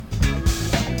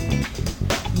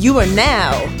You are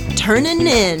now turning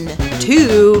in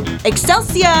to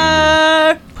Excelsior.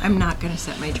 I'm not going to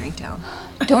set my drink down.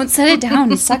 Don't set it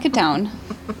down. Suck it down.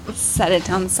 Set it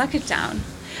down. Suck it down.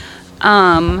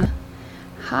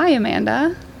 Hi,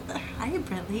 Amanda. Hi,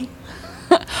 Bradley.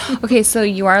 Okay, so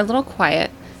you are a little quiet,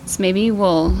 so maybe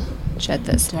we'll shed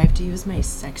this. Do I have to use my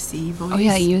sexy voice? Oh,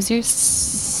 yeah, use your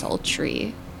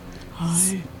sultry.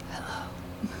 Hi.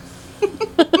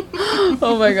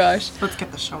 Oh, my gosh. Let's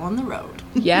get the show on the road.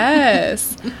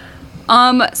 Yes.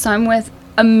 So I'm with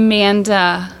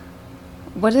Amanda.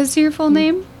 What is your full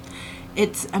name?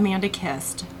 It's Amanda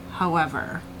Kist.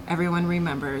 However, everyone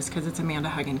remembers because it's Amanda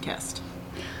Huggin Kist.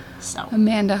 So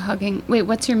Amanda Hugging. Wait,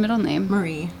 what's your middle name?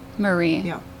 Marie. Marie.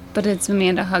 Yeah. But it's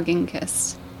Amanda Hugging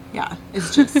Kist. Yeah.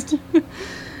 It's just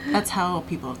that's how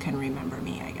people can remember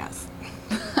me, I guess.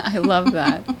 I love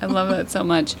that. I love that so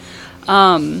much.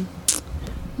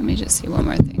 Let me just see one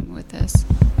more thing with this.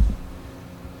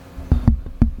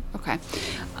 Okay.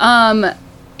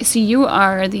 So you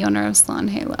are the owner of Salon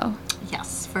Halo.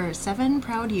 Yes, for 7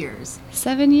 proud years.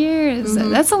 7 years.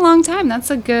 Mm-hmm. That's a long time.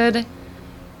 That's a good...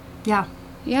 Yeah.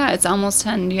 Yeah, it's almost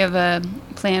 10. Do you have a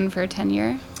plan for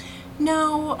 10-year?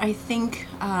 No, I think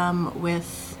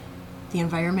with the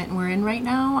environment we're in right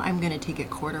now, I'm going to take it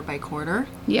quarter by quarter.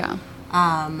 Yeah.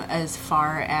 As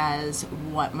far as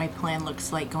what my plan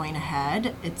looks like going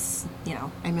ahead, it's,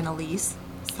 I'm in a lease,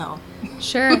 so.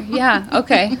 Sure, yeah,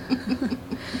 okay.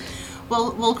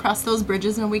 We'll cross those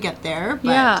bridges when we get there.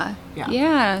 But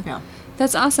Yeah.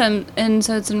 That's awesome. And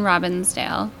so it's in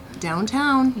Robbinsdale.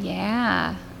 Downtown.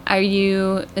 Yeah.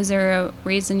 Is there a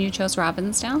reason you chose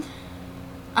Robbinsdale?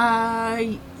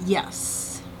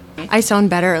 Yes. I sound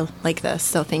better like this,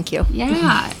 so thank you.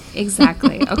 Yeah,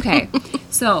 exactly. Okay.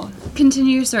 So,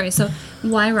 continue your story. So,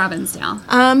 why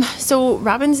Robbinsdale? So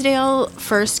Robbinsdale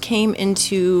first came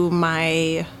into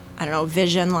my,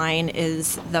 vision line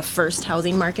is the first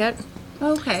housing market.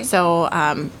 Okay. So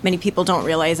many people don't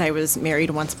realize I was married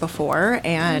once before,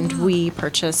 and we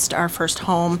purchased our first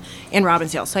home in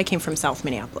Robbinsdale. So I came from South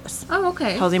Minneapolis. Oh,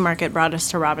 okay. Housing market brought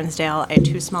us to Robbinsdale. I had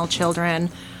 2 small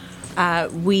children.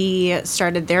 We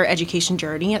started their education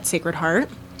journey at Sacred Heart.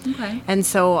 Okay. And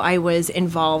so I was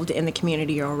involved in the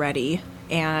community already.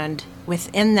 And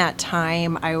within that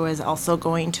time, I was also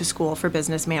going to school for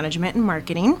business management and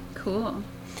marketing. Cool.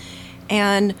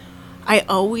 And I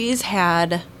always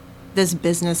had this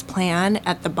business plan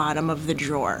at the bottom of the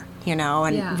drawer,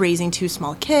 and raising 2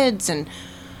 small kids and,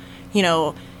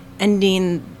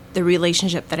 ending the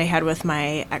relationship that I had with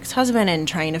my ex-husband and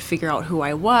trying to figure out who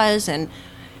I was. And,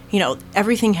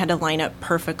 everything had to line up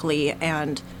perfectly.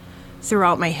 And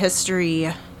throughout my history,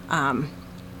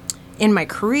 in my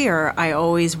career, I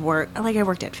always worked, I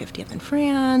worked at 50th and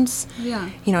France. Yeah.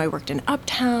 I worked in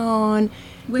Uptown.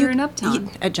 Where in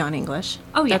Uptown? At John English.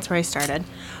 Oh, yeah. That's where I started.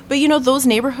 But, those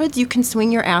neighborhoods, you can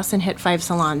swing your ass and hit 5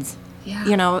 salons.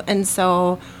 Yeah. And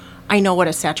so I know what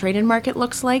a saturated market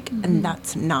looks like, and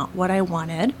that's not what I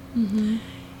wanted. Mm-hmm.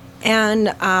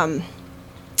 And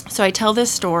so I tell this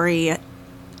story,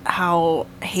 how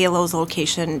Halo's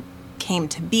location came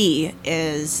to be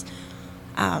is,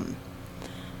 I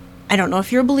don't know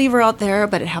if you're a believer out there,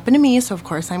 but it happened to me, so of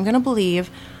course I'm going to believe.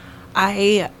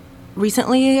 I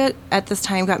recently, at this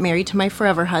time, got married to my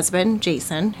forever husband,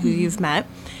 Jason, who you've met.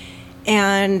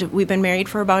 And we've been married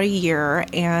for about a year,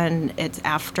 and it's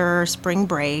after spring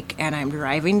break, and I'm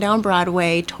driving down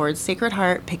Broadway towards Sacred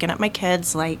Heart, picking up my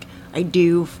kids like I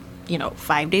do,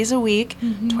 5 days a week,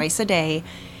 twice a day.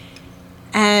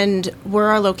 And where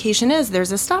our location is,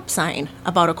 there's a stop sign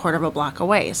about a quarter of a block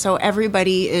away. So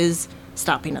everybody is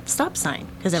stopping at the stop sign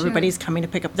because everybody's coming to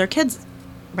pick up their kids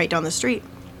right down the street.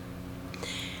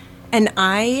 And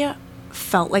I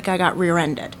felt like I got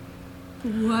rear-ended.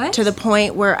 What? To the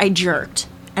point where I jerked.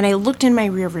 And I looked in my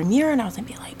rearview mirror and I was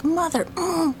like, Mother,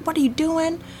 what are you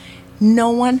doing? No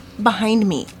one behind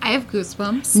me. I have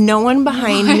goosebumps. No one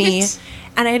behind me.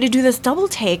 And I had to do this double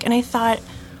take. And I thought,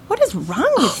 what is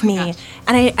wrong with me? Gosh.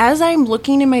 And as I'm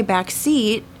looking in my back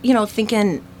seat,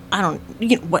 thinking,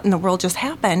 what in the world just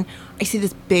happened? I see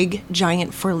this big,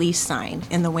 giant for lease sign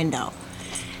in the window.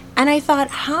 And I thought,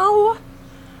 how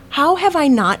have I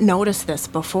not noticed this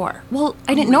before? Well,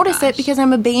 I didn't notice it because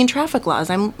I'm obeying traffic laws.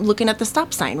 I'm looking at the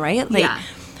stop sign, right?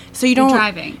 So you don't... You're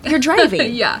driving. You're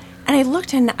driving. Yeah. And I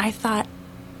looked and I thought,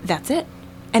 that's it.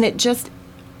 And it just...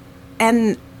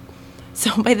 And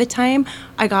so by the time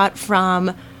I got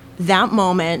from that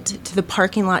moment to the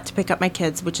parking lot to pick up my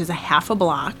kids, which is a half a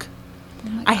block,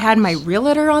 I had my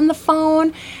realtor on the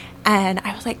phone, and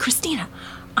I was like, Christina,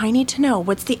 I need to know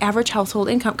what's the average household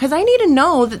income, because I need to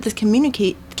know that this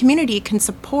community can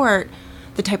support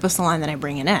the type of salon that I'm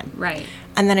bringing in. Right.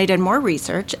 And then I did more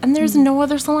research, and there's no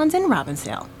other salons in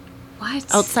Robbinsdale What?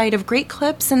 outside of Great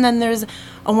Clips. And then there's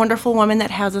a wonderful woman that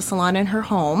has a salon in her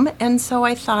home. And so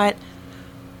I thought,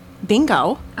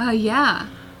 bingo. Yeah.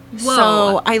 Whoa.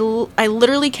 So I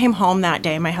literally came home that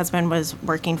day. My husband was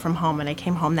working from home, and I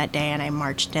came home that day, and I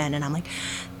marched in, and I'm like,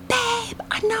 babe,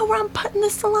 I know where I'm putting the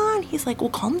salon. He's like,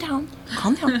 well, calm down.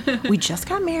 Calm down. We just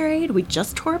got married. We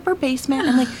just tore up our basement.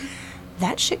 I'm like,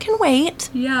 that shit can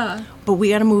wait. Yeah. But we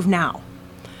got to move now.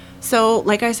 So,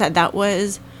 like I said, that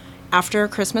was after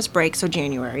Christmas break, so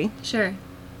January. Sure.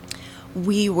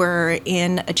 We were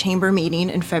in a chamber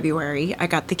meeting in February. I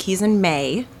got the keys in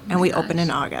May, and we opened in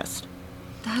August.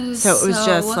 That is So it was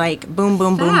just like boom,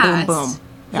 boom, boom, boom, fast.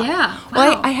 boom. Yeah.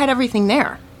 Well, Wow. I had everything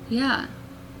there. Yeah.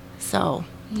 So,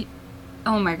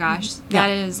 Oh my gosh. Yeah. That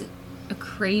is a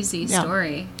crazy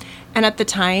story. and at the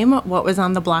time, what was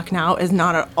on the block now is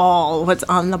not at all what's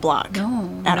on the block.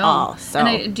 No. At no. all. So, And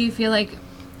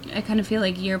I kind of feel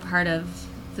like you're part of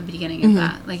the beginning of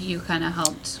that. Like you kind of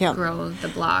helped Yep. grow the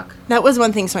block. that was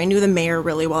one thing. So I knew the mayor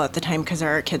really well at the time because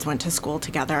our kids went to school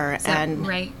together. Is that And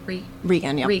right?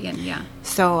 Regan, yeah. Regan, yeah.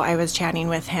 So I was chatting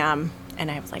with him, and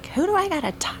I was like, who do I got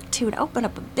to talk to open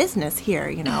up a business here,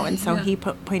 you know? And so Yeah. he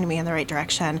pointed me in the right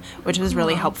direction, which was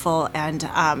really helpful. And,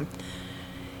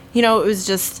 you know, it was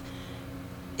just,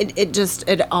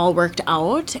 it all worked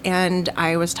out. And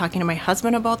I was talking to my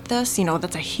husband about this. You know,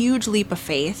 that's a huge leap of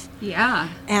faith. Yeah.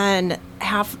 And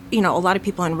a lot of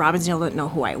people in Robbinsdale didn't know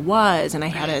who I was, and I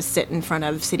had to sit in front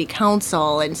of city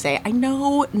council and say, I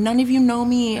know none of you know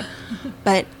me,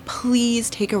 but please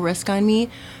take a risk on me,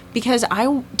 because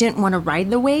I didn't want to ride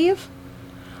the wave.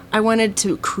 I wanted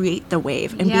to create the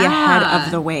wave and be ahead Yeah.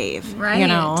 of the wave, Right. you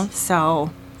know? So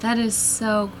That is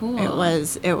so cool. it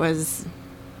was,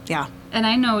 yeah. And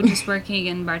I know just working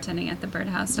and bartending at the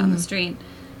Birdhouse down the Mm-hmm. street,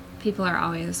 people are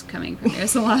always coming from your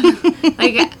salon.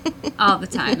 Like all the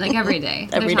time, like every day.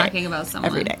 Every They're day. talking about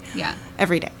someone. Every day. Yeah.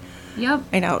 Every day. Yep.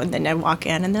 I know. And then I walk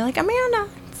in and they're like, Amanda.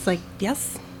 It's like,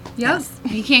 yes. Yep.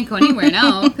 You can't go anywhere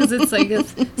now because it's like,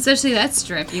 especially that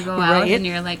strip. You go out Right. and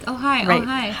you're like, oh, hi, Right. oh,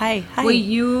 hi. Hi. Well,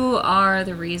 you are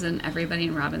the reason everybody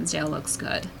in Robbinsdale looks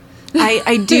good.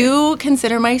 I do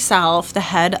consider myself the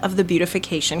head of the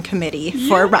beautification committee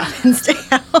for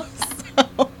Robbinsdale.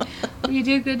 So, You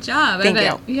do a good job. Thank I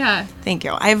bet. you. Yeah. thank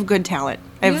you. I have good talent.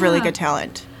 I have really Yeah. good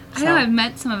talent. I know I've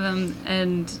met some of them,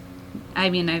 and I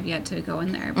mean, I've yet to go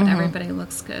in there, but Mm-hmm. everybody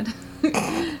looks good.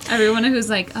 Everyone who's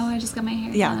like, oh, I just got my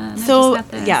hair Yeah. done. So I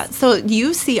just got this. yeah. So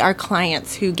you see our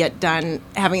clients who get done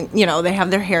having, they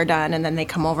have their hair done and then they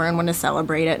come over and want to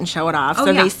celebrate it and show it off. Oh,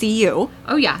 So yeah. they see you,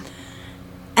 Oh, yeah.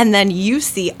 and then you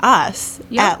see us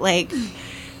Yep. at like.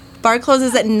 Bar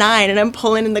closes at 9, and I'm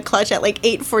pulling in the clutch at like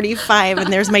 8:45,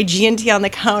 and there's my G&T on the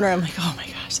counter. I'm like, oh my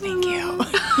gosh, thank you.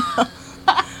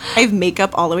 I have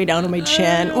makeup all the way down to my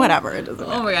chin. Whatever, it doesn't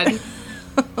Oh matter.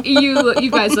 my god. You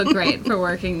guys look great for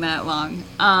working that long.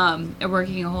 And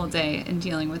working a whole day and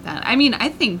dealing with that. I mean, I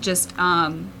think just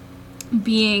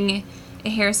being a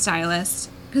hairstylist,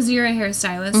 because you're a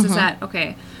hairstylist, Mm-hmm. is that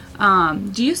okay?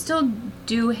 Do you still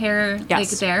do hair like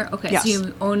Yes. there? Okay, Yes. so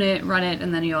you own it, run it,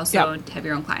 and then you also Yep. have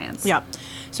your own clients. Yeah.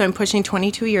 So I'm pushing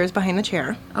 22 years behind the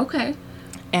chair, Okay.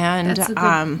 and That's a good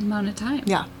amount of time.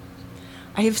 yeah,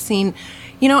 I have seen.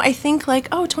 I think like,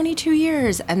 22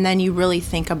 years, and then you really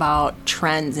think about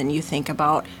trends, and you think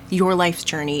about your life's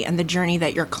journey and the journey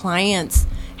that your clients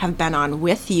have been on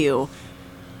with you.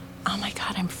 Oh my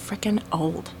God, I'm freaking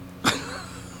old.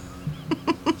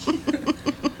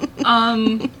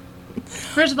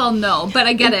 First of all, no, but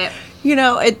I get it.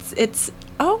 It's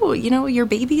your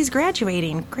baby's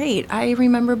graduating. Great. I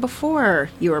remember before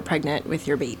you were pregnant with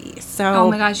your baby. So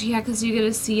Oh my gosh, yeah, because you get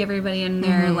to see everybody in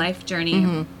their life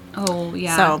journey. Oh,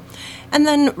 yeah. So, and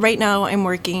then right now I'm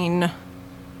working,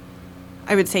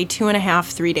 I would say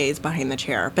 2.5, 3 days behind the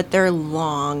chair, but they're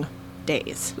long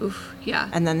days. Oof, yeah.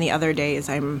 And then the other days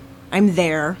I'm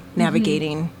there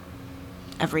navigating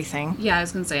everything. Yeah, I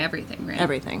was going to say everything, right?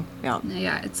 Everything. Yeah,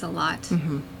 Yeah, it's a lot.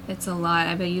 It's a lot.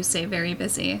 I bet you stay very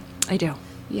busy. I do.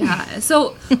 Yeah. So,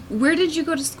 where did you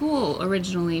go to school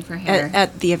originally for hair?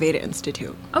 At the Aveda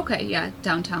Institute. Okay, yeah,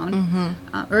 downtown.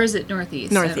 Or is it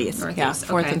Northeast? Northeast. Yeah,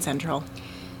 4th okay. and Central.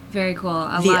 Very cool.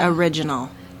 The original.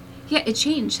 Yeah, it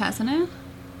changed, hasn't it?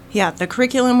 Yeah, the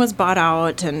curriculum was bought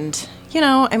out, and,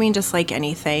 just like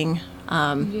anything.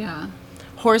 Yeah.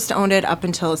 Horst owned it up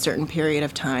until a certain period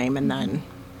of time, and then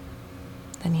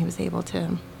he was able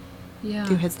to Yeah.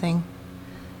 do his thing.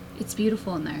 It's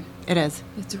beautiful in there. It is.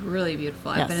 It's really beautiful.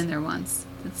 I've Yes. been in there once.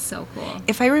 It's so cool.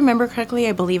 If I remember correctly,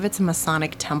 I believe it's a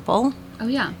Masonic temple, Oh,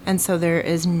 yeah. and so there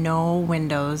is no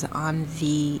windows on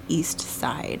the east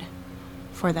side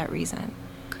for that reason.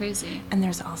 crazy. And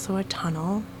there's also a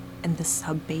tunnel in the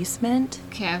sub-basement.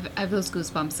 Okay, I have those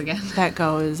goosebumps again. That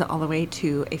goes all the way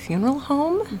to a funeral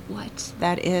home. What?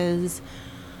 That is,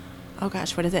 oh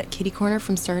gosh, what is it? Kitty Corner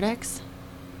from Surdix?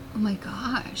 Oh my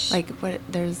gosh. Like,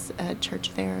 there's a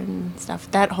church there and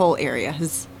stuff. That whole area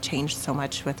has changed so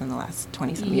much within the last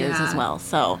 20-some years as well.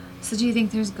 So do you think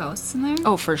there's ghosts in there?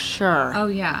 Oh, for sure. Oh,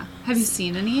 yeah. Have you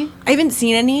seen any? I haven't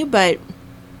seen any, but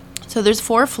so there's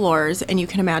 4 floors, and you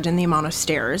can imagine the amount of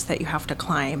stairs that you have to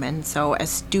climb. And so as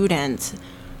students,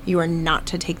 you are not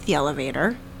to take the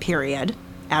elevator, period,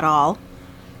 at all.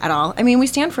 I mean, we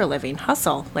stand for a living,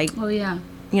 hustle, like, Oh, yeah.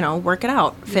 Work it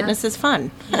out. Fitness is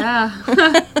fun. Yeah.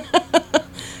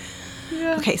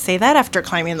 Yeah. Okay, say that after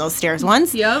climbing those stairs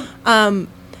once. Yep.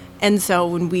 And so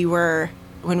when we were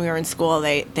in school,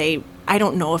 they I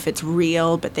don't know if it's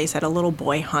real, but they said a little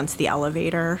boy haunts the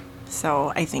elevator.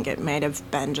 So I think it might have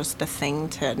been just a thing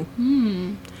to.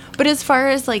 But as far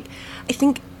as I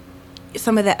think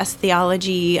some of the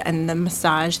estheology and the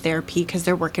massage therapy, because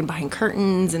they're working behind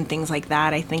curtains and things like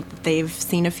that, I think that they've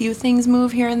seen a few things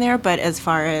move here and there. But as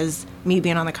far as me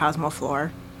being on the Cosmo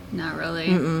floor, not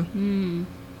really.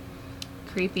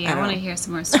 Creepy. I want to hear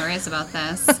some more stories about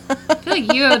this. I feel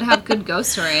like you would have good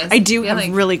ghost stories. I do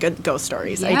have really good ghost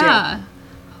stories. Yeah.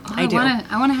 I do.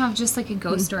 I want to have just a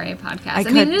ghost story podcast. I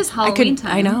mean, it is Halloween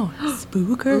time. I know.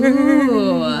 Spookers.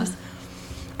 Ooh.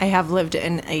 I have lived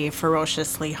in a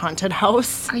ferociously haunted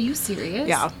house. Are you serious?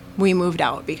 Yeah. We moved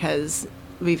out because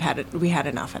we had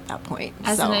enough at that point.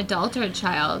 As an adult or a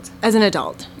child? As an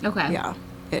adult. Okay. Yeah.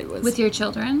 It was. With your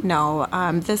children? No.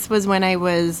 This was when I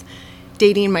was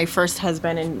dating my first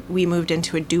husband, and we moved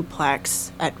into a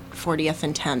duplex at 40th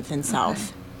and 10th in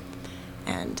South.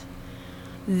 And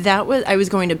I was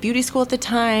going to beauty school at the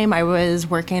time. I was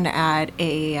working at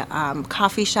a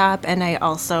coffee shop, and I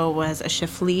also was a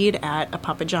shift lead at a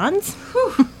Papa John's.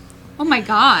 Whew. Oh my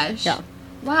gosh. Yeah.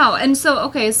 Wow. And so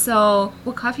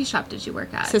what coffee shop did you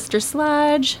work at? Sister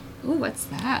Sludge. Ooh, what's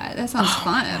that? That sounds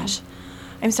fun. Gosh.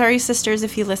 I'm sorry, sisters,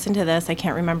 if you listen to this. I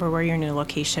can't remember where your new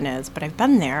location is, but I've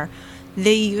been there.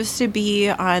 They used to be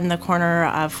on the corner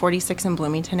of 46 and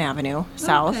Bloomington Avenue,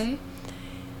 South. Okay.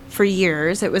 For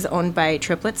years. It was owned by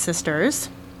Triplet Sisters.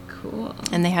 Cool.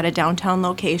 And they had a downtown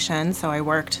location, so I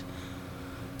worked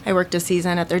a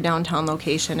season at their downtown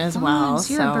location as well.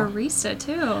 So you're a barista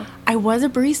too. I was a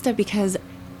barista because,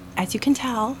 as you can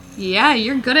tell, yeah,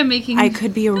 you're good at making. I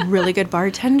could be a really good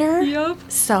bartender. Yep.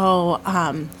 So,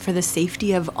 for the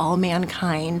safety of all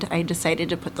mankind, I decided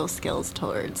to put those skills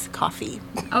towards coffee.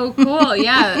 Oh, cool!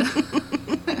 Yeah.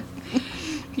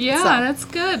 Yeah, that's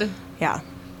good. Yeah,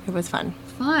 it was fun.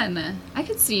 I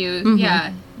could see you. Mm-hmm.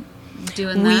 Yeah.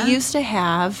 Doing that. We used to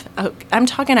have. I'm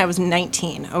talking. I was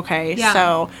 19. Okay. Yeah.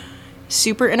 So,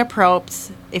 super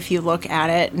inappropriate if you look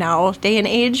at it now, day and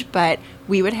age. But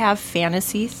we would have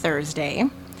Fantasy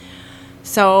Thursday.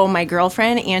 So my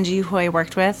girlfriend Angie, who I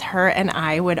worked with, her and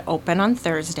I would open on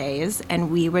Thursdays,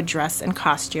 and we would dress in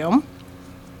costume,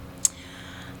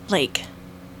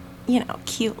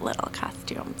 cute little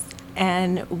costumes,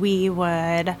 and we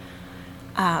would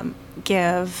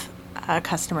give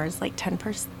customers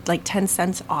 10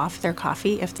 cents off their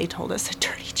coffee if they told us a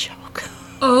dirty joke.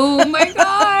 Oh my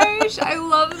gosh, I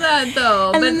love that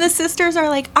though. And then the sisters are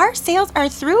like, our sales are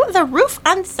through the roof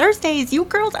on Thursdays. You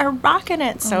girls are rocking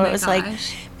it. So it was like,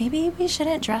 maybe we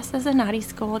shouldn't dress as a naughty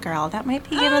schoolgirl. That might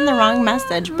be giving the wrong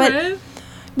message. But right?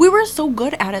 We were so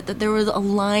good at it that there was a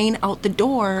line out the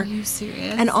door. Are you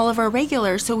serious? And all of our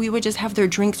regulars, so we would just have their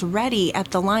drinks ready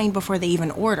at the line before they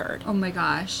even ordered. Oh my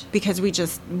gosh. Because we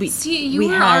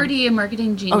were already a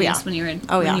marketing genius when you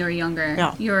were younger.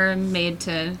 Yeah. You were made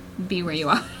to be where you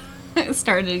are.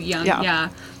 Started young. Yeah.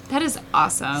 That is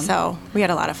awesome. So we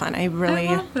had a lot of fun. I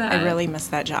really miss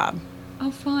that job.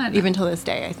 Oh, fun. Even till this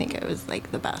day, I think it was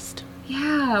the best.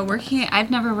 Yeah,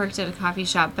 I've never worked at a coffee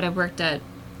shop, but I've worked at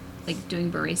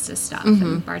doing barista stuff,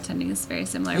 and bartending is very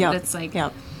similar. Yep. But it's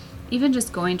even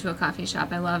just going to a coffee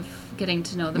shop, I love getting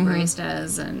to know the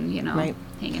baristas and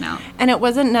hanging out. And it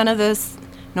wasn't none of this.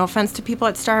 No offense to people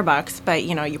at Starbucks, but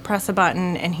you press a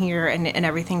button and here and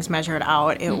everything's measured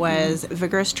out. It was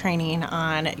vigorous training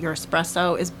on your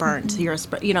espresso is burnt, your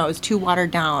it's too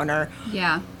watered down, or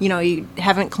you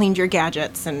haven't cleaned your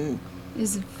gadgets, and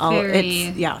it's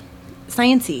very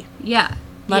sciencey. Yeah.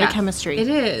 A lot of chemistry. It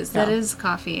is. Yeah. That is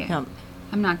coffee. Yeah.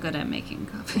 I'm not good at making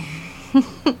coffee.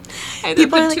 Either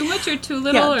put too much or too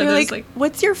little. They're like,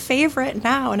 what's your favorite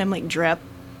now? And I'm like, drip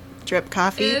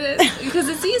coffee. It is, because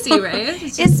it's easy, right?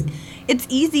 It's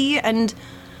easy, and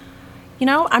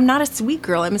I'm not a sweet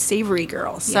girl. I'm a savory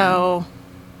girl. So,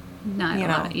 not a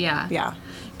lot. Yeah. Yeah.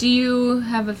 Do you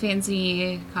have a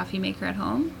fancy coffee maker at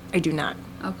home? I do not.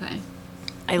 Okay.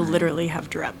 I literally have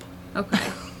drip.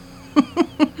 Okay.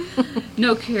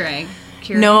 No Keurig.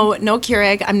 No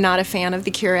Keurig. I'm not a fan of the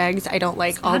Keurigs. I don't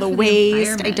like all the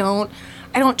waste. I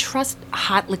don't trust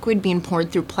hot liquid being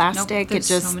poured through plastic. Nope, there's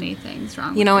it just so many things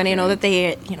wrong. You know, and I know that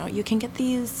they, you can get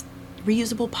these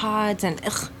reusable pods, and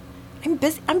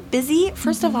I'm busy.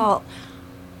 First of all,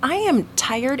 I am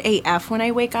tired AF when I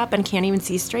wake up and can't even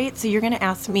see straight. So you're gonna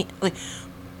ask me like,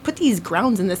 put these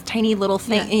grounds in this tiny little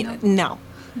thing? Yeah, no.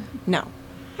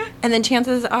 And then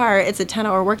chances are it's a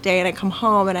 10-hour workday, and I come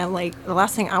home and I'm like, the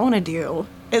last thing I want to do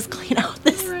is clean out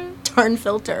this darn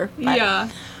filter. But,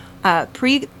 yeah.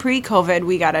 Pre-COVID,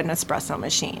 we got an espresso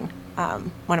machine.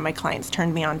 One of my clients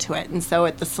turned me onto it, and so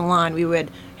at the salon we would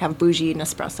have bougie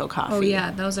Nespresso coffee. Oh yeah,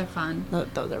 those are fun.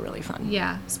 Those are really fun.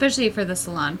 Yeah, especially for the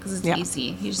salon because it's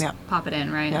easy. You just pop it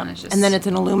in, right? Yeah. And then it's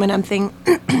an aluminum thing.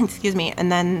 Excuse me.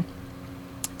 And then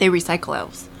they recycle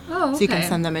those. Oh, okay. So you can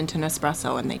send them into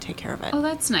Nespresso, and they take care of it. Oh,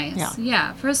 that's nice. Yeah.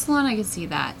 Yeah, for a salon I could see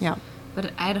that. Yeah.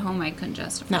 But at home I couldn't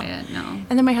justify it. No.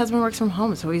 And then my husband works from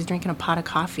home, so he's drinking a pot of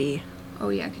coffee. Oh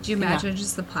yeah, could you imagine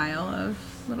just the pile of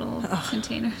little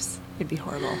containers? It'd be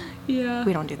horrible. Yeah.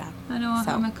 We don't do that. I know,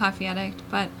 I'm a coffee addict,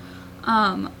 but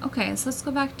okay, so let's go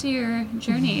back to your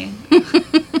journey.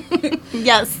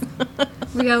 Yes.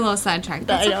 We got a little sidetracked.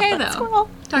 That's okay though. Squirrel.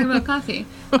 Talking about coffee.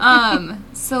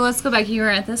 So let's go back. You were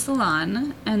at the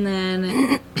salon, and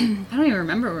then I don't even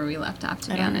remember where we left off,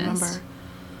 to be honest. Remember.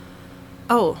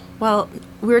 Oh, well,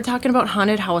 we were talking about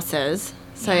haunted houses.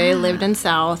 So I lived in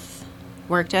South,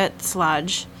 worked at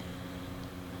Sludge,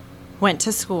 went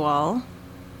to school.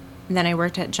 Then I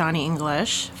worked at Johnny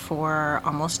English for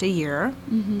almost a year.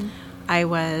 Mm-hmm. I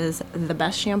was the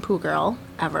best shampoo girl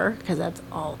ever because that's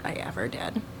all I ever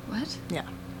did. What? Yeah.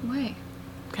 Why?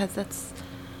 Because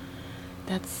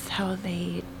that's how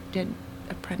they did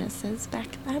apprentices back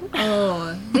then.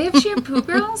 Oh, they have shampoo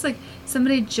girls? Like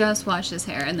somebody just washes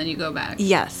hair and then you go back?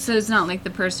 Yes. So it's not like the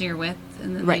person you're with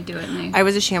and then they do it and they... I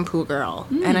was a shampoo girl.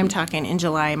 And I'm talking in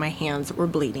July, my hands were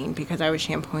bleeding because I was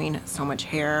shampooing so much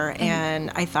hair.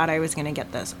 And I thought I was going to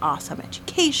get this awesome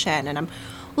education. And I'm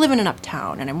living in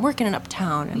Uptown and I'm working in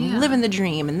Uptown and I'm living the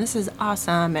dream. And this is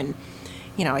awesome. And,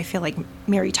 I feel like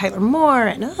Mary Tyler Moore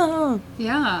and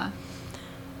Yeah.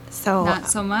 So... Not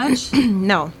so much?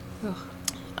 No.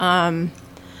 Ugh.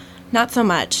 Not so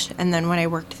much. And then when I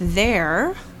worked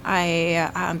there,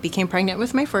 I became pregnant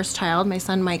with my first child, my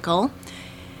son Michael.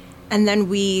 And then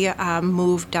we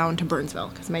moved down to Burnsville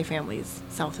because my family's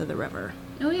south of the river.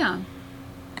 Oh, yeah.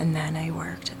 And then I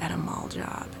worked at a mall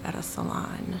job at a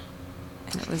salon.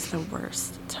 And it was the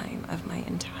worst time of my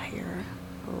entire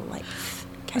life.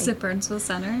 Okay? Was it Burnsville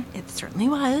Center? It certainly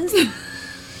was.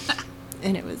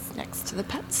 And it was next to the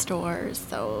pet store,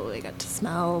 so I got to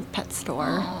smell pet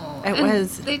store. Oh, it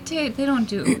was. They don't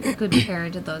do good care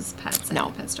to those pets at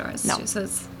the pet stores. No. Too, so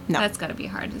that's got to be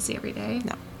hard to see every day.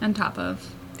 No. On top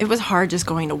of. It was hard just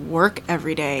going to work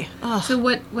every day. Ugh. So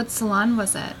what salon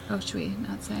was it? Oh, should we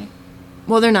not say?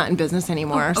 Well, they're not in business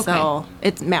anymore, okay. so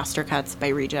it's Master Cuts by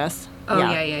Regis. Oh,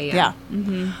 yeah.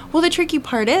 Mm-hmm. Well, the tricky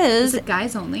part is it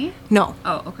guys only? No.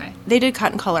 Oh, okay. They did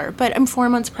cut and color, but I'm 4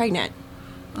 months pregnant.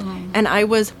 Oh. And I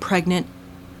was pregnant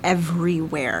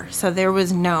everywhere. So there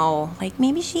was no, like,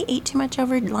 maybe she ate too much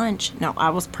over lunch. No, I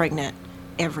was pregnant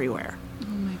everywhere. Oh,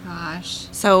 my gosh.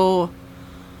 So,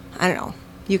 I don't know.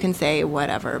 You can say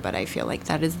whatever, but I feel like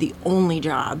that is the only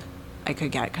job I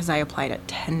could get because I applied at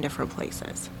 10 different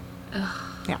places.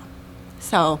 Ugh. Yeah.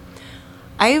 So,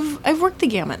 I've worked the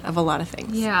gamut of a lot of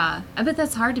things. Yeah. I bet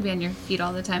that's hard to be on your feet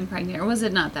all the time pregnant. Or was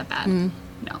it not that bad?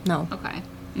 No. Okay.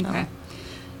 No.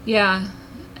 Yeah.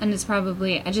 And it's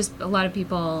probably, a lot of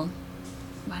people,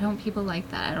 why don't people like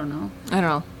that? I don't know. I don't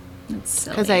know. It's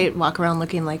silly. Because I walk around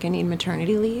looking like I need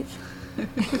maternity leave.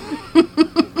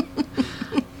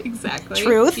 Exactly.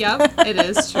 Truth. Yep, it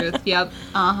is truth. Yep.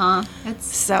 Uh-huh.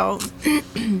 So,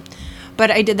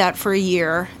 but I did that for a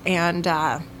year, and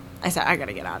I said, I got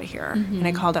to get out of here. Mm-hmm. And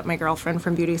I called up my girlfriend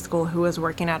from beauty school who was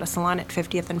working at a salon at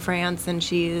 50th in France, and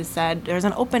she said, there's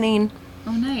an opening.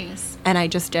 Oh, nice. And I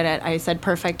just did it. I said,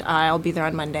 perfect, I'll be there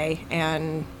on Monday.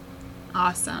 And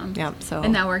awesome. Yeah, so.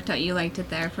 And that worked out. You liked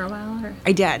it there for a while? Or?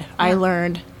 I did. Yeah. I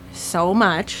learned so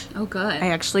much. Oh, good. I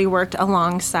actually worked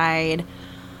alongside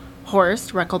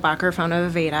Horst Reckelbacher, founder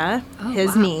of Aveda,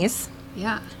 his niece.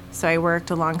 Yeah. So I worked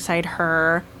alongside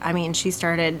her. I mean, she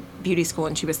started beauty school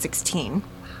when she was 16,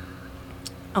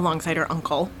 alongside her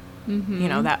uncle.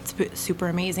 Mm-hmm. That's super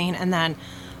amazing. And then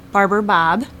Barber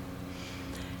Bob,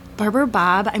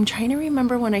 I'm trying to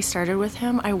remember when I started with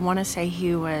him. I want to say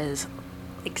he was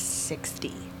like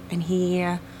 60. And he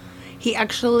He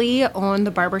actually owned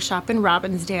the barber shop in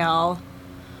Robbinsdale,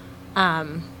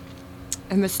 and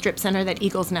the strip center that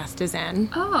Eagle's Nest is in.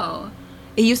 Oh.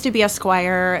 It used to be a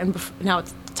Squire, and now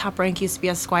it's Top Rank used to be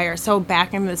a Squire. So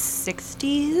back in the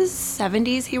 60s,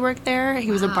 70s, he worked there. He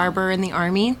was a barber in the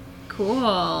Army.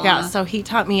 Cool. Yeah, so he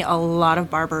taught me a lot of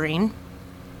barbering.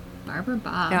 Barber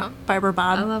Bob. Yeah, Barber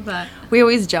Bob. I love that. We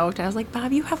always joked. I was like,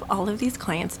 Bob, you have all of these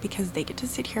clients because they get to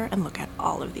sit here and look at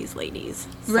all of these ladies.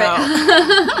 So, Right.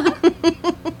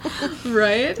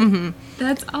 Right? Mm-hmm.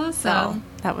 That's awesome. So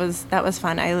that was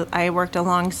fun. I worked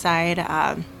alongside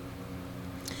at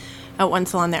one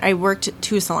salon there. I worked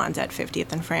 2 salons at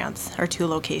 50th in France, or 2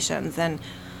 locations, and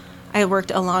I worked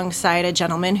alongside a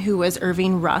gentleman who was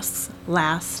Irving Rusk's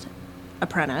last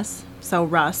apprentice. So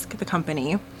Rusk, the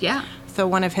company. Yeah. So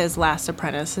one of his last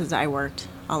apprentices I worked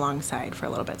alongside for a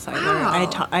little bit. So Wow.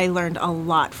 I learned a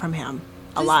lot from him.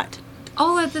 A lot.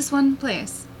 All at this one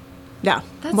place. Yeah.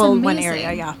 That's well, amazing. one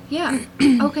area, yeah. Yeah.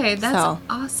 Okay, that's So,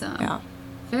 awesome. Yeah.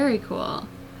 Very cool.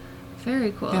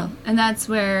 Very cool. Yeah. And that's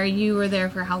where you were there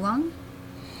for how long?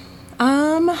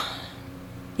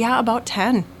 Yeah, about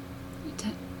 10.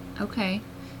 Okay.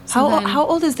 So How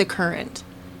old is the current?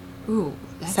 Ooh,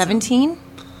 that's 17?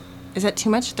 Is that too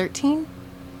much? 13?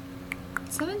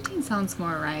 17 sounds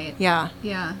more right. Yeah.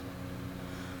 Yeah.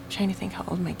 I'm trying to think how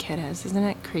old my kid is. Isn't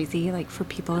it crazy? Like, for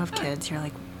people who have kids, you're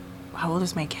like, how old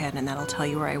is my kid? And that'll tell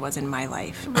you where I was in my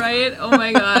life. Right? Oh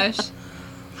my gosh.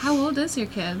 How old is your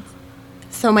kid?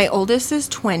 So my oldest is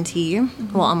 20,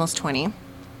 well, almost 20.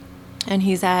 And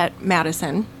he's at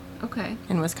Madison Okay.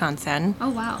 in Wisconsin Oh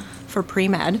wow. for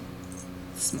pre-med.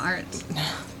 Smart.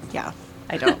 Yeah,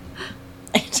 I don't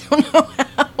know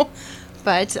how.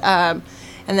 But, and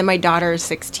then my daughter is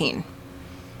 16.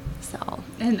 So,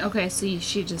 And okay, so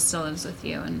she just still lives with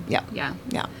you, and yeah. yeah.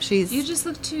 Yeah, she's... You just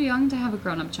look too young to have a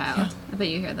grown-up child. Yeah. I bet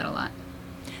you hear that a lot.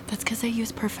 That's because I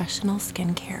use professional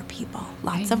skincare, people.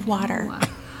 Lots I of water. know.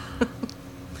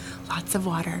 Lots of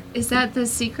water. Is that the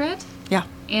secret? Yeah.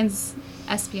 And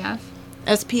SPF?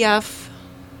 SPF,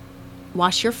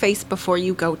 wash your face before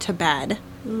you go to bed.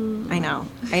 I know.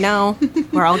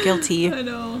 We're all guilty. I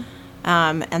know.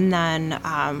 And then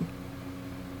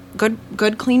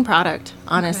good clean product,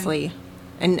 honestly.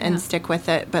 And Yeah. stick with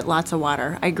it, but lots of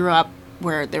water. I grew up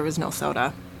where there was no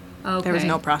soda. Okay. There was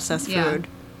no processed Yeah. food.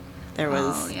 There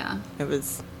was... Oh, yeah. It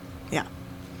was... Yeah.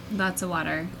 Lots of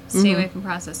water. Stay away from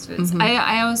processed foods.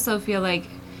 I also feel like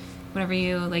whatever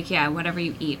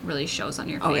you eat really shows on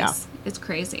your face. Oh, yeah. It's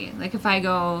crazy. Like if I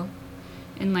go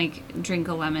and like drink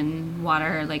a lemon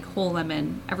water, like whole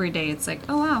lemon every day, it's like,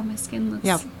 oh wow, my skin looks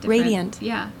different. Radiant.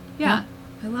 Yeah.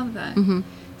 I love that.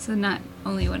 So not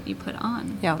only what you put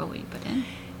on, Yeah. but what you put in.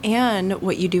 And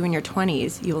what you do in your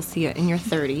 20s, you will see it in your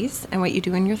 30s. And what you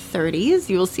do in your 30s,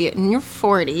 you will see it in your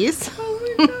 40s.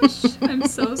 Oh my gosh, I'm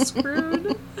so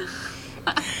screwed.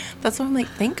 That's why I'm like,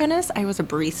 thank goodness I was a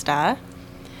barista.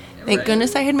 Thank Right.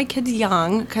 goodness I had my kids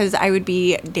young, because I would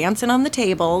be dancing on the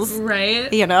tables,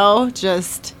 Right? you know,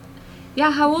 just...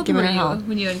 Yeah, how old Giving were it you hell.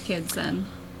 when you had kids then?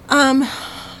 Um,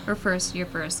 Or your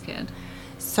first kid?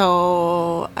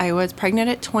 so I was pregnant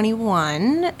at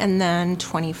 21 and then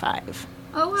 25.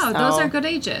 Oh wow, So, those are good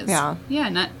ages. yeah. Yeah,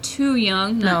 not too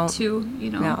young, not No. too,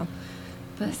 Yeah.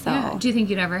 But So- yeah. Do you think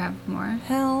you'd ever have more?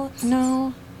 Hell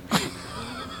no.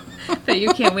 But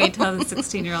you can't wait till the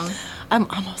 16-year-old. I'm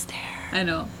almost there. I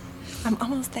know. I'm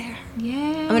almost there. Yeah.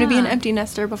 I'm going to be an empty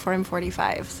nester before I'm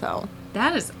 45, so...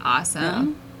 That is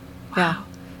awesome. Yeah. Wow.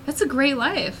 That's a great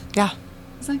life. Yeah.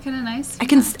 Isn't that kind of nice?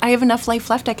 I have enough life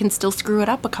left, I can still screw it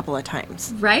up a couple of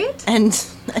times. Right? And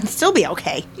still be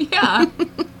okay. Yeah.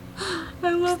 I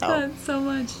love So. that so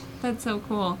much. That's so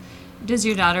cool. Does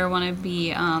your daughter want to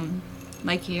be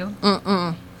like you?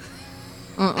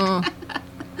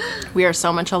 We are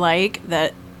so much alike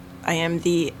that I am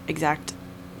the exact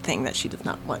thing that she does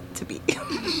not want to be.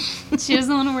 She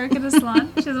doesn't want to work at a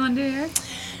salon? She doesn't want to do hair?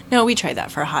 No, we tried that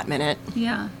for a hot minute.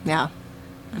 Yeah. Yeah.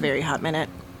 A very hot minute.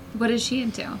 What is she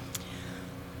into?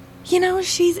 You know,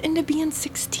 she's into being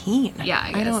 16. Yeah,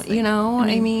 I guess, don't, like,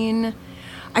 I mean,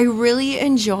 I really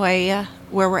enjoy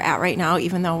where we're at right now,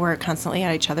 even though we're constantly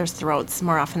at each other's throats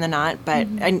more often than not. But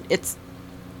I have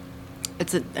a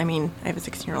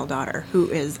 16-year-old daughter who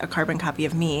is a carbon copy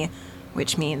of me,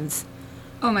 which means...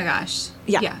 Oh my gosh.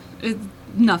 Yeah.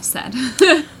 Enough said.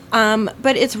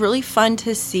 But it's really fun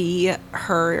to see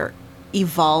her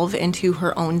evolve into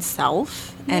her own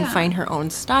self and Yeah. find her own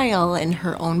style and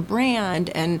her own brand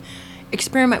and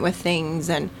experiment with things.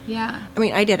 And Yeah. I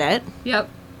mean, I did it, Yep.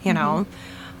 you know,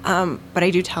 but I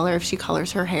do tell her if she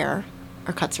colors her hair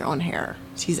or cuts her own hair,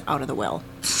 she's out of the will.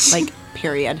 Like,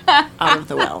 period. Out of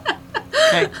the will.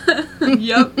 Okay.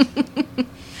 Yep.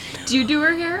 Do you do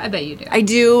her hair? I bet you do. I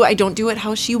do. I don't do it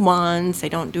how she wants. I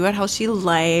don't do it how she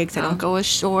likes. I Oh. don't go as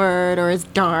short or as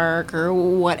dark or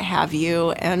what have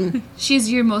you. And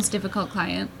She's your most difficult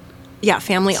client. yeah,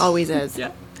 family always is.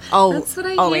 Yeah. Oh, That's what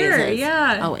I always hear. is.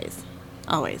 Yeah.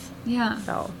 Always. Yeah.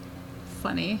 So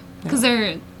Funny. Because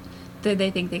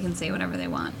they think they can say whatever they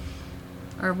want.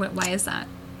 Or why is that?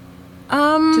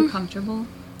 Too comfortable?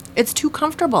 it's too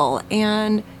comfortable,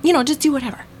 and just do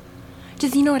whatever.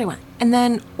 Just you know what I want, and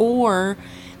then or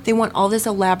they want all this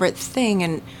elaborate thing,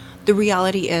 and the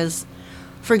reality is,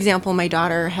 for example, my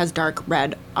daughter has dark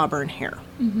red auburn hair,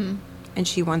 and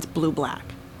she wants blue black.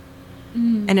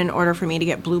 And in order for me to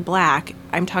get blue black,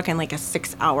 I'm talking like a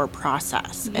 6-hour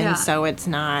process. Yeah. And so it's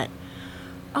not,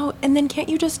 oh, and then can't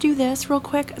you just do this real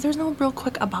quick? There's no real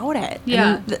quick about it.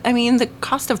 Yeah. And I mean, the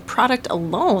cost of product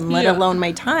alone, let Yeah. alone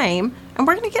my time, and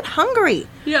we're going to get hungry.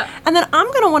 Yeah. And then I'm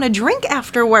going to want to drink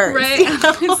afterwards. Right. you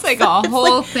know? It's like a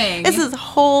whole thing. This is a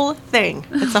whole thing.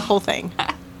 It's a whole thing.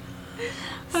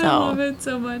 I love it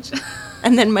so much.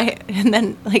 And then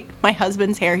my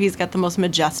husband's hair, he's got the most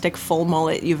majestic full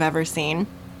mullet you've ever seen.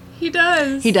 He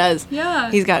does. He does.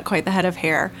 Yeah. He's got quite the head of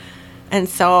hair. And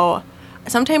so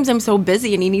sometimes I'm so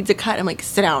busy and he needs a cut. I'm like,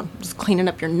 sit down. Just cleaning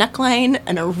up your neckline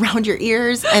and around your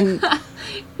ears. And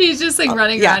He's just like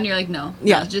running yeah. around. You're like, no,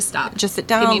 just stop. Just sit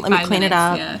Give down. me Let me 5 clean it minutes.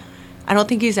 up. Yeah. I don't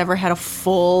think he's ever had a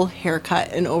full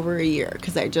haircut in over a year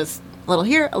because I just, a little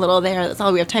here, a little there. That's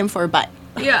all we have time for. But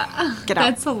Yeah. Get out.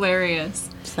 That's hilarious.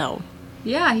 so,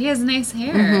 Yeah, he has nice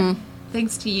hair.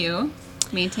 Thanks to you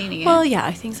maintaining it. well, yeah,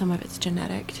 I think some of it's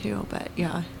genetic too. But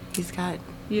yeah, he's got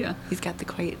yeah. the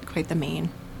quite the mane.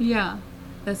 Yeah.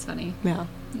 That's funny. Yeah.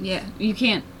 Yeah. You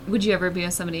can't. Would you ever be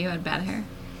with somebody who had bad hair?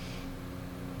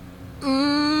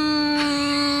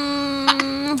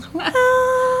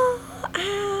 Well,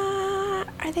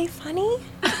 are they funny?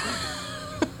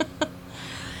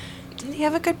 Do they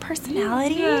have a good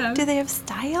personality? Yeah. Do they have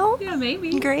style? Yeah, maybe.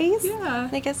 And grace? Yeah.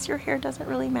 I guess your hair doesn't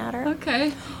really matter.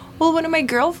 Okay. Well, one of my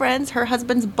girlfriends, her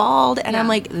husband's bald, and I'm Yeah.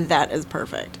 like, that is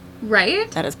perfect. Right?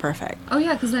 That is perfect. Oh,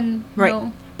 yeah, because then. Right.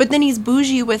 No. But then he's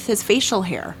bougie with his facial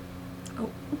hair.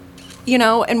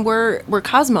 Oh. And we're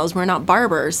cosmos, we're not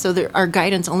barbers, so our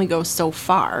guidance only goes so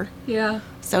far. Yeah.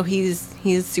 So he's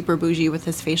super bougie with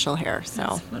his facial hair. So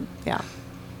That's fun. yeah,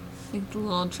 Like the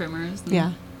little trimmers. and-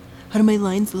 yeah. How do my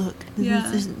lines look? Yeah.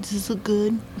 Does this look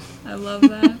good? I love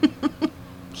that.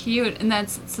 Cute. And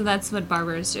that's what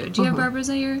barbers do. Do you have barbers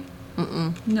at your?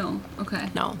 No. Okay.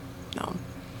 No.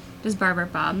 Does Barber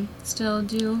Bob still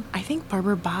do? I think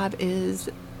Barber Bob is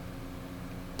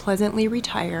pleasantly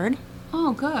retired.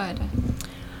 Oh, good.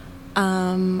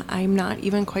 I'm not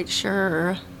even quite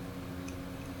sure.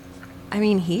 I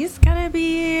mean, he's gotta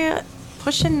be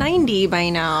pushing 90 by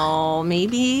now,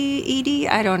 maybe 80.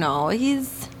 I don't know.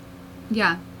 He's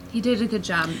Yeah, he did a good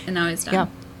job, and now he's done.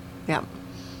 yeah.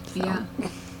 So, Yeah.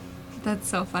 That's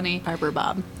so funny. Barber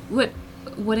Bob. What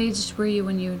age were you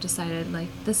when you decided, like,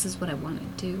 this is what I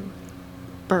want to do?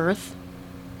 Birth.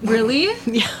 Really?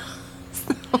 Yeah.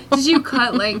 Did you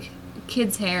cut, like,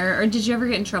 kids' hair, or did you ever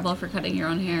get in trouble for cutting your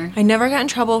own hair? I never got in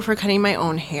trouble for cutting my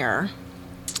own hair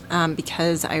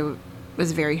because I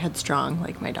was very headstrong,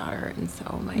 like my daughter, and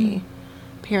so my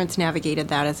parents navigated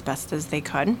that as best as they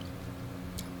could.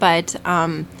 But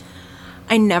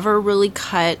I never really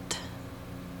cut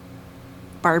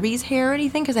Barbie's hair or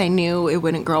anything because I knew it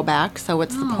wouldn't grow back, so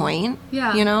what's the point?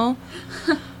 Yeah.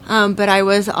 But I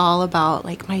was all about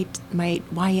like my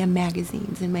YM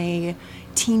magazines and my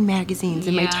teen magazines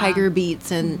and my Yeah. Tiger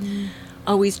Beats and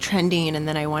always trending. And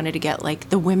then I wanted to get like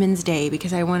the Women's Day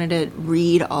because I wanted to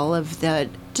read all of the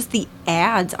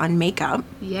ads on makeup.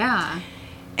 Yeah.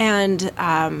 And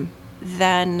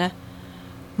then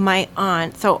my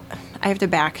aunt, so I have to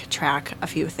backtrack a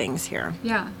few things here.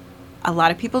 Yeah. A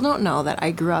lot of people don't know that I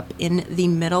grew up in the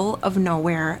middle of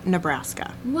nowhere,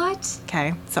 Nebraska. What?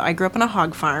 Okay, so I grew up on a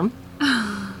hog farm.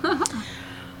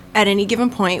 At any given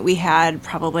point, we had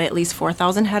probably at least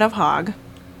 4,000 head of hog.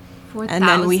 4,000? And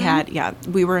then we had,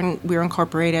 we were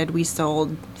incorporated. We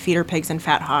sold feeder pigs and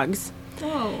fat hogs.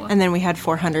 Whoa. And then we had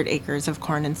 400 acres of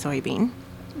corn and soybean.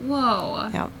 Whoa.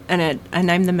 Yeah, and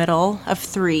I'm the middle of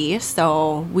 3,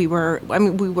 so we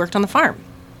worked on the farm.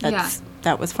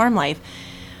 That was farm life.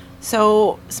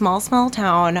 So, small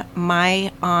town,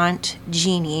 my aunt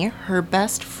Jeannie, her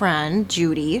best friend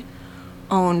Judy,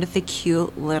 owned the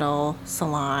cute little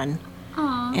salon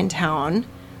Aw. in town.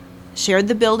 Shared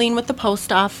the building with the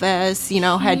post office,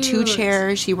 had 2 Cute.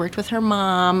 chairs. She worked with her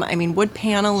mom. Wood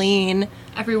paneling.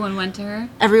 Everyone went to her?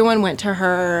 Everyone went to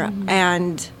her,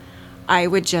 and I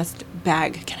would just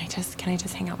beg, can I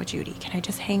just hang out with Judy? Can I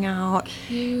just hang out?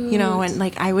 Cute. You know, and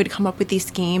like I would come up with these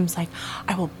schemes like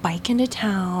I will bike into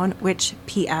town, which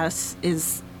PS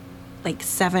is like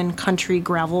 7 country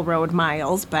gravel road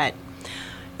miles, but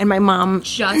and my mom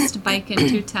Just bike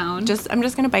into town. I'm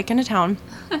just going to bike into town.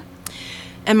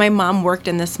 And my mom worked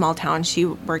in this small town. She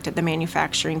worked at the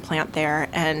manufacturing plant there,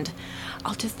 and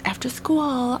I'll just, after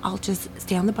school, I'll just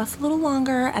stay on the bus a little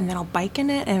longer, and then I'll bike in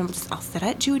it, and I'll sit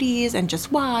at Judy's and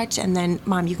just watch, and then,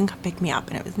 Mom, you can come pick me up.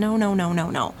 And it was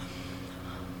no.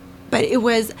 But it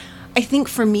was, I think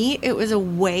for me, it was a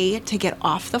way to get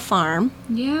off the farm.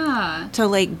 Yeah. To,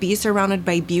 like, be surrounded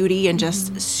by beauty and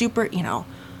just super, you know,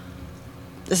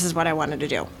 this is what I wanted to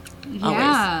do.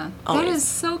 Yeah. Always. That is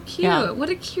so cute. Yeah. What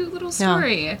a cute little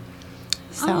story.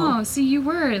 Yeah. So you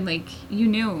were, like, you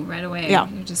knew right away. Yeah.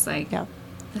 You're just like, Yeah.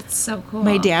 That's so cool.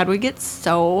 My dad would get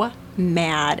so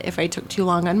mad if I took too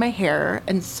long on my hair,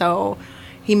 and so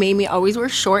he made me always wear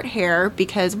short hair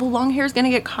because, well, long hair is going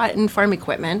to get caught in farm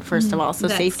equipment, first of all, so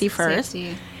That's safety first.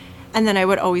 safety. And then I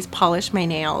would always polish my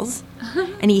nails,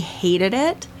 and he hated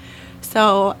it.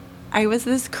 So I was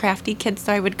this crafty kid,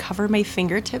 so I would cover my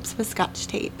fingertips with Scotch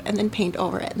tape and then paint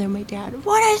over it. And then my dad,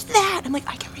 what is that? I'm like,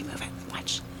 I can remove it.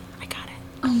 Watch. I got it.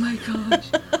 Oh, my gosh.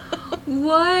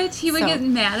 What? He would get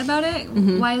mad about it?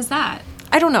 Mm-hmm. Why is that?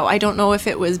 I don't know. I don't know if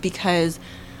it was because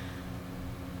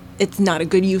it's not a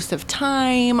good use of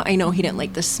time. I know he didn't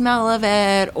like the smell of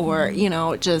it, or, you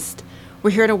know, just,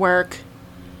 we're here to work.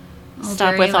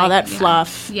 Stop with all that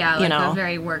fluff. Yeah, you like know. a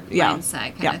very work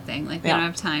mindset kind of thing. Like, we don't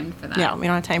have time for that. Yeah, we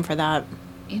don't have time for that.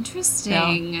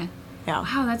 Interesting. Yeah.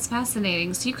 Wow, that's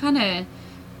fascinating. So you kind of,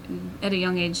 at a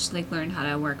young age, like, learned how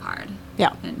to work hard.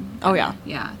 Yeah. And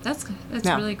Yeah, that's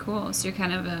really cool. So you're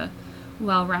kind of a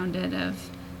well-rounded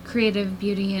of creative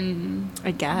beauty and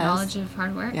I guess. knowledge of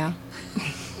hard work. Yeah.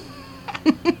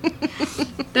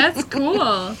 That's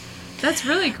cool. That's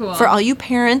really cool. For all you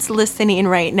parents listening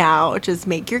right now, just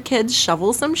make your kids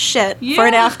shovel some shit for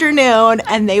an Yeah. afternoon,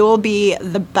 and they will be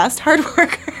the best hard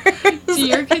workers. Do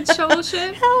your kids shovel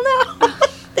shit? Hell no.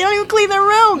 They don't even clean their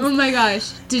rooms. Oh my gosh.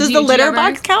 Does the litter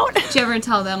box count? Did you ever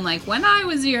tell them, like, when I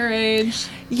was your age?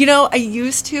 You know, I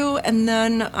used to, and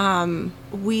then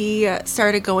we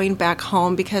started going back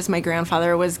home because my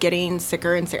grandfather was getting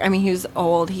sicker and sicker. I mean, he was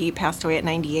old. He passed away at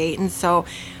 98, and so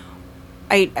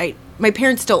my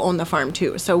parents still own the farm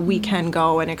too, so we can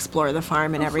go and explore the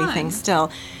farm and everything fun.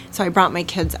 still. So I brought my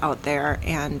kids out there,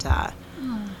 and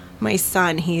my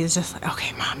son, he's just like,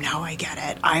 okay, Mom, now I get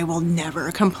it. I will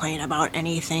never complain about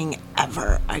anything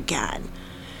ever again.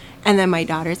 And then my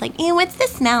daughter's like, what's the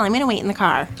smell? I'm going to wait in the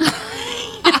car.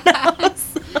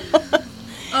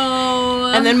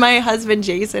 Oh. And then my husband,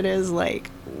 Jason, is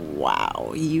like,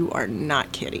 wow, you are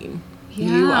not kidding.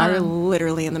 Yeah. You are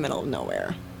literally in the middle of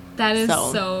nowhere. That is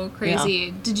so crazy.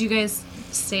 Yeah. Did you guys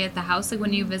stay at the house? Like,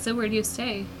 when you visit, where do you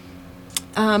stay?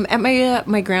 At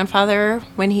my grandfather,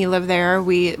 when he lived there,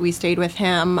 we stayed with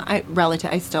him.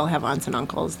 I still have aunts and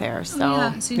uncles there,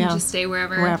 so So you can just stay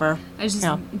wherever. Wherever.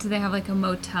 Do they have like a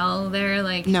motel there?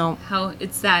 Like, No. How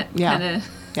it's that kind of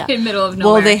Yeah. in the middle of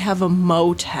nowhere. Well, they have a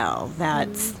motel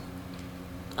that's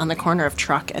on the corner of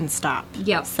Truck and Stop.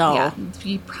 Yep. So yeah,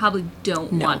 you probably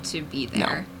don't want to be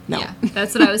there. No. Yeah,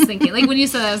 that's what I was thinking. Like, when you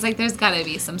said that, I was like, there's got to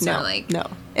be some sort of like. No.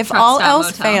 If truck all stop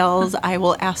else motel. fails, I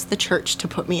will ask the church to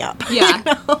put me up. Yeah. You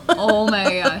know? Oh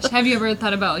my gosh. Have you ever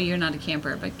thought about, you're not a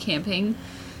camper, but camping?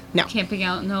 No. Camping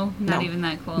out? No, not even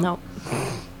that cool. No.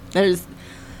 There's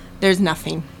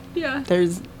nothing. Yeah.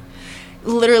 There's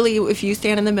literally, if you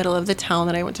stand in the middle of the town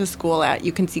that I went to school at,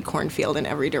 you can see cornfield in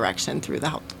every direction through the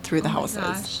houses.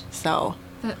 Gosh. So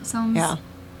That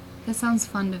sounds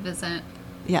fun to visit.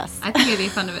 yes. I think it'd be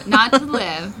fun to visit. Not to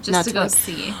live, just Not to to go live.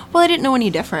 see. Well, I didn't know any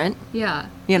different. Yeah.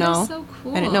 You know, That's so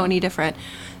cool. I didn't know any different.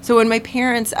 So when my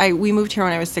parents, we moved here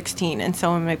when I was 16, and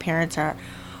so when my parents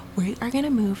we are going to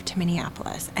move to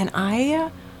Minneapolis, and I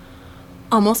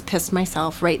almost pissed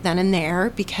myself right then and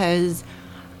there because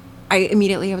I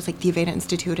was like, the Aveda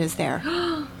Institute is there.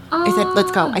 I said,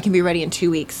 let's go. I can be ready in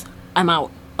 2 weeks. I'm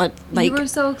out. You were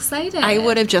so excited. I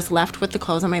would have just left with the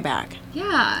clothes on my back.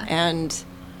 Yeah. And,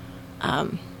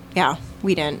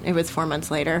 we didn't. It was 4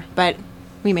 months later, but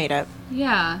we made it.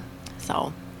 Yeah.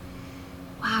 So.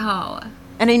 Wow.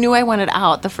 And I knew I wanted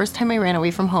out. The first time I ran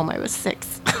away from home, I was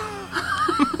 6.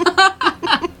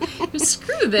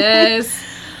 Screw this.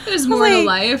 There's more to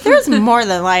life. There's more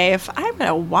than life. I'm going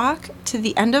to walk to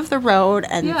the end of the road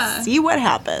and see what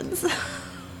happens.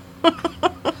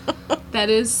 That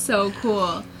is so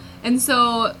cool. And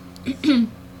so, you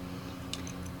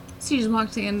just walk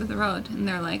to the end of the road, and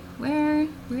they're like,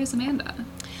 where's Amanda?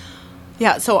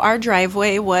 Yeah, so our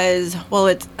driveway was, well,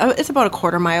 it's about a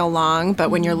quarter mile long, but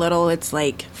when you're little, it's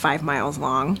like 5 miles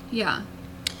long. Yeah.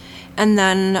 And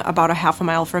then about a half a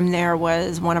mile from there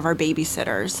was one of our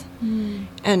babysitters.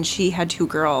 And she had 2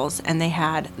 girls, and they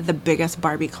had the biggest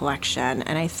Barbie collection.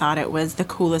 And I thought it was the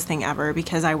coolest thing ever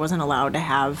because I wasn't allowed to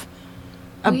have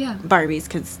Barbies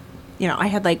because, you know, I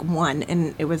had like one,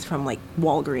 and it was from like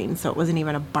Walgreens, so it wasn't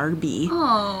even a Barbie.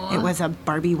 Oh. It was a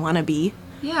Barbie wannabe.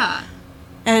 Yeah.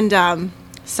 And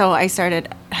so I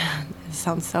started, it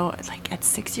sounds so, like at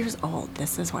 6 years old,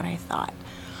 this is what I thought.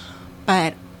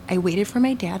 But I waited for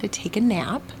my dad to take a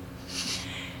nap,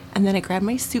 and then I grabbed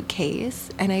my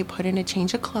suitcase, and I put in a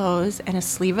change of clothes and a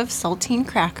sleeve of saltine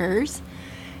crackers,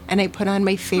 and I put on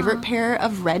my favorite pair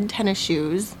of red tennis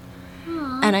shoes,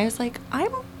 and I was like,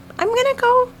 I'm gonna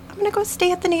go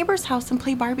stay at the neighbor's house and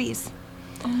play Barbies.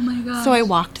 Oh my gosh. So I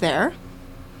walked there.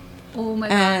 Oh my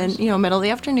gosh. And, you know, middle of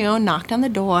the afternoon, knocked on the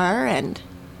door, and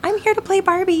I'm here to play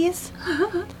Barbies.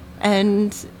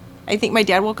 And I think my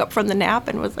dad woke up from the nap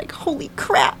and was like, holy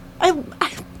crap, I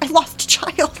lost a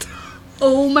child.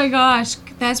 Oh my gosh.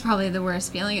 That's probably the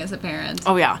worst feeling as a parent.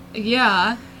 Oh, yeah.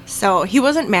 Yeah. So he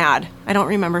wasn't mad. I don't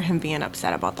remember him being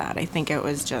upset about that. I think it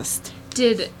was just...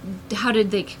 How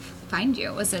did they find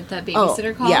you? Was it the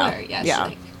babysitter call? Yeah. Or,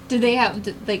 Yeah. Did they have,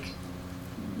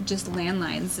 just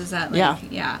landlines? Is that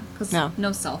yeah? Because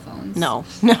no cell phones. No.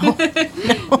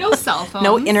 No cell phones.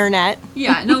 No internet.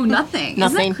 Yeah, no nothing.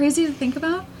 Nothing. Isn't that crazy to think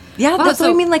about? Yeah, Wow, that's what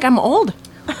I mean. Like, I'm old.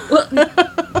 Well,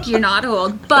 you're not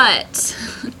old, but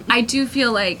I do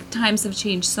feel like times have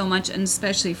changed so much, and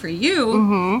especially for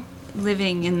you,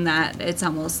 living in that, it's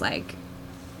almost like,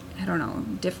 I don't know,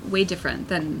 way different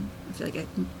than I feel like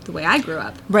the way I grew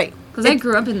up. Right. Because I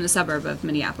grew up in the suburb of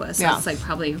Minneapolis, so it's like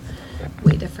probably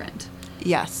way different.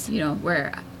 Yes. You know,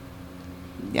 where...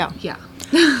 Yeah. Yeah.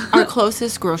 Our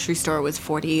closest grocery store was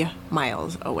 40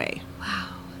 miles away. Wow.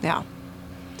 Yeah.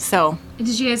 So...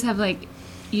 Did you guys have, like...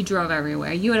 You drove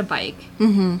everywhere. You had a bike.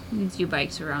 Mm-hmm. You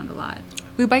biked around a lot.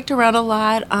 We biked around a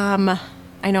lot.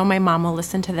 I know my mom will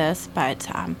listen to this, but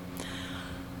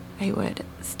I would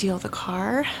steal the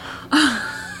car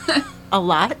a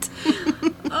lot.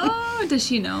 Oh, does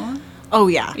she know? Oh,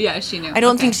 yeah. Yeah, she knew. I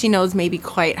don't think she knows maybe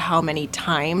quite how many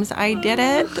times I did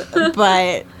it,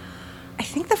 but I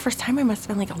think the first time I must have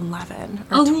been like 11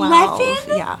 or 12.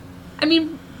 11? Yeah. I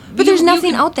mean... But there's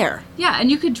nothing out there. Yeah,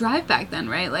 and you could drive back then,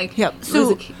 right? Like, yep.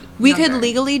 So we could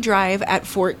legally drive at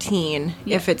 14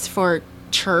 if it's for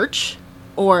church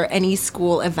or any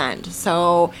school event.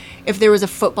 So if there was a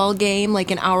football game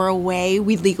like an hour away,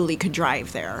 we legally could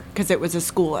drive there because it was a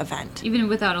school event. Even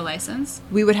without a license?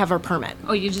 We would have our permit.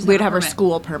 Oh, you just we'd have our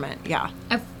school permit, yeah.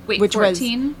 Wait,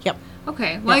 14? Yep.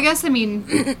 Okay. Well, I guess, I mean,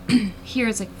 here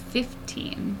it's like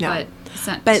 15, but it's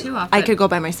not too often. I could go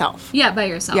by myself. Yeah, by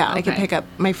yourself. Yeah, I could pick up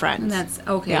my friends. And that's,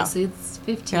 okay, Yeah. so it's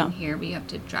 15 here, but you have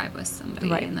to drive with somebody.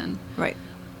 Right. And then... Right.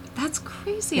 That's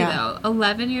crazy, though.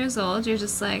 11 years old, you're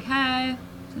just like, hey,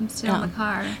 I'm still in the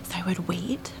car. So I would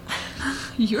wait.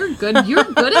 You're good. You're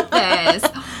good at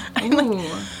this. Ooh.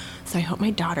 So I hope my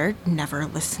daughter never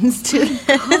listens to this.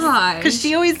 Gosh. Because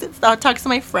she always talks to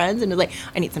my friends and is like,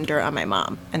 I need some dirt on my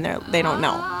mom. And they don't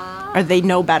know. Or they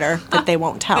know better, but they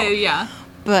won't tell. Yeah.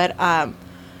 But,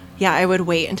 yeah, I would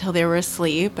wait until they were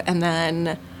asleep. And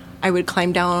then I would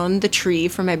climb down the tree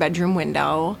from my bedroom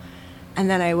window. And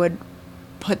then I would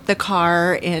put the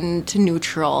car into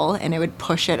neutral. And I would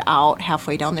push it out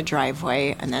halfway down the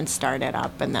driveway. And then start it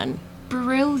up. And then...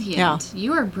 Brilliant. Yeah.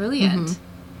 You are brilliant.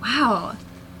 Mm-hmm. Wow.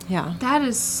 Yeah. That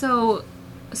is so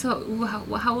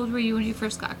how old were you when you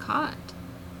first got caught?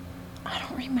 I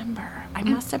don't remember. I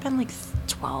must have been like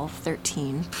 12,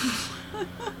 13.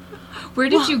 Where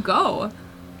did you go?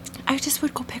 I just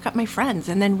would go pick up my friends,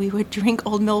 and then we would drink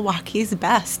Old Milwaukee's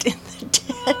Best in the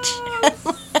ditch.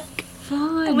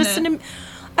 Fun. Listen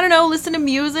to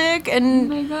music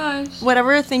and oh my gosh.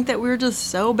 whatever. Think that we were just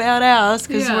so badass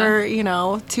because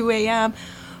we're, 2 a.m.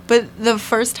 But the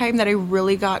first time that I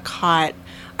really got caught,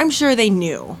 I'm sure they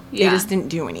knew. Yeah. They just didn't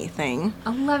do anything.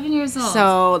 11 years old.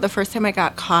 So the first time I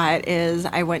got caught is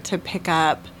I went to pick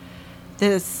up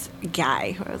this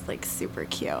guy who was like super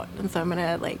cute. And so I'm going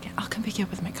to I'll come pick you up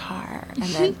with my car. And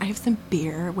then I have some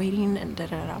beer waiting and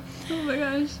da-da-da. Oh my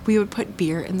gosh. We would put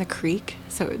beer in the creek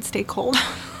so it would stay cold.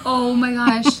 Oh my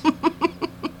gosh.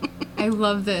 I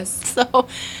love this. So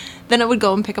then I would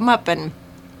go and pick him up and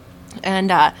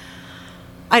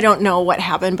I don't know what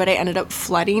happened, but I ended up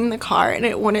flooding the car and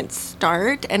it wouldn't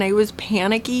start. And I was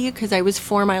panicky because I was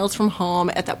 4 miles from home.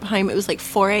 At that time, it was like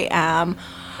 4 a.m.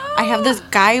 I have this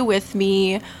guy with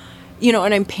me,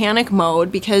 and I'm panic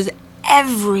mode because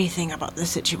everything about the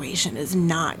situation is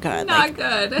not good. Not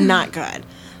good. Not good.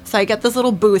 So I get this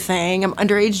little boo thing. I'm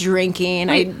underage drinking.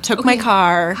 Wait, I took my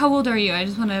car. How old are you? I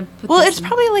just want to put Well, this it's in.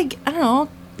 probably like, I don't know,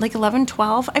 like 11,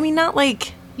 12. I mean, not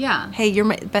like, Yeah. hey, you're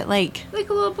my, but like. Like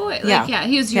a little boy. Yeah. Like, yeah,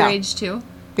 he was your Yeah. age too.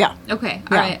 Yeah. Okay.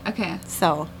 Yeah. All right. Okay.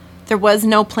 So there was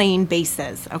no playing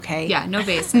bases, okay? Yeah, no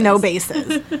bases. No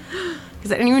bases.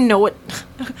 Because I don't even know what.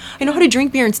 I know how to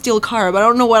drink beer and steal a car, but I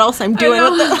don't know what else I'm doing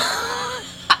with it.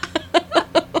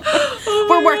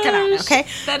 We're working on it, okay?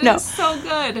 That is so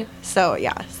good. So,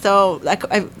 yeah. So,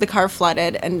 the car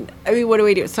flooded, and, I mean, what do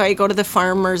we do? So, I go to the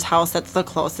farmer's house that's the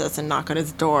closest and knock on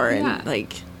his door, and,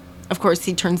 like, of course,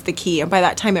 he turns the key, and by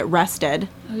that time, it rested.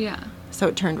 Oh, yeah. So,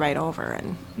 it turned right over,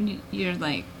 and... You're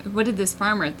like, what did this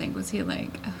farmer think? Was he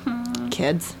like...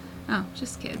 Kids. Oh,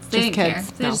 just kids. Just They didn't kids. care.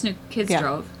 They No. just knew kids Yeah.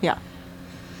 drove. Yeah.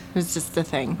 It was just the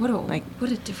thing. What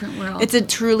a different world.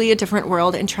 It's truly a different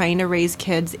world, and trying to raise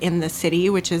kids in the city,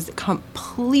 which is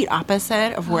complete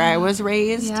opposite of where I was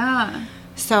raised. Yeah.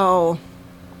 So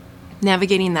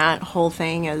navigating that whole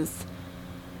thing it's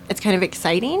kind of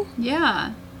exciting.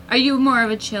 Yeah. Are you more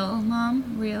of a chill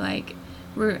mom? Were you like,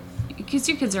 because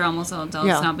your kids are almost all adults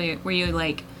now, but were you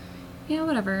like, yeah,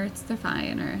 whatever, they're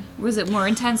fine, or was it more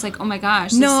intense? Like, oh my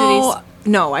gosh,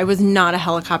 No, I was not a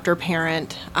helicopter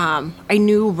parent. I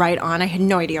knew right on. I had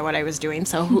no idea what I was doing.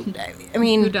 So, I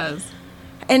mean... Who does?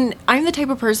 And I'm the type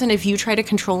of person, if you try to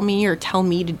control me or tell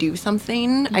me to do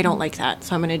something, I don't like that.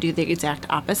 So I'm going to do the exact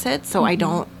opposite. So I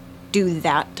don't do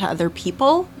that to other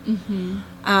people.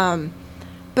 But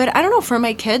I don't know, for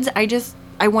my kids,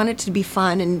 I want it to be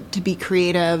fun and to be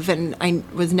creative. And I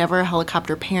was never a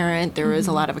helicopter parent. There was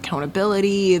a lot of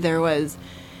accountability. There was,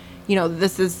 I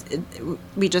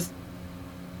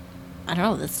don't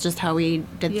know, that's just how we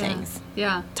did things.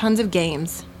 Yeah. Tons of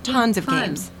games. Tons of Fun.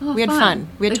 games. Oh, we had fun.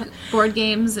 We had like board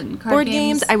games and card board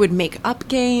games. I would make up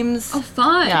games. Oh,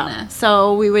 fun. Yeah.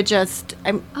 So we would just,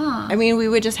 we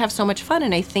would just have so much fun.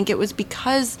 And I think it was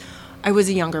because I was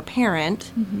a younger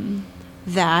parent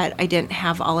that I didn't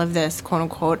have all of this, quote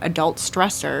unquote, adult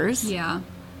stressors. Yeah.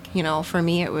 For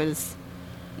me, it was.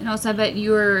 And also, I bet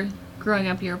you were growing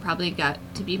up, you were probably got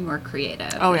to be more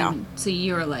creative. Oh, yeah. And so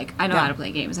you were like, I know how to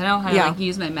play games. I know how to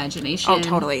use my imagination. Oh,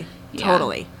 totally. Yeah.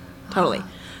 Totally.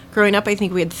 Growing up, I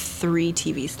think we had 3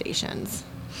 TV stations.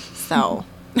 So.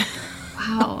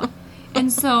 Wow.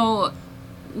 And so,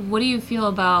 what do you feel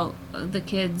about the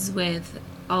kids with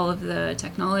all of the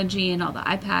technology and all the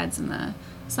iPads and the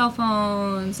cell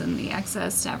phones and the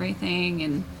access to everything?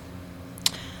 And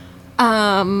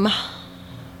I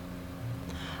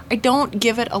don't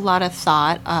give it a lot of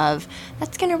thought of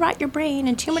that's going to rot your brain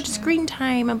and too much screen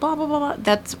time and blah, blah, blah, blah.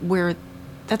 That's where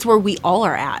we all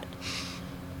are at.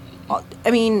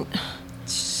 I mean,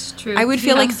 true. I would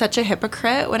feel like such a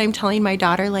hypocrite when I'm telling my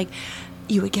daughter, like,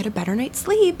 you would get a better night's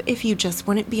sleep if you just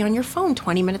wouldn't be on your phone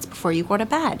 20 minutes before you go to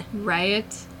bed.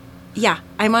 Right. Yeah,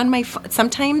 I'm on my phone.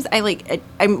 Sometimes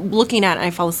I'm looking at it and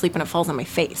I fall asleep and it falls on my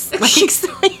face. Like, so,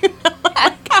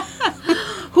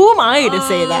 who am I to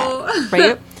say that,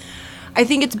 right? I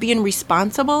think it's being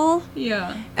responsible.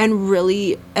 Yeah. And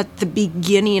really, at the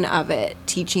beginning of it,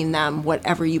 teaching them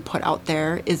whatever you put out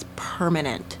there is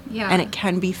permanent. Yeah. And it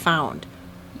can be found.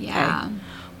 Yeah. Okay?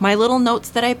 My little notes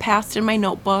that I passed in my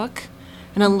notebook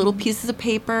and on little pieces of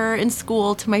paper in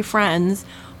school to my friends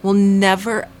will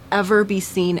never, ever be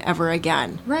seen ever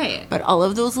again. Right. But all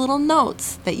of those little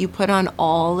notes that you put on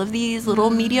all of these little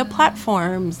media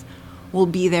platforms will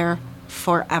be there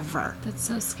forever. That's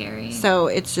so scary. So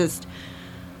it's just,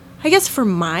 I guess from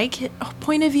my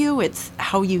point of view, it's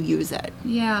how you use it.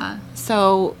 Yeah.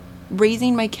 So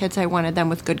raising my kids, I wanted them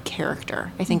with good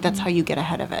character. I think that's how you get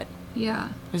ahead of it. Yeah.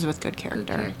 Is with good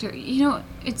character. Good character.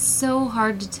 It's so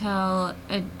hard to tell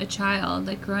a child,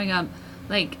 like, growing up,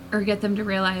 like, or get them to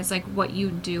realize, like, what you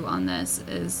do on this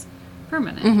is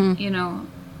permanent,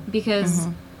 because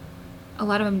a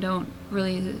lot of them don't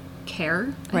really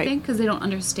care, I think, because they don't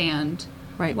understand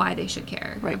why they should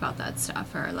care about that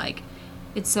stuff, or, like,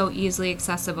 it's so easily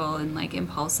accessible and, like,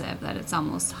 impulsive that it's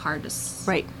almost hard to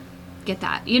get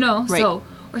that, so,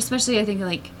 or especially, I think,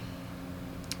 like,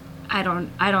 I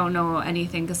don't know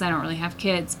anything because I don't really have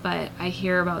kids, but I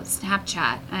hear about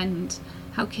Snapchat and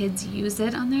how kids use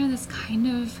it on there. That's kind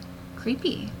of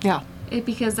creepy. Yeah.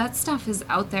 Because that stuff is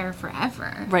out there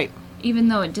forever. Right. Even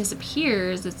though it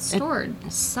disappears, it's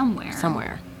stored somewhere.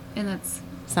 And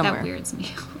that weirds me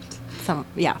out.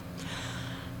 Yeah.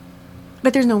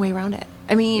 But there's no way around it.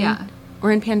 I mean, yeah.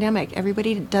 We're in pandemic.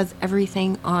 Everybody does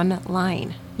everything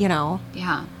online,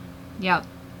 Yeah. Yep.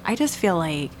 I just feel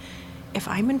like if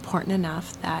I'm important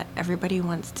enough that everybody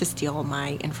wants to steal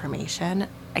my information,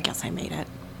 I guess I made it.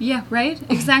 Yeah, right?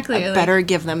 Exactly. I better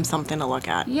give them something to look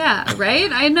at. Yeah,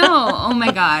 right? I know. Oh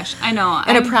my gosh. I know.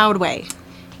 In a proud way.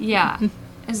 Yeah.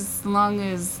 As long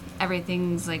as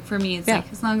everything's like, for me, it's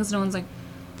like, as long as no one's like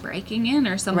breaking in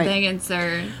or something, it's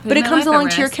their. But it comes along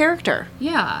to your character.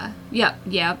 Yeah.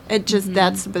 Yep. It just,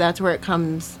 that's where it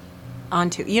comes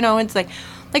onto. You know, it's like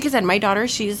I said, my daughter,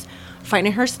 she's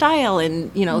finding her style and,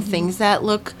 you know, things that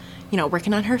look, you know,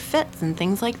 working on her fits and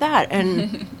things like that.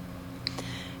 And.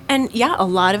 And yeah, a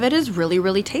lot of it is really,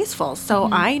 really tasteful. So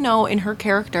I know in her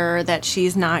character that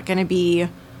she's not going to be,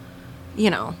 you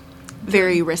know,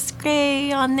 very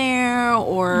risque on there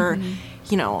or,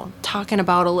 you know, talking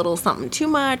about a little something too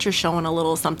much or showing a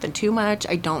little something too much.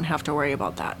 I don't have to worry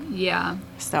about that. Yeah.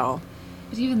 So.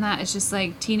 But even that, it's just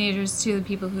like teenagers too,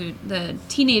 the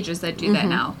teenagers that do that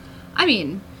now. I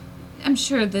mean, I'm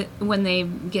sure that when they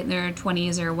get in their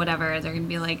 20s or whatever, they're going to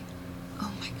be like,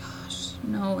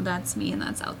 no, that's me and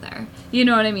that's out there. You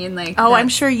know what I mean? Like, I'm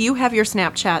sure you have your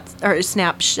Snapchats or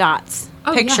snapshots,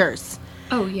 pictures.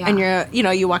 Yeah. Oh, yeah. And you're, you know,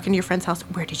 you walk into your friend's house.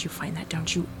 Where did you find that?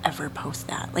 Don't you ever post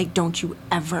that? Like, don't you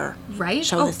ever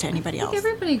show this to anybody else?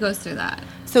 Everybody goes through that.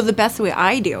 So the best way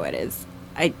I do it is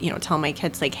I, you know, tell my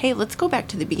kids like, hey, let's go back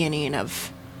to the beginning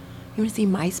of. You want to see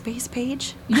MySpace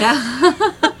page? Yeah.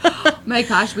 My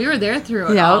gosh, we were there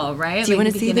through it all, right? Do you want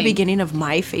to see the beginning of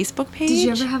my Facebook page? Did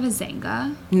you ever have a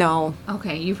Zynga? No.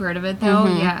 Okay, you've heard of it though?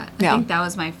 Yeah. I think that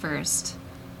was my first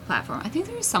platform. I think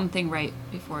there was something right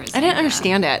before Zynga. I didn't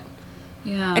understand it.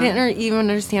 Yeah. I didn't even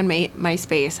understand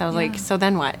MySpace. I was like, so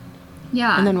then what?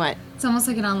 Yeah. And then what? It's almost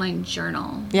like an online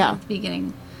journal. Yeah. At the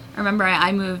beginning. I remember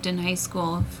I moved in high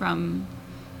school from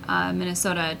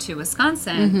Minnesota to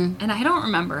Wisconsin, and I don't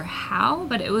remember how,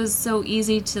 but it was so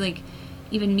easy to like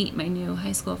even meet my new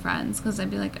high school friends because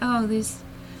I'd be like,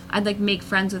 I'd like make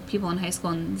friends with people in high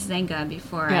school in Zynga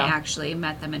before I actually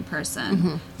met them in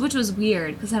person, which was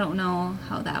weird because I don't know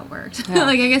how that worked.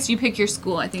 Like I guess you pick your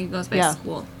school. I think it goes by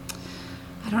school.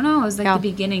 I don't know. It was like the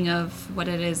beginning of what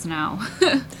it is now.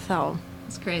 So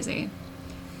it's crazy.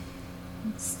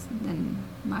 Then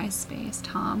MySpace,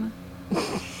 Tom.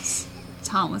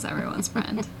 Tom was everyone's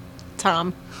friend.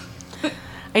 Tom.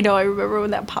 I know, I remember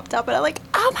when that popped up, and I'm like,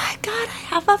 oh my God, I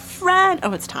have a friend.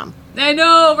 Oh, it's Tom. I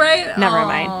know, right? Never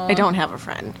mind. I don't have a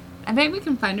friend. I bet we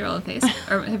can find your old face.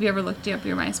 Or have you ever looked up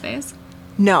your MySpace?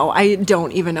 No, I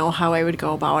don't even know how I would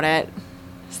go about it.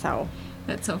 So.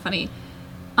 That's so funny.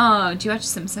 Do you watch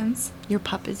Simpsons? Your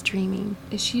pup is dreaming.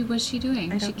 What's she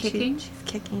doing? Is she kicking? She's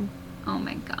kicking. Oh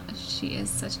my gosh,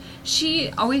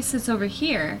 she always sits over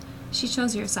here. She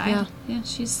shows your side. Yeah,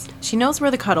 she knows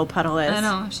where the cuddle puddle is. I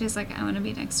know. She's like, I want to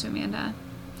be next to Amanda.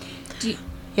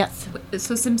 Yes.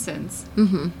 So Simpsons.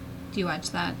 Mm-hmm. Do you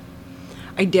watch that?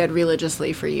 I did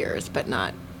religiously for years, but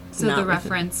not. So not the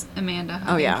reference Amanda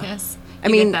hug and kiss. I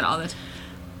mean, get that all the time.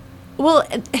 Well,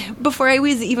 before I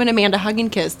was even Amanda hug and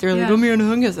kiss, they're like, Amanda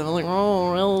hug and kiss. I'm like,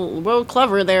 oh, well,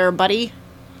 clever there, buddy.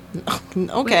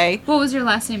 Okay. Wait, what was your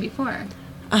last name before?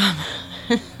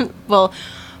 Well,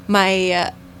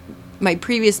 my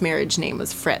previous marriage name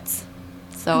was Fritz,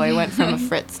 so I went from a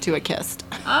Fritz to a Kist.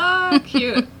 Oh,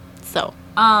 cute. So.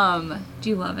 Do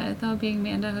you love it though, being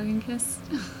Amanda hug and kiss?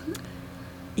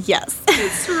 Yes.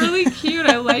 It's really cute.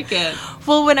 I like it.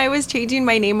 Well, when I was changing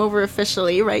my name over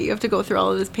officially, right, you have to go through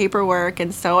all of this paperwork,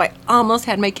 and so I almost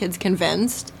had my kids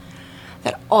convinced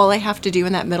that all I have to do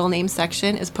in that middle name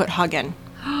section is put Huggin.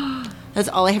 That's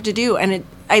all I have to do, and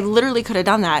I literally could have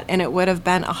done that, and it would have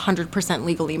been 100%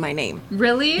 legally my name.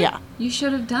 Really? Yeah. You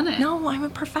should have done it. No, I'm a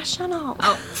professional.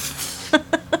 Oh.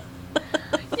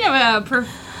 Yeah,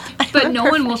 but no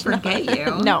one will forget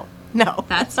you. No.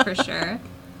 That's for sure.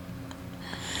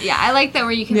 Yeah, I like that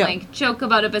where you can like joke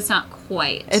about it, but it's not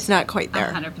quite. It's not quite there.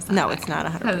 100%. No, it's not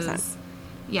 100%.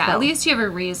 Yeah, so. At least you have a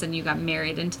reason you got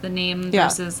married into the name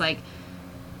versus like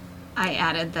I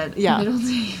added the middle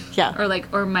name. Yeah.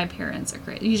 Or my parents are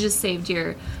great. You just saved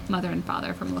your mother and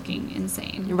father from looking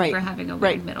insane for having a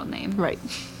weird middle name. Right.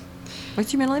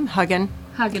 What's your middle name? Huggin.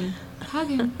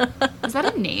 Is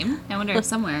that a name? I wonder if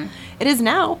somewhere. It is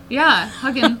now. Yeah,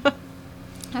 Huggin.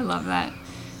 I love that.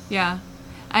 Yeah.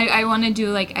 I want to do,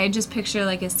 like, I just picture,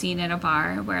 like, a scene at a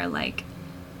bar where, like...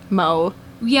 Mo.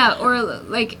 Yeah, or,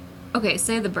 like, okay,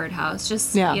 say the birdhouse,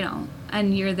 just, you know,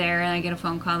 and you're there, and I get a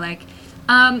phone call, like,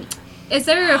 is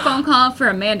there a phone call for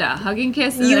Amanda? Hug and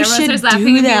kiss? And you everyone should starts laughing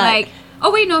do and that. be like,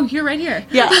 oh, wait, no, you're right here.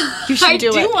 Yeah, you should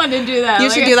do it. I do want to do that. You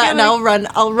should do that, and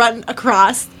I'll run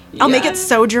across. I'll make it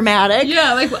so dramatic.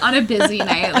 Yeah, like on a busy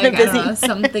night, like, I don't know,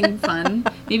 something fun.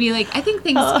 Maybe like, I think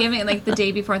Thanksgiving, like the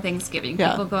day before Thanksgiving,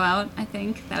 people go out. I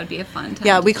think that would be a fun time.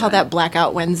 Yeah, we call that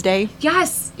Blackout Wednesday.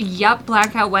 Yes. Yep.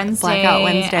 Blackout Wednesday. Blackout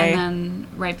Wednesday. And then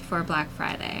right before Black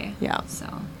Friday. Yeah. So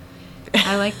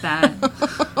I like that.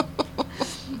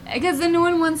 Because then no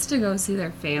one wants to go see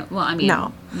their family. Well, I mean.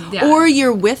 No. Yeah. Or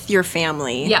you're with your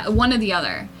family. Yeah, one or the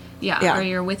other. Yeah. Yeah. Or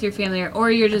you're with your family,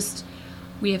 or you're just,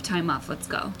 we have time off, let's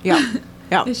go. Yeah.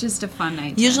 Yeah. It's just a fun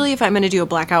night. Usually if I'm going to do a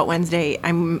Blackout Wednesday,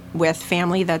 I'm with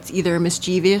family that's either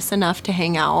mischievous enough to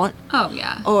hang out. Oh,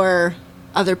 yeah. Or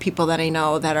other people that I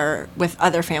know that are with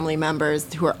other family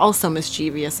members who are also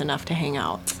mischievous enough to hang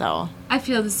out. So I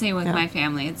feel the same with my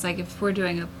family. It's like if we're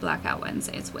doing a Blackout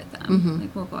Wednesday, it's with them. Mm-hmm.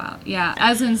 Like we'll go out. Yeah,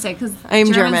 I was going to say, because I'm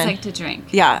Germans German. like to drink.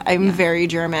 Yeah, I'm very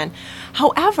German.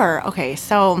 However, okay,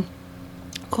 so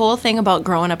cool thing about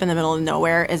growing up in the middle of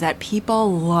nowhere is that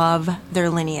people love their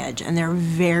lineage and they're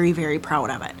very, very proud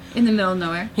of it. In the middle of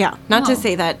nowhere? Yeah, not to Oh.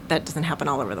 say that that doesn't happen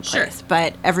all over the Sure. place,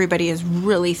 but everybody is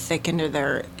really thick into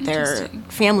their Interesting.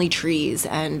 family trees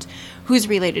and who's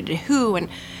related to who, and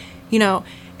you know,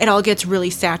 it all gets really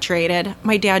saturated.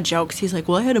 My dad jokes, he's like,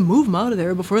 well, I had to move them out of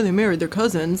there before they married their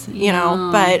cousins, you know,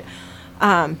 but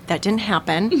that didn't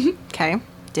happen. Okay,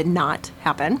 did not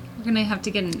happen. We're going to have to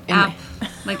get an app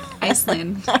like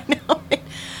Iceland. I know.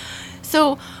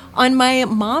 So on my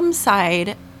mom's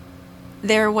side,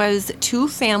 there was two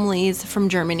families from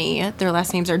Germany. Their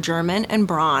last names are German and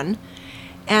Braun.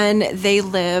 And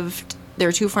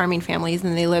they're two farming families,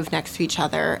 and they lived next to each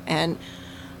other. And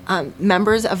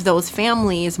members of those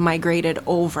families migrated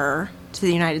over to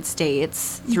the United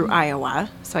States through Iowa.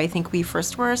 So I think we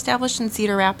first were established in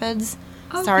Cedar Rapids.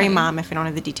 Sorry, Okay. Mom, if I don't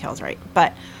have the details right.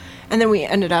 And then we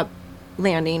ended up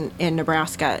landing in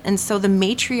Nebraska. And so the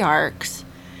matriarchs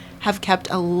have kept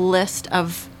a list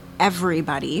of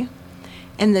everybody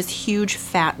in this huge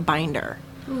fat binder.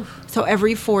 Oof. So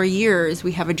every 4 years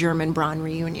we have a German Braun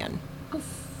reunion. Oh,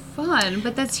 fun,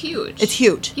 but that's huge. It's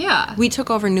huge. Yeah. We took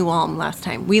over New Ulm last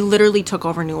time. We literally took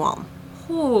over New Ulm.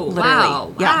 Oh, Literally.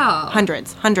 wow. Yeah. Wow.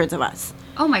 Hundreds of us.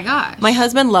 Oh, my gosh. My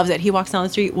husband loves it. He walks down the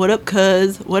street, what up,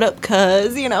 cuz? What up,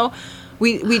 cuz? You know,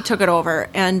 we took it over.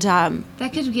 And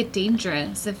That could get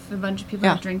dangerous if a bunch of people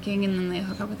Yeah. are drinking and then they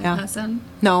hook up with a Yeah. cousin.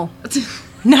 no.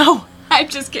 No. I'm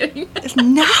just kidding.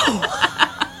 No.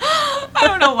 I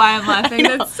don't know why I'm laughing.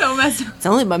 That's so messed up. It's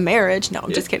only my marriage. No,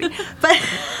 I'm just kidding. But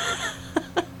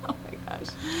Oh my gosh.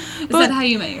 Is that how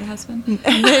you met your husband?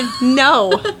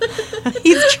 no,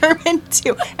 he's German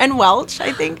too, and Welsh,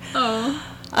 I think. Oh.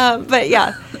 But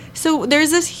yeah, so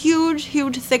there's this huge,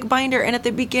 thick binder, and at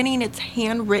the beginning it's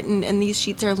handwritten, and these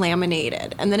sheets are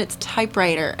laminated, and then it's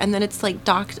typewriter, and then it's like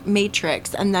doc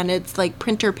matrix, and then it's like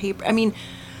printer paper. I mean,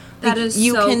 That like, is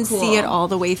you so can see it cool. all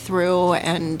the way through,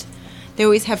 and they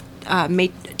always have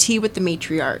tea with the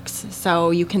matriarchs,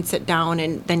 so you can sit down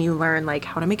and then you learn like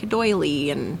how to make a doily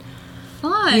and.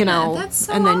 Fun. You know, That's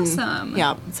so and then, awesome.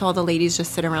 Yeah, so all the ladies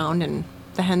just sit around and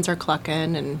the hens are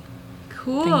clucking and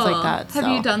Cool. things like that, Have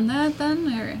so. you done that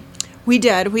then? Or? we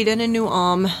did in New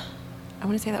Ulm. I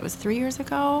want to say that was 3 years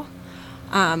ago,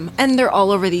 and they're all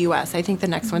over the U.S. I think the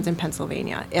next one's in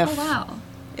Pennsylvania. Oh, wow.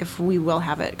 If we will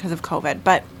have it because of COVID,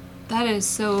 but That is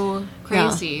so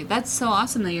crazy. That's so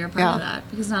awesome that you're a part of Yeah.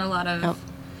 that, because not a lot of, Yep.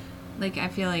 like, I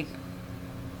feel like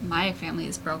my family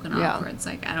is broken off Yeah. where it's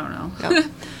like, I don't know. Yep.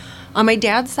 On my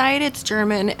dad's side, it's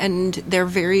German, and they're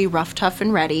very rough, tough,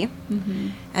 and ready. Mm-hmm.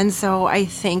 And so I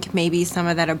think maybe some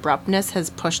of that abruptness has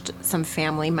pushed some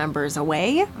family members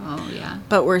away, Oh, yeah.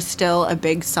 but we're still a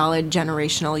big, solid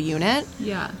generational unit.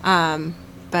 Yeah.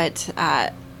 But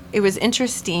it was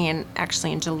interesting,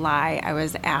 actually, in July, I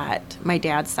was at, my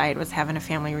dad's side was having a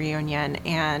family reunion,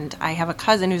 and I have a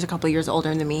cousin who's a couple years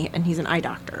older than me, and he's an eye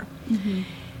doctor. Mm-hmm.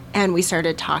 And we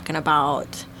started talking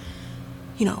about,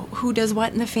 you know, who does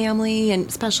what in the family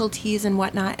and specialties and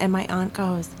whatnot. And my aunt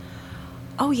goes,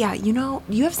 oh, yeah, you know,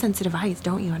 you have sensitive eyes,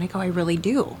 don't you? And I go, I really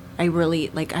do. I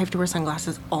have to wear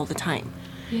sunglasses all the time.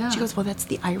 Yeah. She goes, well, that's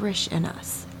the Irish in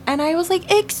us. And I was like,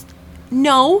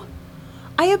 no.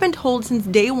 I have been told since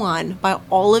day one by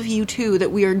all of you too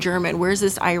that we are German. Where's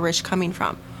this Irish coming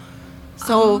from?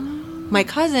 So my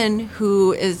cousin,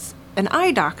 who is an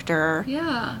eye doctor,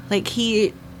 Yeah. like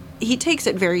he takes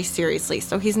it very seriously.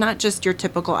 So he's not just your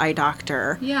typical eye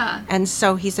doctor. Yeah. And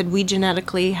so he said we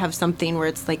genetically have something where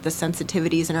it's like the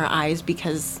sensitivities in our eyes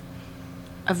because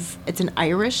of it's an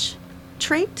Irish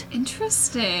trait.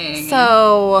 Interesting.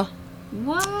 So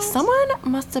what? someone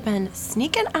must have been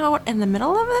sneaking out in the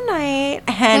middle of the night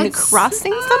and That's-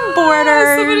 crossing some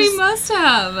borders. Somebody must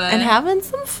have. and having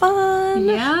some fun.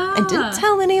 Yeah. And didn't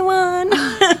tell anyone.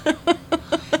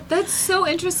 That's so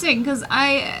interesting because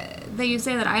that you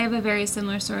say that. I have a very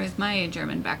similar story with my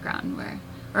German background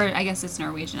or I guess it's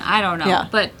Norwegian. I don't know. Yeah.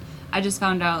 But I just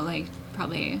found out, like,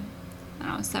 probably, I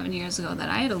don't know, 7 years ago that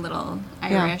I had a little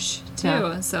Irish, too.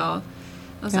 Yeah. So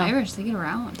those Irish, they get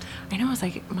around. I know. I was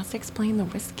like, it must explain the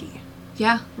whiskey.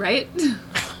 Yeah, right?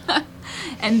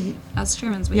 And us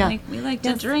Germans, we like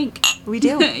to drink. We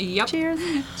do. Yep. Cheers.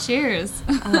 Cheers.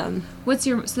 So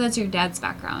that's your dad's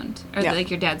background, or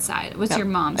like your dad's side. What's your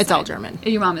mom's side? It's all German.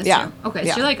 Your mom is too. Okay,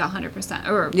 so you're like 100%,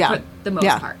 or for the most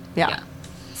part. Yeah.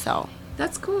 So.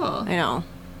 That's cool. I know.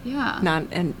 Yeah.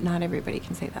 Not everybody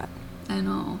can say that. I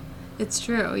know. It's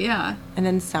true. Yeah. And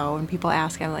then when people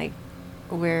ask, I'm like,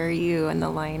 where are you in the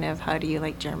line of how do you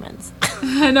like Germans?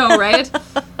 I know, right?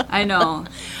 I know.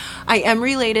 I am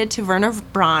related to Werner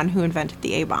Braun, who invented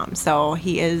the A-bomb. So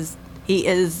he is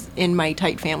in my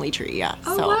tight family tree, yeah.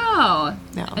 Oh, so, wow.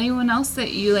 Yeah. Anyone else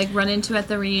that you, like, run into at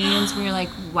the reunions where you're like,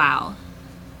 wow,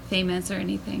 famous or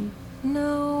anything?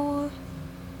 No.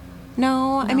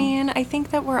 I mean, I think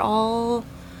that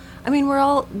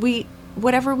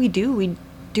whatever we do it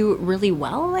really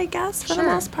well, I guess, for the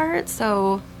most part.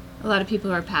 So a lot of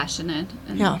people are passionate.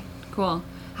 And cool.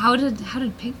 How did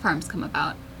pig farms come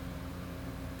about?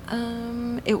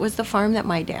 It was the farm that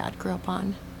my dad grew up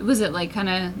on. Was it like kind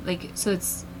of like, so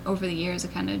it's over the years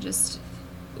it kind of just,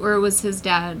 or was his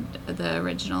dad the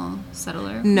original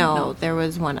settler? No, there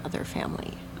was one other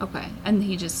family. Okay. And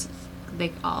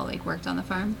they all like worked on the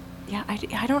farm? Yeah,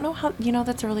 I don't know how,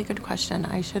 that's a really good question.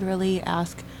 I should really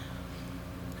ask.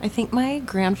 I think my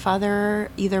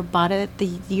grandfather either bought it the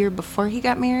year before he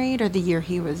got married or the year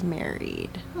he was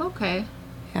married. Okay.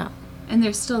 Yeah. And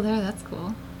they're still there. That's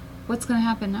cool. What's going to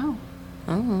happen now?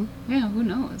 Oh. Yeah, who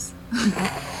knows?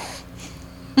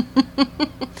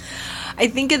 I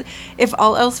think if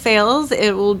all else fails,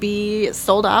 it will be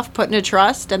sold off, put in a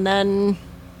trust, and then,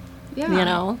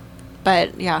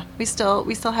 But, yeah, we still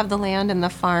have the land and the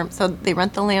farm. So they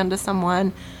rent the land to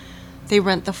someone. They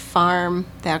rent the farm,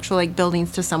 the actual, like,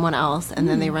 buildings to someone else, and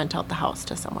then they rent out the house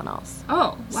to someone else.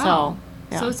 Oh, wow.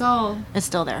 So it's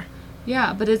still there.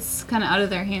 Yeah, but it's kind of out of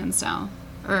their hands now.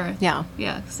 Or yeah,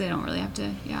 because they don't really have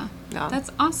to. Yeah, that's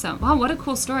awesome. Wow, what a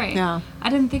cool story. Yeah, I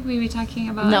didn't think we'd be talking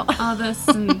about all this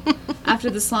and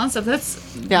after the salon stuff. That's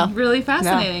really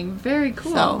fascinating. Yeah. Very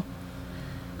cool. So, awesome.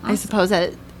 I suppose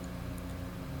that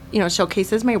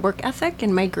showcases my work ethic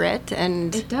and my grit,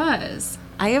 and it does.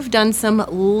 I have done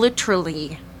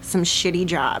literally some shitty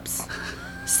jobs.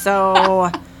 So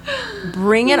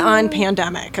bring it on,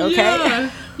 pandemic. Okay.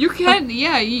 Yeah. You can.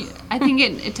 Yeah, I think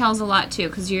it tells a lot too,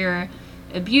 because you're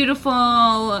a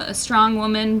beautiful, a strong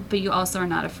woman, but you also are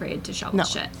not afraid to shovel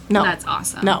shit. No. And that's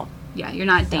awesome. No. Yeah, you're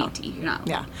not dainty. You're not.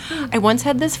 Yeah. I once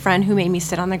had this friend who made me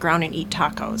sit on the ground and eat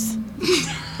tacos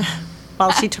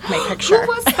while she took my picture. Who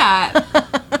was that?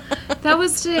 That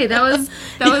was today. That was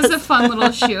a fun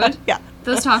little shoot. Yeah.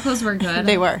 Those tacos were good.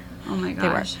 They were. Oh my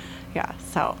gosh. They were. Yeah,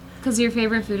 so. Because your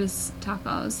favorite food is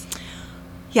tacos.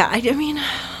 Yeah, I mean,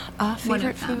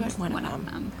 favorite food? One of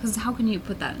them. Because how can you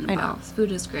put that in a box?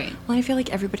 Food is great. Well, I feel like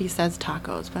everybody says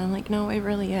tacos, but I'm like, no, it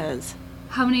really is.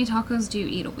 How many tacos do you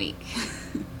eat a week?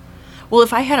 Well,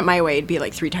 if I had it my way, it'd be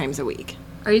like 3 times a week.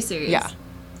 Are you serious? Yeah.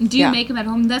 Do you make them at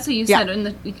home? That's what you said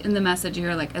in the message.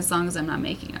 You're like, as long as I'm not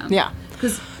making them. Yeah.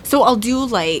 So I'll do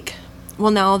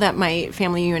now that my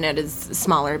family unit is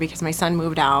smaller because my son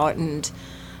moved out and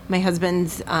my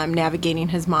husband's navigating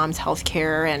his mom's health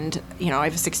care, and I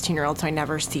have a 16-year-old, so I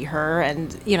never see her,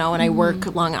 and and I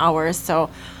work long hours, so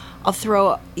I'll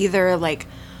throw either like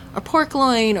a pork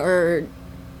loin or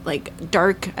like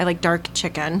I like dark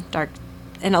chicken,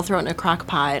 and I'll throw it in a crock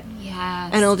pot.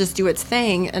 Yes. And it'll just do its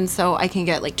thing, and so I can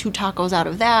get like 2 tacos out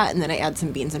of that, and then I add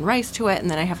some beans and rice to it,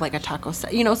 and then I have like a taco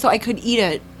set, so I could eat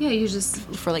it. Yeah, you just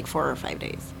for like 4 or 5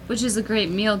 days. Which is a great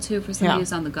meal too for somebody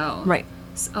who's on the go. Right.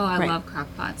 Oh, I love crock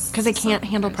pots. Because I can't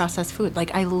handle processed food.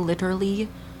 Like I literally,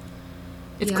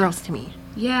 it's gross to me.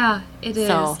 Yeah, it is.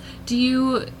 So, do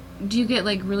you get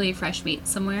like really fresh meat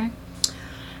somewhere?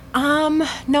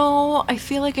 No, I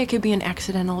feel like I could be an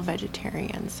accidental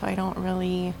vegetarian, so I don't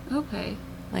really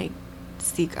like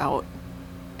seek out.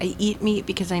 I eat meat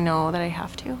because I know that I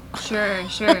have to. Sure.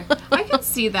 I can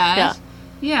see that.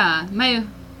 Yeah.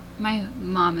 My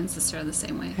mom and sister are the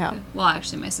same way. Yeah. Well,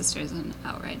 actually, my sister is an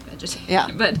outright vegetarian. Yeah.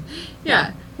 But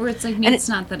where it's like meat's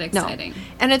not that exciting. No.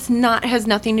 And has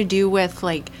nothing to do with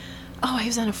like, oh, I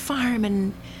was on a farm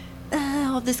and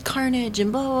all this carnage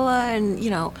and blah blah blah, and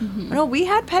no, we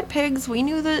had pet pigs. We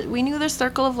knew the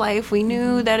circle of life. We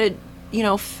knew that it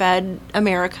fed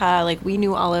America. Like we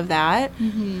knew all of that.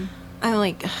 Mm-hmm. I'm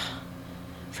like,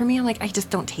 for me, I'm like, I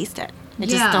just don't taste it. I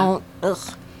just don't.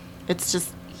 Ugh. It's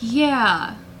just.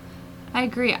 Yeah. I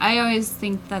agree. I always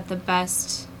think that the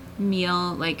best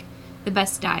meal, like the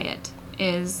best diet,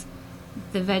 is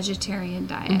the vegetarian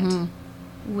diet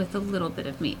with a little bit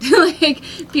of meat. Like,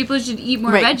 people should eat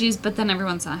more veggies, but then every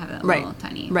once in a while have that little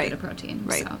tiny bit of protein.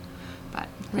 Right. So, but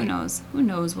who knows? Who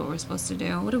knows what we're supposed to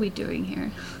do? What are we doing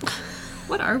here?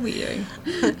 What are we doing?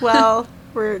 Well,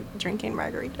 we're drinking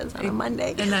margaritas on a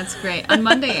Monday. And that's great. On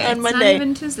Monday. It's not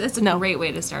even Tuesday. It's a great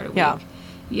way to start a week.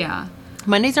 Yeah.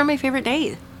 Mondays are my favorite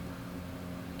day.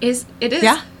 It is?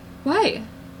 Yeah. Why?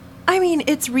 I mean,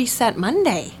 it's Reset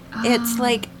Monday. It's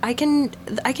like I can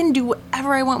do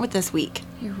whatever I want with this week.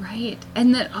 You're right.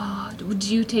 And then, would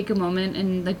you take a moment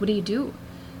and, like, what do you do?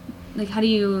 Like, how do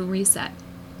you reset?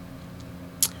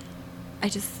 I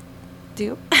just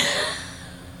do.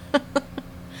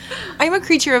 I'm a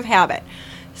creature of habit.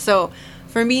 So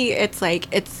for me, it's like,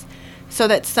 so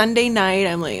that Sunday night,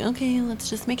 I'm like, okay, let's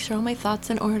just make sure all my thoughts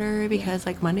in order, because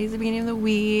like Monday's the beginning of the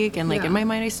week, and like in my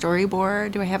mind I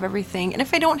storyboard, do I have everything? And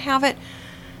if I don't have it,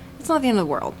 it's not the end of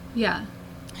the world. Yeah.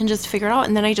 And just figure it out,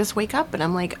 and then I just wake up and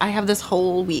I'm like, I have this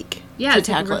whole week to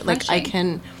tackle it. Like I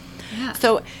can. Yeah.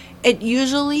 So it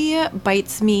usually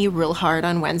bites me real hard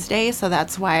on Wednesday, so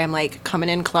that's why I'm like coming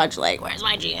in clutch, like, where's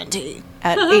my GNT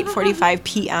at 8:45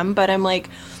 p.m. But I'm like,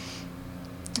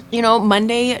 you know,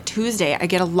 Monday, Tuesday, I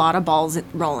get a lot of balls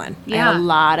rolling. Yeah. I have a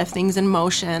lot of things in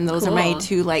motion. Those are my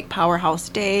two, like, powerhouse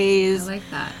days. I like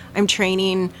that. I'm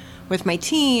training with my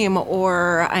team,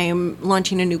 or I'm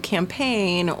launching a new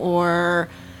campaign, or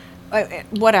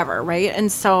whatever, right? And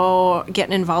so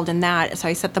getting involved in that. So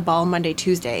I set the ball Monday,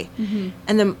 Tuesday. Mm-hmm.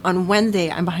 And then on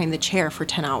Wednesday, I'm behind the chair for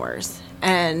 10 hours.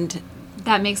 And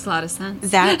that makes a lot of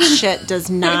sense. That shit does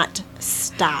not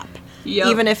stop. Yep.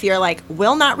 Even if you're like,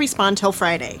 will not respond till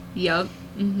Friday. Yep.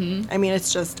 Mm-hmm. I mean,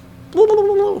 it's just, blah, blah,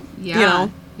 blah, blah, yeah. You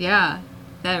know? Yeah.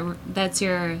 That's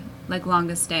your, like,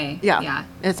 longest day. Yeah. Yeah.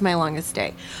 It's my longest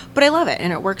day. But I love it,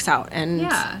 and it works out.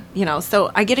 And, you know,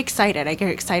 so I get excited. I get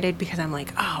excited because I'm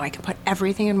like, oh, I can put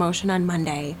everything in motion on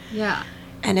Monday. Yeah.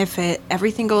 And if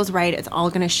everything goes right, it's all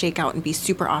going to shake out and be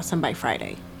super awesome by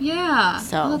Friday. Yeah.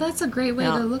 So, well, that's a great way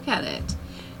to look at it.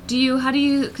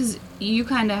 Because you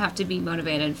kind of have to be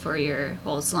motivated for your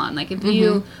whole salon. Like, if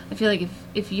I feel like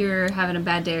if you're having a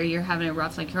bad day or you're having it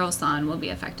rough, like, your whole salon will be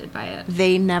affected by it.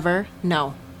 They never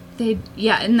know. And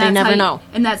that's never know.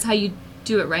 And that's how you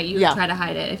do it, right? You try to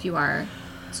hide it if you are.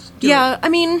 I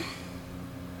mean,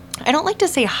 I don't like to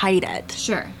say hide it.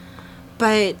 Sure.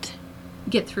 But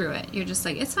get through it. You're just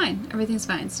like, it's fine. Everything's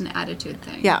fine. It's an attitude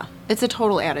thing. Yeah. It's a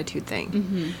total attitude thing.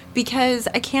 Mm-hmm. Because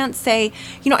I can't say,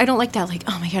 you know, I don't like that, like,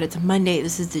 oh my God, it's a Monday.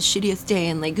 This is the shittiest day.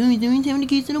 And like, oh, doing 70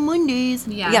 cases on Mondays.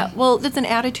 Yeah. Yeah. Well, that's an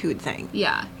attitude thing.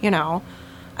 Yeah. You know,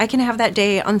 I can have that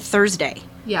day on Thursday.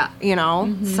 Yeah. You know?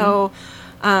 Mm-hmm. So,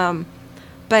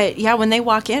 but yeah, when they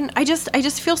walk in, I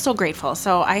just feel so grateful.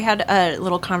 So I had a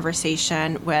little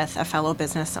conversation with a fellow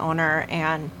business owner,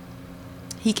 and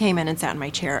he came in and sat in my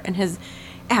chair, and his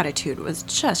attitude was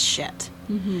just shit.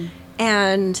 Mm-hmm.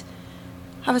 And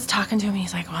I was talking to him, and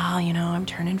he's like, well, you know, I'm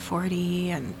turning 40,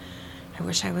 and I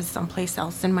wish I was someplace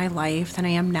else in my life than I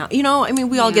am now. You know, I mean,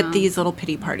 we all get these little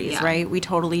pity parties, right? We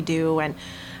totally do. And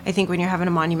I think when you're having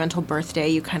a monumental birthday,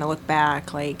 you kind of look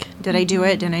back, like, did I do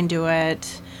it? Didn't I do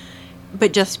it?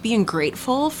 But just being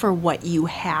grateful for what you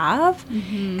have.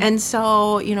 Mm-hmm. And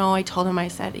so, you know, I told him, I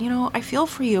said, you know, I feel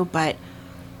for you, but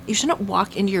you shouldn't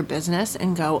walk into your business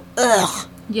and go, ugh.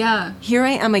 Yeah. Here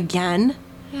I am again.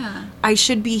 Yeah. I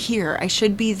should be here. I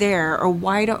should be there. Or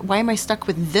why am I stuck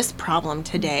with this problem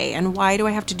today? And why do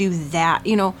I have to do that?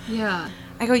 You know. Yeah.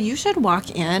 I go, you should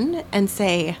walk in and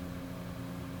say,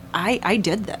 I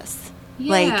did this.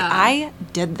 Yeah. Like, I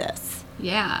did this.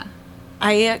 Yeah.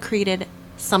 I created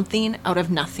something out of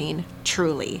nothing,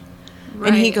 truly. Right.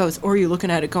 And he goes, or are you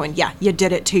looking at it going, yeah, you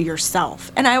did it to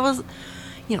yourself. And I was,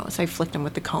 you know, so I flicked him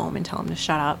with the comb and tell him to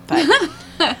shut up. But,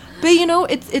 but you know,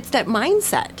 it's that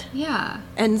mindset. Yeah.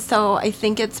 And so I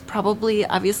think it's probably,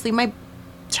 obviously, my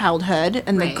childhood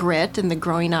and the grit and the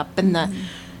growing up and the,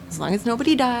 as long as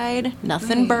nobody died,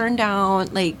 nothing burned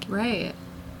out, like,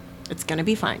 it's going to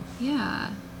be fine.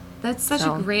 Yeah. That's such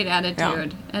a great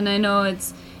attitude. Yeah. And I know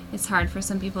it's hard for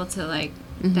some people to, like,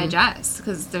 digest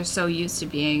because they're so used to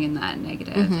being in that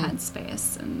negative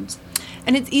headspace.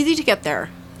 And it's easy to get there.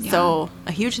 Yeah. So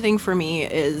a huge thing for me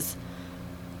is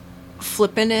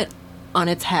flipping it on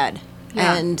its head.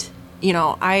 Yeah. And, you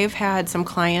know, I've had some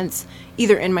clients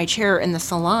either in my chair or in the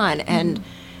salon, and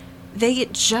they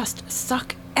just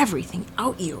suck everything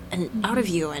out of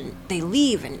you, and they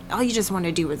leave, and all you just want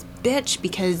to do is bitch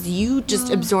because you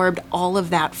just absorbed all of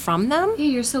that from them. Yeah,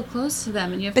 you're so close to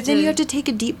them, and then you have to take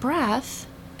a deep breath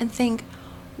and think,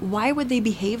 why would they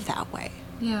behave that way?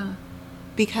 Yeah.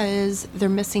 because they're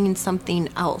missing something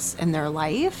else in their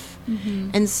life.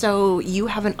 And so you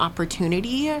have an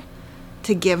opportunity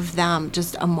to give them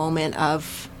just a moment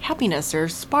of happiness or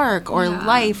spark or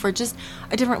life, or just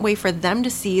a different way for them to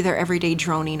see their everyday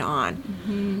droning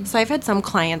on. So I've had some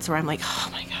clients where I'm like, oh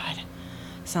my God,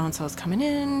 so-and-so is coming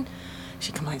in.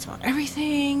 She complains about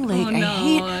everything. Like, I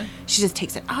hate, she just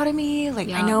takes it out of me. Like,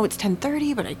 I know it's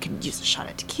 10:30, but I could use a shot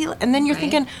of tequila. And then you're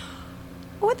thinking,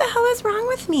 what the hell is wrong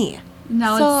with me?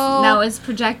 Now it's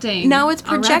projecting. Now it's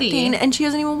projecting, already. And she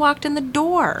hasn't even walked in the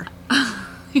door.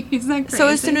 Isn't that crazy? So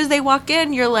as soon as they walk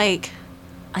in, you're like,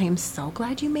 I am so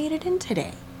glad you made it in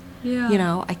today. Yeah. You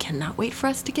know, I cannot wait for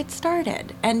us to get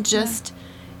started. And just,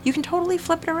 you can totally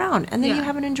flip it around. And then you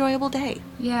have an enjoyable day.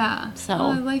 Yeah. So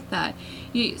I like that.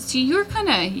 You're kind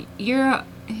of,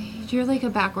 you're like a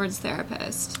backwards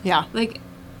therapist. Yeah. Like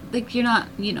you're not,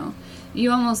 I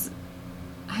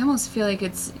almost feel like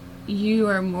you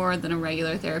are more than a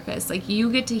regular therapist. Like,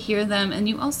 you get to hear them, and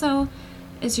you also,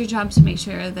 it's your job to make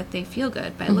sure that they feel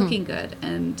good by looking good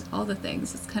and all the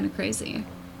things. It's kind of crazy.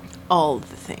 All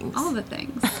the things. All the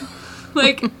things.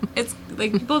 Like, it's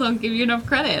like people don't give you enough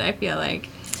credit, I feel like.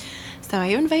 So I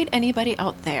invite anybody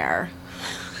out there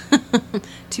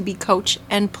to be coach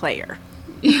and player.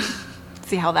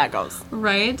 See how that goes.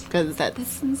 Right? Because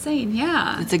that's insane.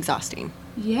 Yeah. It's exhausting.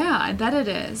 Yeah, I bet it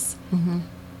is.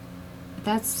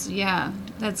 That's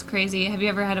crazy. Have you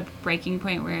ever had a breaking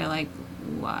point where you're like,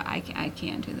 well, I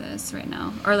can't do this right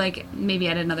now? Or like maybe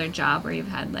at another job where you've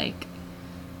had like,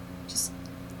 just,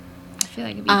 I feel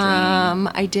like it'd be draining.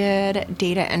 I did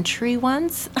data entry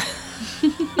once.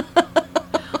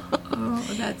 Oh,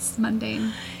 that's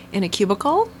mundane. In a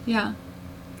cubicle. Yeah.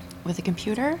 With a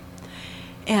computer.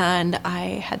 And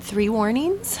I had 3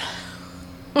 warnings.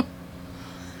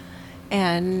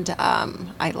 And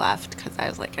I left because I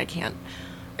was like, I can't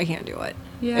do it.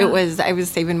 Yeah. I was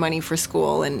saving money for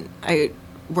school, and I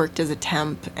worked as a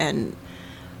temp, and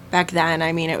back then,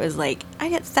 I mean, it was like, I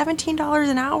get $17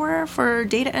 an hour for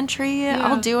data entry. Yeah.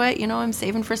 I'll do it. I'm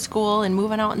saving for school and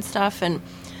moving out and stuff. And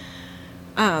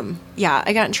I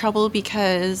got in trouble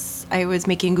because I was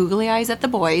making googly eyes at the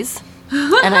boys,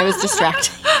 and I was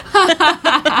distracted.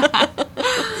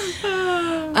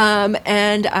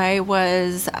 And I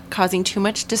was causing too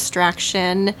much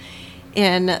distraction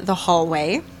in the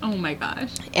hallway. Oh my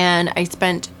gosh. And I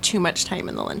spent too much time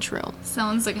in the lunchroom.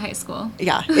 Sounds like high school.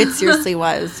 Yeah, it seriously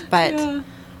was. But,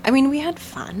 I mean, we had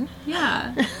fun.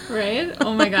 Yeah, right?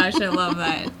 Oh my gosh, I love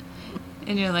that.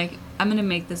 And you're like, I'm going to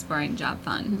make this boring job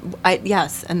fun.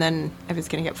 Yes, and then I was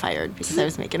going to get fired because I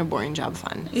was making a boring job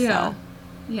fun. Yeah. So.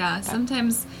 Yeah,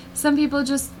 sometimes some people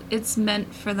just, it's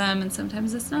meant for them, and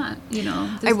sometimes it's not.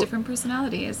 There's different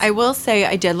personalities. I will say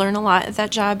I did learn a lot at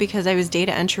that job because I was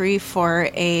data entry for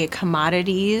a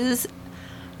commodities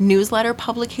newsletter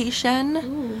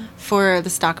publication for the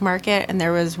stock market, and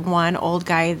there was one old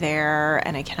guy there,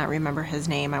 and I cannot remember his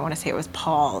name. I want to say it was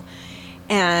Paul.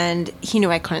 And he knew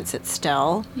I couldn't sit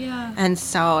still. Yeah. And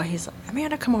so he's like,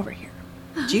 Amanda, come over here.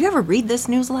 Do you ever read this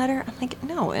newsletter? I'm like,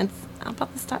 no, it's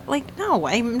about the stock. Like, no,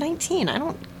 I'm 19. I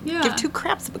don't give 2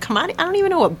 craps about commodity. I don't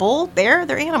even know what bull, bear,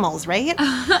 they're animals, right?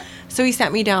 So he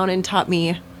sat me down and taught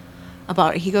me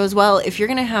about it. He goes, well, if you're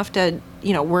going to have to,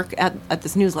 work at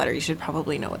this newsletter, you should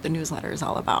probably know what the newsletter is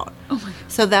all about. Oh my God.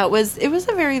 So it was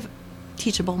a very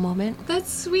teachable moment. That's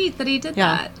sweet that he did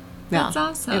that. That's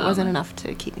awesome. It wasn't enough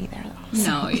to keep me there, though.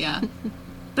 So. No, yeah.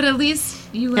 But at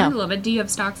least you learned a little bit. Do you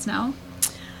have stocks now?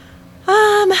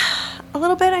 A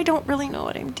little bit. I don't really know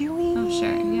what I'm doing. Oh,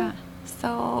 sure, yeah.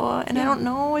 So, and I don't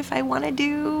know if I want to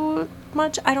do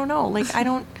much. I don't know. Like, I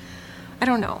don't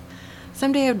know.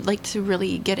 Someday I'd like to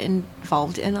really get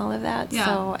involved in all of that,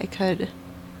 so I could,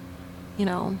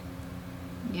 Yeah,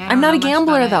 I'm not a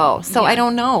gambler, though, so I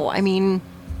don't know. I mean,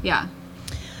 I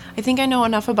think I know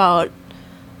enough about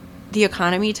the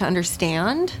economy to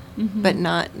understand, but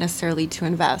not necessarily to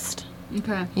invest.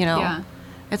 Okay. Yeah.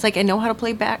 It's like I know how to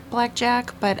play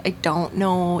blackjack, but I don't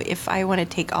know if I want to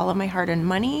take all of my hard-earned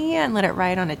money and let it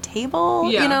ride on a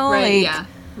table. Yeah, right. Like,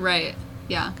 right.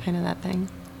 Yeah. Kind of that thing.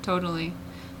 Totally.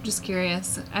 I'm just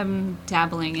curious. I'm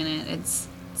dabbling in it. It's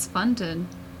fun to.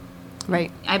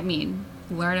 Right. I mean,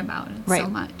 learn about it so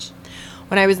much.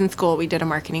 When I was in school, we did a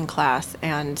marketing class,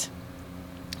 and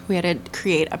we had to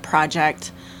create a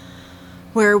project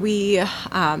where we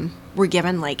were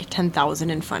given like $10,000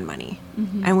 in fund money,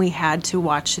 and we had to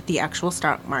watch the actual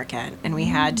stock market, and we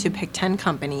had to pick 10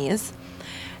 companies,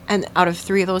 and out of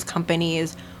 3 of those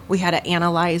companies, we had to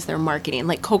analyze their marketing,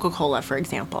 like Coca-Cola, for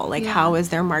example. Like, how is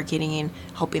their marketing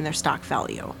helping their stock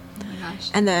value? Oh my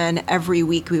gosh. And then every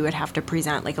week we would have to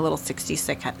present like a little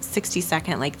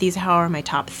 60-second, like these are my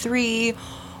top 3,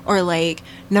 or like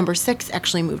number 6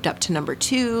 actually moved up to number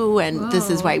 2, and this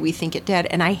is why we think it did.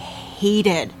 And I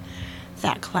hated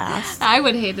that class. I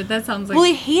would hate it. That sounds like... Well,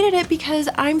 I hated it because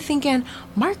I'm thinking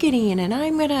marketing, and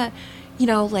I'm going to,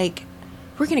 like,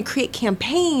 we're going to create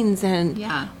campaigns. And,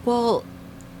 well,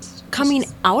 coming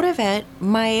out of it,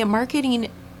 my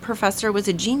marketing professor was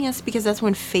a genius because that's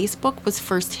when Facebook was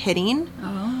first hitting.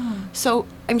 Oh. So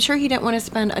I'm sure he didn't want to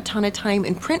spend a ton of time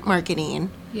in print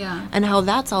marketing and how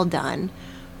that's all done,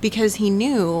 because he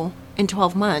knew in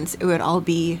 12 months it would all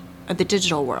be the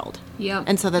digital world. Yep.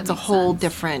 And so that's a whole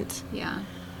different. Yeah.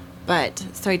 But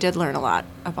so I did learn a lot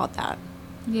about that.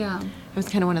 Yeah. It was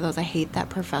kind of one of those, I hate that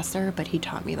professor, but he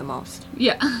taught me the most.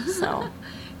 Yeah. So.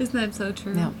 Isn't that so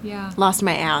true? Yeah. Lost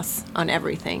my ass on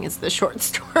everything is the short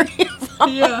story of all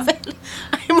Yeah. of it.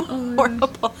 I'm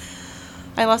horrible.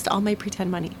 I lost all my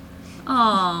pretend money.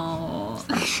 Oh.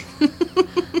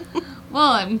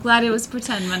 Well, I'm glad it was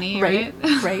pretend money, right?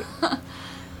 Right.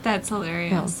 That's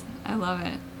hilarious. Yeah. I love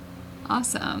it.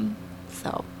 Awesome.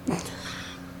 So.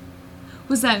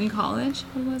 Was that in college?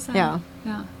 What was that? Yeah.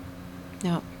 Yeah.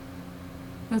 Yeah.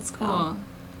 That's cool.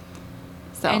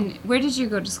 So. And where did you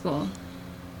go to school?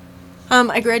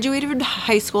 I graduated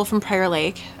high school from Prior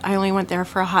Lake. I only went there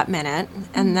for a hot minute.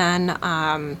 And then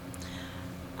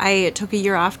I took a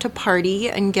year off to party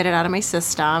and get it out of my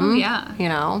system. Oh,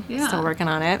 yeah. Still working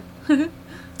on it.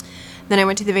 Then I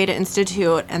went to the Veda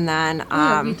Institute, and then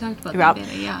we talked about the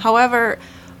Veda, yeah. However,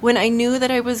 when I knew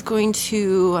that I was going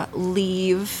to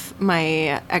leave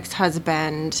my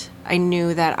ex-husband, I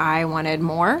knew that I wanted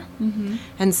more. Mm-hmm.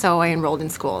 And so I enrolled in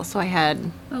school. So I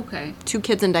had 2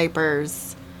 kids in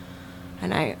diapers,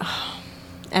 and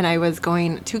I was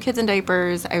going 2 kids in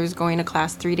diapers. I was going to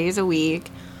class 3 days a week.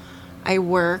 I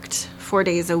worked 4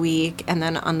 days a week, and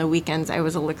then on the weekends I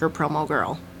was a liquor promo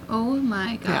girl. Oh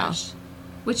my gosh. Yeah.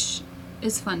 Which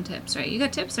is fun tips, right? You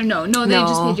got tips or no? No, they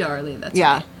just paid you hourly. That's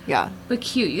right. Yeah. But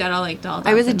cute. You got all like dolled up.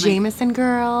 I was a Jameson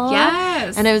girl.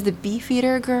 Yes. And I was a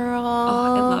Beefeater girl.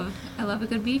 Oh, I love a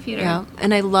good Beefeater. Yeah.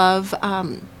 And I love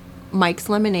Mike's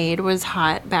Lemonade was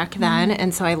hot back then,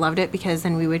 and so I loved it because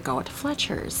then we would go to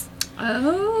Fletcher's.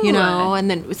 Oh.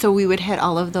 And then so we would hit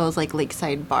all of those like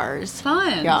lakeside bars.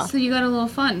 Fun. Yeah. So you got a little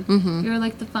fun. Mm-hmm. You were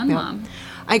like the fun mom.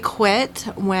 I quit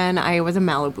when I was a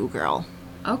Malibu girl.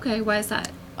 Okay. Why is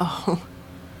that? Oh,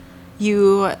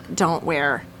 you don't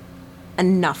wear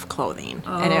enough clothing.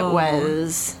 Oh. And it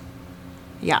was,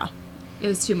 It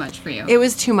was too much for you. It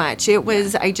was too much. It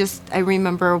was, I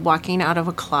remember walking out of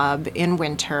a club in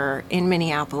winter in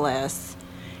Minneapolis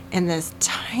in this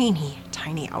tiny,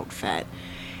 tiny outfit.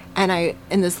 And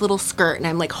in this little skirt, and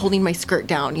I'm like holding my skirt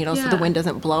down, so the wind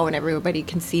doesn't blow and everybody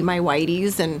can see my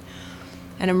whiteies, and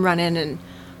I'm running, and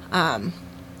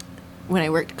when I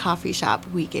worked at a coffee shop,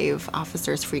 we gave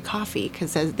officers free coffee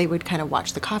because they would kind of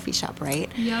watch the coffee shop, right?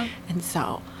 Yeah. And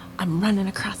so I'm running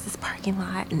across this parking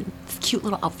lot, and this cute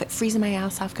little outfit, freezing my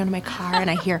ass off, going to my car, and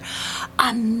I hear,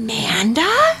 Amanda?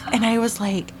 And I was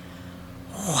like,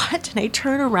 what? And I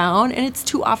turn around, and it's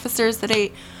 2 officers that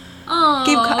I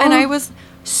gave, and I was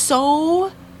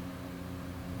so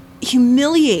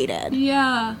humiliated.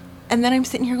 Yeah. And then I'm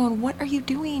sitting here going, what are you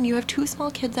doing? You have 2 small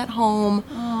kids at home.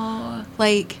 Oh.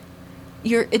 Like,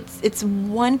 it's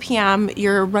 1 p.m.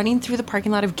 You're running through the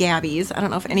parking lot of Gabby's. I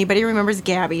don't know if anybody remembers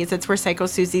Gabby's. It's where Psycho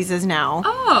Susie's is now.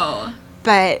 Oh.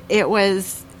 But it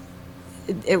was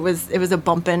a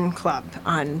bumpin' club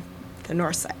on the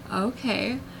north side.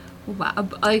 Okay. Wow.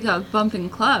 Like a bumpin'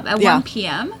 club at 1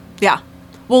 p.m.? Yeah.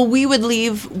 Well, we wouldn't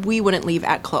leave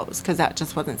at close because that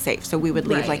just wasn't safe. So we would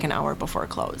leave like an hour before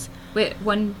close. Wait,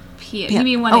 1 p.m.? Yeah. You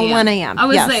mean 1 a.m.? Oh, 1 a.m. I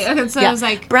was like, okay, so I was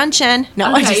like... Brunchin'.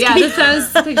 No, okay, just yeah, kidding. that's what I was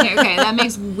thinking. Okay, that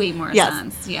makes way more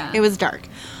sense. Yeah. It was dark.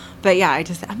 But yeah, I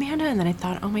just said, Amanda, and then I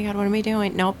thought, oh my God, what am I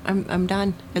doing? Nope, I'm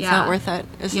done. It's not worth it.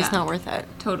 It's just not worth it.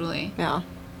 Totally. Yeah.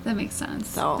 That makes sense.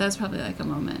 So that's probably like a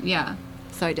moment. Yeah.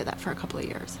 So I did that for a couple of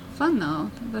years. Fun though.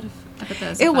 But I bet that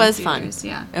was it was fun. Years.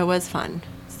 Yeah. It was fun.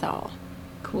 So.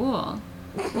 Cool.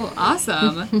 Well,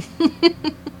 awesome.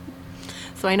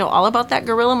 So I know all about that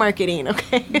guerrilla marketing,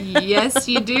 okay? Yes,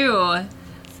 you do.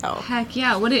 So. Heck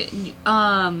yeah.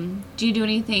 Do you do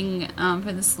anything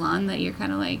for the salon that you're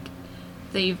kind of like,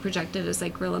 that you've projected as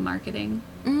like guerrilla marketing?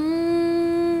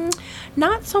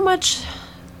 Not so much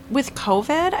with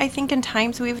COVID. I think in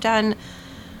times we've done,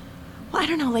 well, I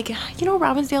don't know, like,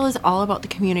 Robbinsdale is all about the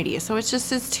community. So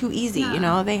it's too easy,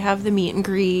 They have the meet and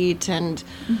greet. And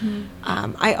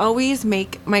I always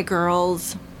make my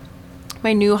girls,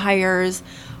 my new hires,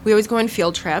 we always go on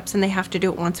field trips, and they have to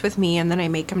do it once with me, and then I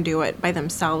make them do it by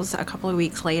themselves a couple of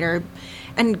weeks later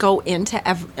and go into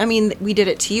we did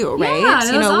it to you, right? Yeah,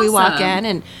 that was we walk awesome. in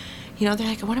and, they're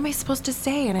like, what am I supposed to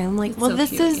say? And I'm like, It's well, so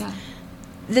this cute, is,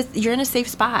 yeah. you're in a safe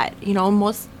spot.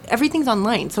 Everything's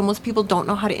online. So most people don't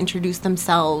know how to introduce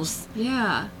themselves,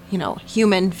 Yeah.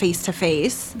 human face to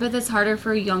face. But that's harder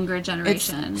for a younger It's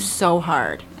generation. so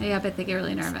hard. Yeah, I bet they get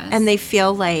really nervous. And they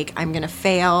feel like I'm going to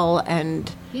fail and,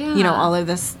 Yeah. all of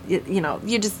this, you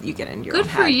get into your own Good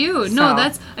for head. you. So,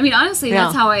 No, honestly, Yeah.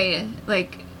 that's how I,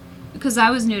 because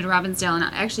I was new to Robbinsdale, and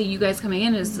actually you guys coming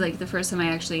in is, the first time I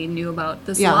actually knew about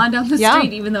the salon down the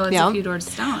street, even though it's a few doors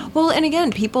down. Well, and again,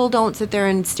 people don't sit there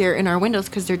and stare in our windows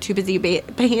because they're too busy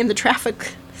paying the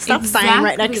traffic stop sign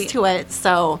right next to it.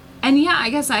 So, and yeah,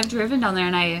 I guess I've driven down there,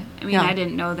 and I Yeah. I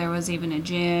didn't know there was even a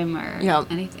gym or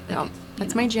anything.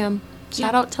 That's my gym.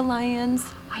 Shout out to Lions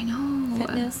I know.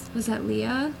 Fitness. Was that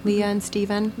Leah? And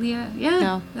Steven. Leah, yeah.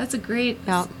 Yeah. That's a great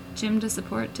gym to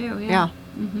support too. Yeah. Yeah.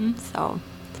 Mm-hmm. So,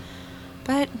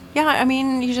 but yeah,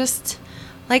 you just,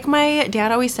 like my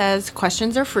dad always says,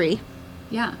 questions are free.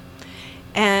 Yeah.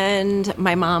 And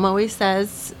my mom always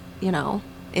says,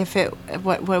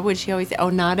 what would she always say? Oh,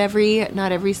 not every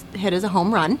hit is a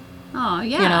home run. Oh,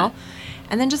 yeah.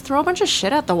 And then just throw a bunch of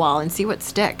shit at the wall and see what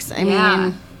sticks. I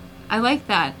mean, I like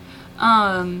that.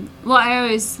 Well, I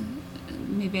always,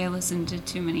 maybe I listen to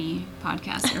too many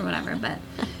podcasts or whatever, but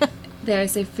they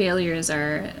always say failures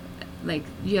are,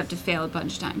 you have to fail a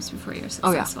bunch of times before you're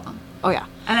successful. Oh, yeah.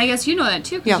 And I guess you know that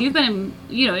too, because you've been in,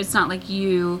 it's not like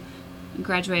you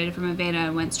graduated from Aveda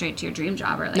and went straight to your dream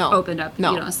job or opened up,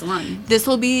 a salon. This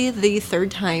will be the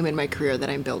third time in my career that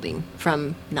I'm building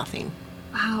from nothing.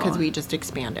 Wow. Because we just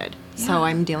expanded. Yeah. So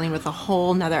I'm dealing with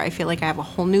I feel like I have a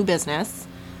whole new business.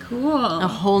 Cool. A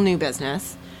whole new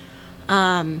business.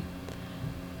 Housing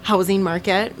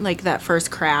market, that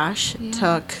first crash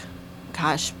took,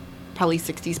 probably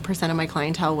 60% of my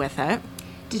clientele with it.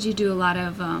 Did you do a lot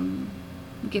of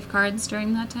gift cards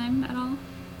during that time at all?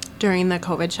 During the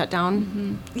COVID shutdown?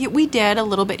 Mm-hmm. Yeah, we did a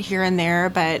little bit here and there,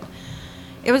 but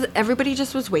everybody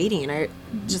just was waiting.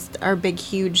 Our big,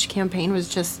 huge campaign was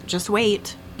just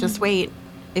wait. Just wait.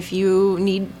 If you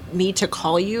need me to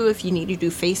call you, if you need to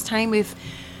do FaceTime, if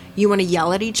you want to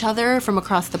yell at each other from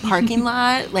across the parking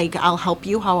lot, I'll help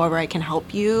you however I can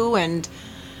help you. And,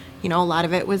 a lot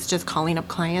of it was just calling up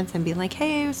clients and being like,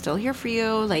 hey, I'm still here for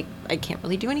you. I can't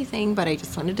really do anything, but I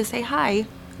just wanted to say hi.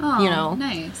 Oh,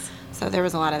 nice. So there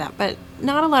was a lot of that, but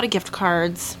not a lot of gift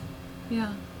cards.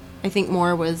 Yeah. I think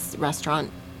more was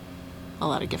restaurant. A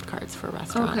lot of gift cards for a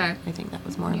restaurant. Okay. I think that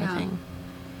was more of a thing.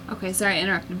 Okay, sorry, I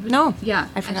interrupted. No. Yeah.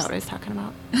 I forgot what I was talking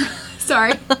about.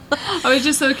 Sorry. I was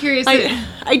just so curious.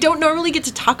 I don't normally get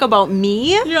to talk about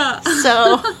me. Yeah.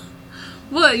 So.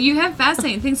 Well, you have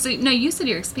fascinating things. So, no, you said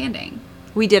you're expanding.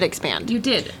 We did expand. You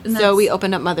did. So we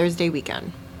opened up Mother's Day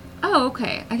weekend. Oh,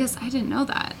 okay. I guess I didn't know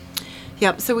that.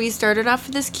 Yep. So we started off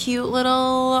with this cute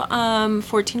little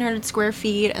 1,400 square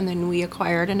feet, and then we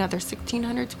acquired another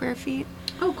 1,600 square feet.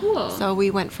 Oh, cool. So we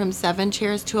went from 7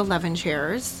 chairs to 11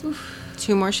 chairs. Oof.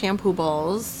 2 more shampoo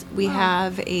bowls. We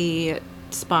have a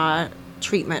spa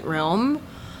treatment room,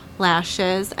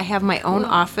 lashes. I have my own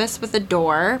office with a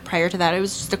door. Prior to that, it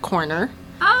was just a corner.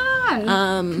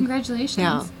 Congratulations.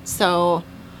 Yeah. So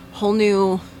whole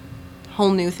new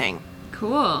thing.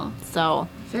 Cool. So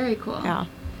very cool. Yeah.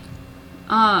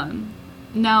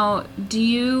 Now, do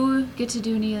you get to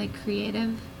do any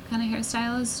creative kind of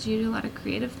hairstylists? Do you do a lot of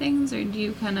creative things, or do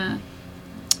you kind of?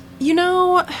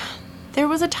 There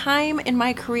was a time in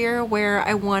my career where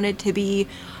I wanted to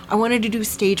do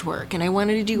stage work, and I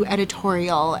wanted to do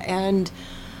editorial, and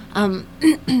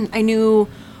I knew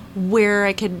where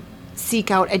I could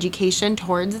seek out education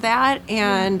towards that.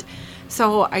 And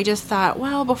so I just thought,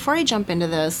 well, before I jump into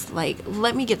this,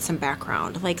 let me get some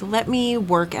background. Let me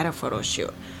work at a photo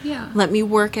shoot. Yeah. Let me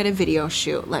work at a video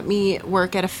shoot. Let me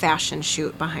work at a fashion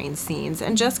shoot behind scenes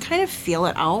and just kind of feel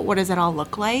it out. What does it all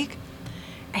look like?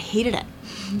 I hated it.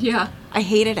 Yeah. I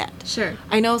hated it. Sure.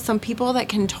 I know some people that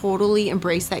can totally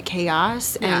embrace that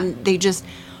chaos and they just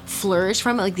flourish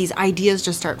from it. These ideas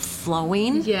just start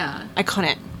flowing. Yeah. I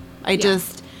couldn't.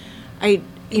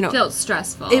 It felt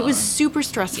stressful. It was super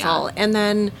stressful. Yeah. And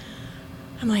then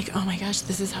I'm like, oh my gosh,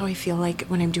 this is how I feel like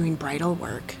when I'm doing bridal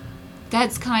work.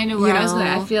 That's kind of where I was going.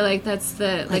 I feel like that's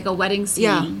the, a wedding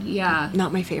scene. Yeah.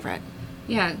 Not my favorite.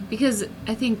 Yeah. Because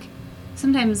I think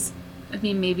sometimes,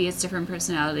 maybe it's different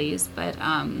personalities, but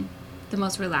the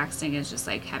most relaxing is just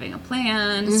having a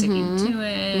plan, sticking to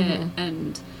it,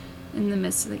 and in the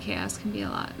midst of the chaos can be a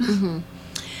lot.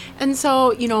 And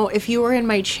so, if you were in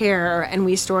my chair and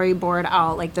we storyboard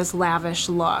out this lavish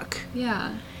look.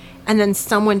 Yeah. and then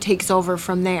someone takes over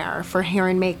from there for hair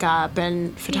and makeup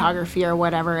and photography or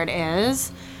whatever it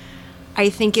is. I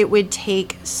think it would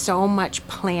take so much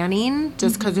planning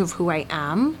just because of who I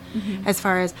am, as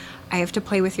far as I have to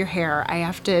play with your hair. I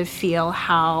have to feel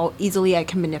how easily I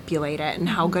can manipulate it and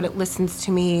how good it listens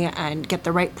to me and get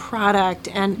the right product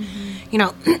and, you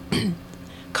know,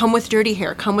 come with dirty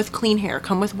hair, come with clean hair,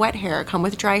 come with wet hair, come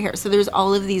with dry hair. So there's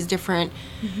all of these different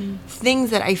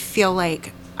things that I feel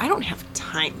like I don't have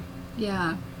time.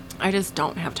 Yeah. I just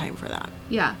don't have time for that.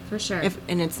 Yeah, for sure.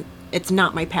 And it's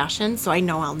not my passion, so I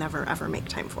know I'll never ever make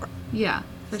time for it. Yeah,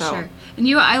 for sure. And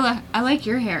I like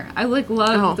your hair. I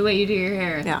love the way you do your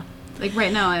hair. Yeah. Like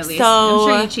right now at least. So, I'm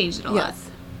sure you changed it a lot.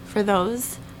 For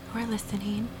those who are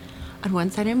listening, on one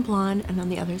side I'm blonde and on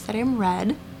the other side I'm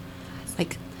red.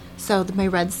 Like, so my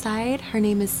red side, her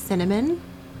name is Cinnamon.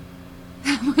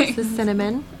 This is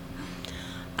Cinnamon.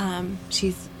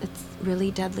 It's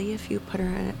really deadly if you put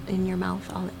her in your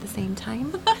mouth all at the same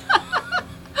time.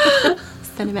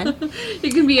 Cinnamon.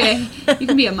 You can be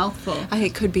a mouthful. I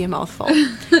could be a mouthful.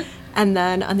 And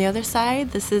then on the other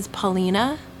side, this is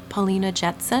Paulina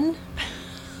Jetson.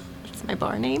 That's my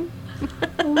bar name.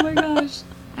 Oh my gosh.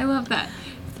 I love that.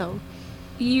 So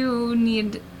you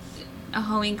need a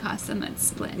Halloween costume that's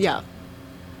split. Yeah.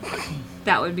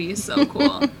 That would be so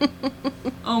cool.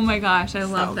 Oh my gosh, I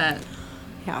love that.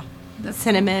 Yeah. That's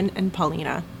Cinnamon and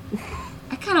Paulina.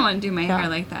 I kind of want to do my hair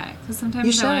like that because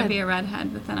sometimes I want to be a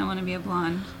redhead, but then I want to be a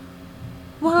blonde.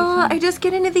 Well, I just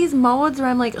get into these modes where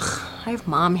I'm like, ugh, I have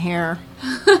mom hair.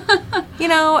 You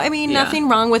know, I mean, nothing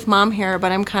wrong with mom hair,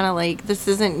 but I'm kind of like, this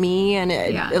isn't me, and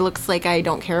it looks like I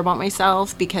don't care about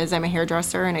myself because I'm a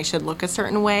hairdresser and I should look a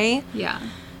certain way. Yeah.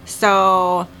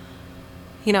 So,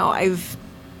 you know, I've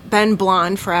been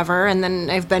blonde forever, and then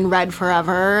I've been red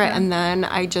forever, and then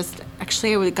I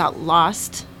got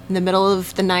lost in the middle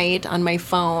of the night on my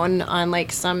phone on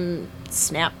like some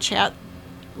Snapchat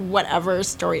whatever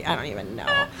story. I don't even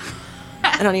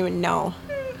know.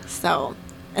 So,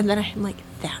 and then I'm like,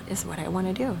 that is what I want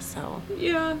to do. So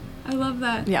yeah, I love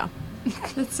that. Yeah.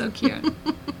 That's so cute.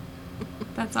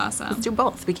 That's awesome. Let's do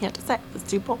both. We can't decide. Let's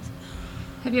do both.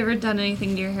 Have you ever done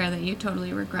anything to your hair that you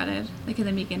totally regretted, like in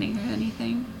the beginning or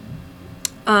anything?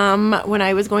 When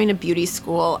I was going to beauty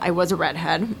school, I was a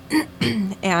redhead,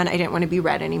 and I didn't want to be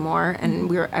red anymore. And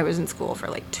I was in school for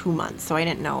like 2 months, so I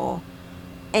didn't know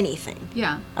anything.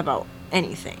 About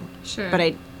anything. Sure. But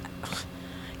I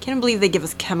can't believe they give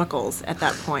us chemicals at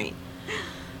that point.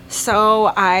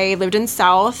 So I lived in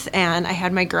South, and I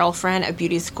had my girlfriend at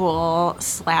beauty school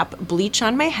slap bleach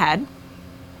on my head,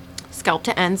 scalp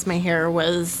to ends. My hair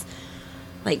was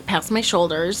like past my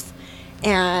shoulders.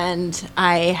 And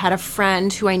I had a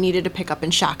friend who I needed to pick up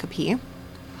in Shakopee.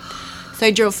 So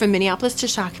I drove from Minneapolis to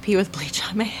Shakopee with bleach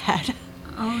on my head.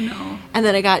 Oh no. And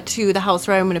then I got to the house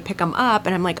where I'm going to pick him up,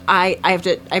 and I'm like, I have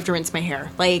to rinse my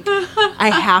hair. Like, I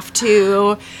have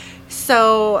to.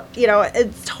 So, you know,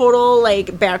 it's total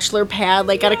like bachelor pad.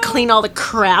 Like, got to clean all the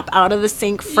crap out of the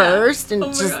sink first, and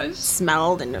it just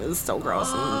smelled, and it was so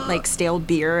gross, and like stale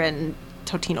beer and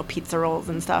Totino pizza rolls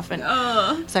and stuff, and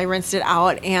so I rinsed it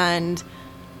out, and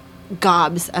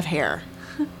gobs of hair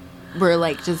were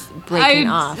like just breaking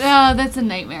off. Oh, that's a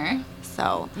nightmare.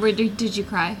 So did you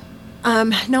cry?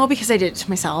 No, because I did it to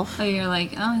myself. Oh, you're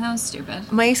like, oh, that was stupid.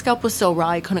 My scalp was so raw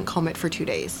I couldn't comb it for 2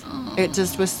 days. It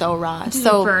just was so raw. Did it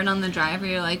burn on the drive? Were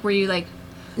you like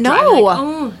no driving, like,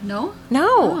 oh no.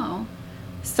 Oh.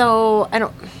 So I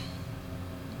don't.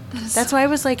 That's why I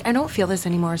was like, I don't feel this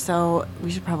anymore, so we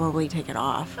should probably take it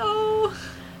off. Oh.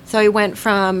 So I went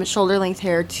from shoulder length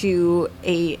hair to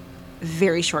a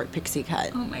very short pixie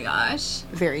cut. Oh my gosh.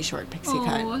 Very short pixie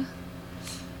cut.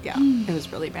 Yeah, it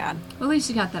was really bad. Well, at least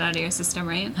you got that out of your system,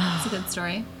 right? It's a good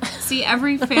story. See,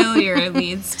 every failure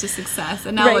leads to success,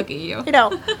 and now look at you. You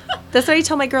know, that's what I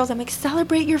tell my girls. I'm like,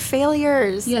 celebrate your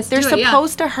failures. Yes, they're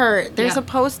supposed to hurt. They're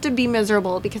supposed to be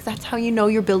miserable, because that's how you know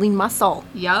you're building muscle.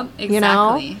 Yep, exactly. You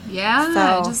know?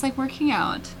 Yeah, so, just like working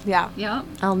out. Yeah. Yep.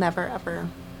 I'll never, ever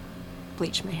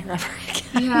bleach my hair ever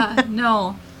again. Yeah,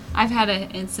 no. I've had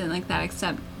an incident like that,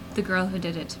 except the girl who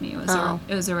did it to me,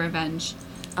 it was a revenge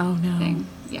thing.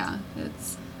 Yeah,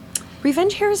 it's...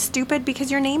 Revenge hair is stupid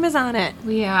because your name is on it.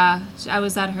 Yeah, I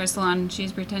was at her salon. She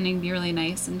was pretending to be really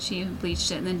nice, and she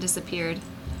bleached it and then disappeared.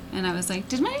 And I was like,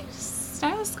 did my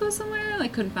stylist go somewhere?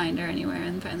 Like, couldn't find her anywhere.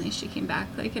 And finally she came back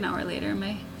like an hour later.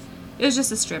 It was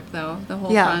just a strip, though, the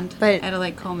whole front. But I had to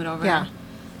like comb it over. Yeah.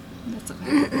 That's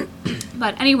okay.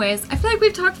 But anyways, I feel like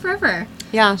we've talked forever.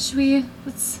 Yeah. I guess we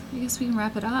can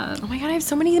wrap it up. Oh my God, I have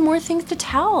so many more things to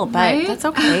tell, but that's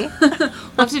okay. We'll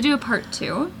have to do a part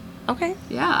 2. Okay.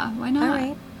 Yeah, why not? All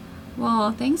right.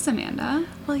 Well, thanks, Amanda.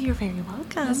 Well, you're very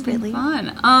welcome. It's been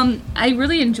fun. I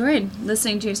really enjoyed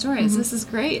listening to your stories. This is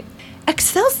great.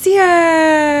 Excelsior!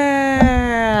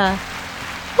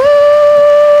 Woo!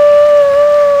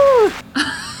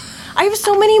 I have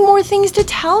so many more things to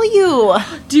tell you.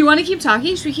 Do you want to keep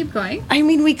talking? Should we keep going? I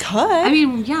mean, we could. I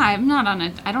mean, yeah, I'm not on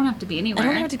it. I don't have to be anywhere. I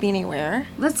don't have to be anywhere.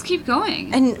 Let's keep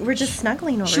going. And we're just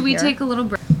snuggling over here. Should we take a little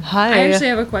break? Hi. I actually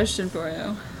have a question for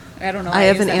you. I don't know. I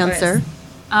have an answer.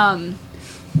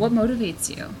 What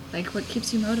motivates you? Like, what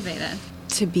keeps you motivated?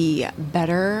 To be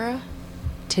better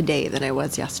today than I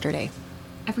was yesterday.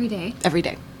 Every day? Every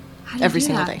day. How do you Every do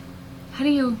single that? day. How do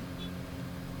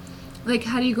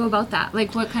you go about that?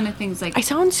 Like, what kind of things? Like, I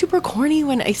sound super corny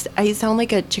when I sound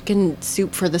like a chicken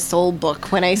soup for the soul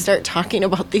book when I start talking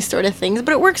about these sort of things,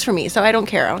 but it works for me, so I don't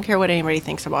care. I don't care what anybody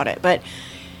thinks about it. But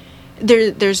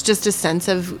there's just a sense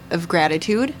of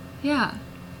gratitude. Yeah.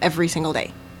 Every single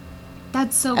day.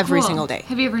 That's so Every cool. single day.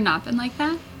 Have you ever not been like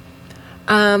that?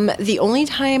 The only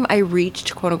time I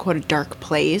reached quote unquote a dark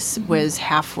place was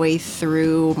halfway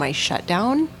through my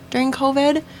shutdown during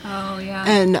COVID. Oh, yeah.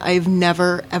 And I've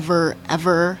never, ever,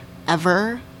 ever,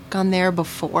 ever gone there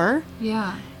before.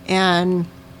 Yeah. And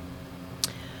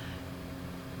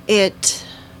it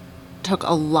took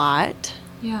a lot.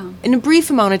 Yeah. In a brief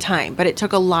amount of time, but it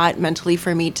took a lot mentally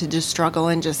for me to just struggle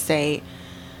and just say,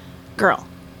 girl,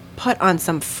 put on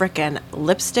some frickin'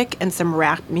 lipstick and some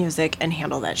rap music and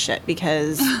handle that shit,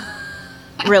 because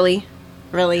really?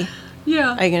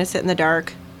 Yeah. Are you going to sit in the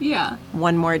dark Yeah.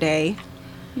 one more day?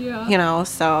 Yeah. You know,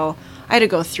 so I had to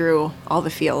go through all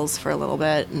the feels for a little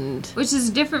bit, and Which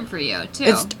is different for you, too.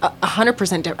 it's 100%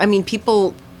 different. I mean,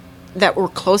 people that were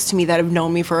close to me that have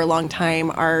known me for a long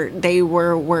time they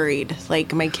were worried.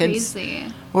 Like, my kids Crazy.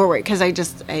 were worried because I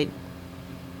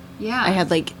Yeah.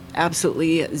 had like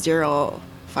absolutely zero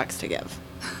fucks to give,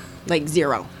 like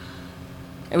zero.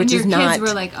 And Which your is not. kids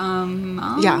were like,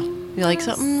 Yeah, you're like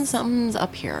something's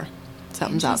up here.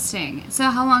 Something's up. Interesting. So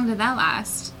how long did that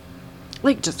last?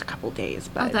 Like just a couple days,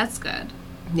 but Oh, that's good.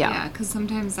 yeah. because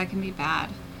sometimes that can be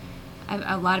bad.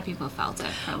 A lot of people felt it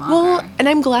for longer. Well, and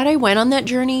I'm glad I went on that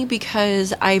journey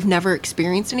because I've never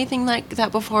experienced anything like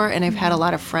that before, and I've had a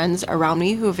lot of friends around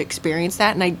me who have experienced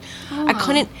that, and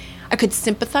I could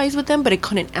sympathize with them, but I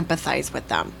couldn't empathize with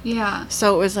them. Yeah.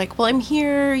 So it was like, well, I'm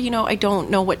here, I don't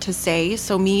know what to say.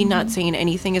 So me not saying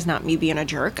anything is not me being a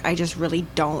jerk. I just really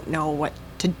don't know what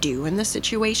to do in this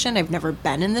situation. I've never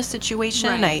been in this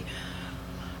situation. Right.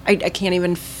 I can't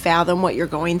even fathom what you're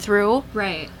going through.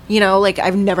 Right. Like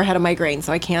I've never had a migraine,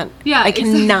 so I can't. Yeah, I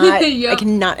cannot. exactly. Yep. I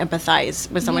cannot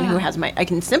empathize with someone who has I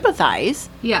can sympathize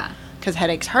Yeah. because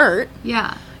headaches hurt.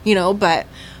 Yeah. But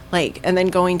and then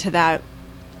going to that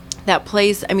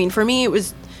place. I mean, for me, it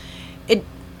was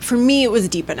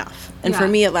deep enough, and for Yeah.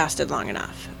 me, it lasted long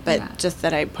enough. But Yeah. just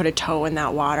that I put a toe in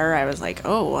that water, I was like,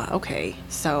 oh, okay,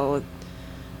 so.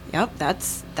 Yep,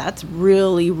 that's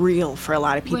really real for a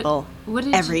lot of people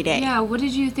every day. Yeah, what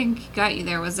did you think got you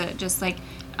there? Was it just like,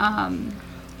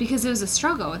 because it was a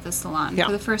struggle with the salon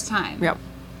for the first time? Yep.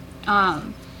 Now,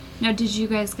 did you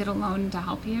guys get a loan to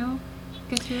help you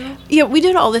get through it? Yeah, we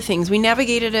did all the things. We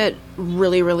navigated it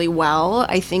really, really well.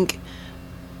 I think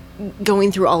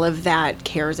going through all of that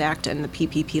CARES Act and the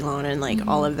PPP loan and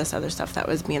all of this other stuff that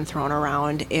was being thrown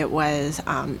around, it was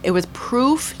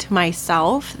proof to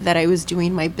myself that I was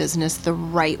doing my business the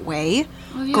right way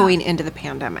going into the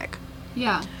pandemic.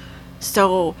 Yeah.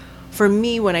 So for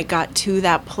me, when I got to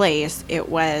that place, it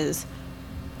was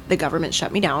the government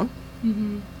shut me down.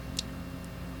 Mm-hmm.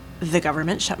 The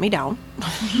government shut me down.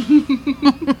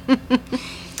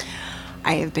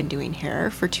 I have been doing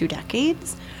hair for 2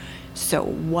 decades. So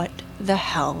what the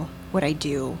hell would I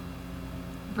do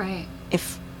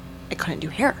if I couldn't do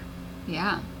hair?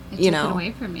 Yeah. It took it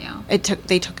away from you.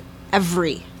 They took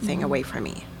everything away from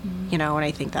me. And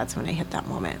I think that's when I hit that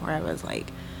moment where I was like,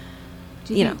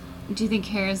 do you think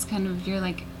hair is kind of your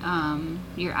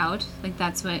you're out? Like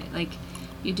that's what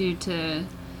you do to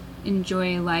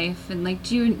enjoy life, and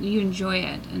do you enjoy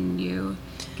it and you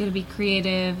get to be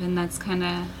creative, and that's kind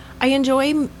of I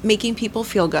enjoy making people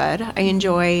feel good. I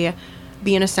enjoy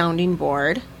being a sounding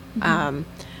board.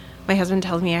 My husband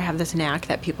tells me I have this knack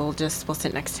that people just will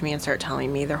sit next to me and start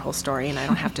telling me their whole story, and I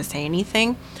don't have to say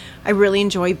anything. I really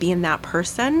enjoy being that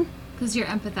person. Because you're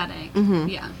empathetic. Mm-hmm.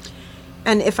 Yeah.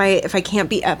 And if I can't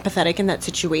be empathetic in that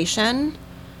situation,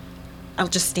 I'll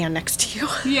just stand next to you.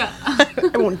 Yeah.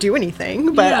 I won't do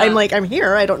anything, but I'm I'm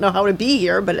here. I don't know how to be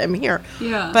here, but I'm here.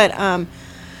 Yeah. But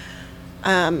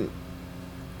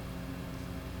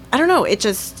I don't know. It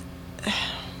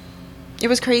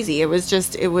was crazy. It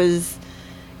was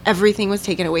everything was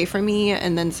taken away from me.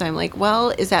 And then so I'm like, well,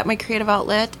 is that my creative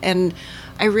outlet? And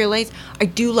I realized I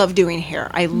do love doing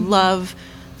hair. I love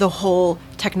the whole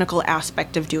technical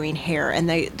aspect of doing hair and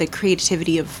the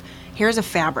creativity of hair as a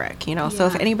fabric, you know. So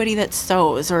if anybody that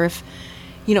sews, or if,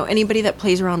 you know, anybody that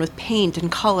plays around with paint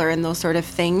and color and those sort of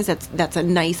things, that's a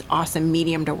nice, awesome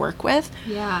medium to work with.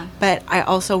 Yeah. But I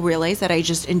also realized that I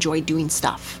just enjoy doing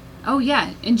stuff. Oh,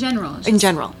 yeah. In general.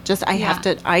 Just I have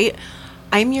to,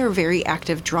 I'm your very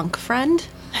active drunk friend.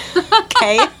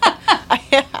 Okay.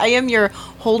 I am your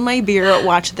hold my beer,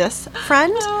 watch this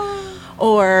friend.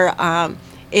 Or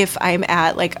if I'm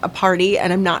at like a party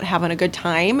and I'm not having a good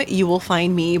time, you will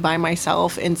find me by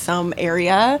myself in some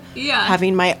area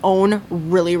having my own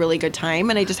really, really good time.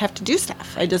 And I just have to do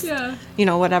stuff. I just, you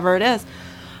know, whatever it is.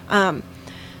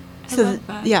 So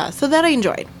that I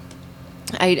enjoyed.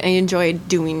 I enjoyed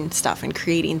doing stuff and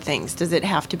creating things. Does it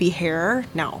have to be hair?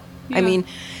 No. Yeah. I mean,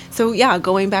 so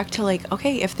going back to like,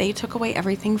 okay, if they took away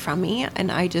everything from me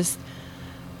and I just,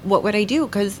 what would I do?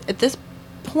 Because at this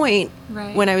point,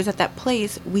 when I was at that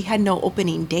place, we had no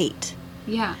opening date.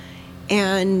 Yeah.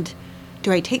 And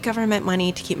do I take government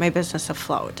money to keep my business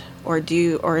afloat? Or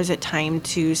is it time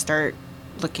to start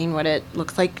looking what it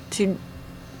looks like to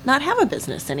not have a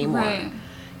business anymore? Right.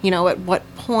 You know, at what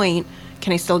point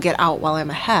can I still get out while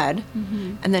I'm ahead?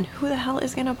 Mm-hmm. And then who the hell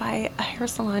is going to buy a hair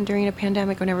salon during a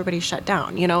pandemic when everybody's shut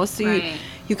down? You know, so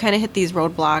you kind of hit these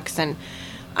roadblocks. And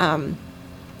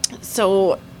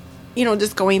so, you know,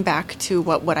 just going back to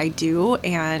what I do.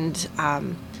 And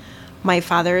my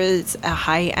father is a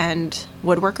high-end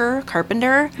woodworker,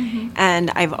 carpenter. Mm-hmm. And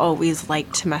I've always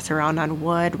liked to mess around on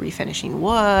wood, refinishing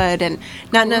wood, and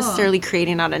not necessarily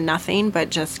creating out of nothing, but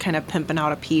just kind of pimping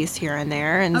out a piece here and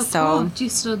there. And cool. Do you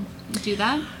still do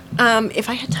that? If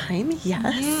I had time, yes.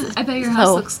 Yeah, I bet your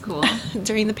house looks cool.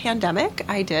 During the pandemic,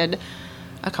 I did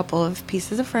a couple of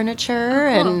pieces of furniture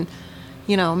and,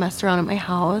 you know, messed around at my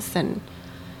house and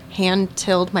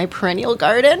hand-tilled my perennial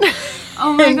garden.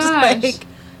 Oh my gosh.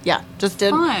 Just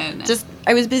did. Fun.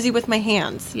 I was busy with my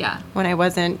hands. Yeah. When I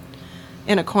wasn't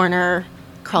in a corner,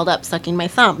 curled up, sucking my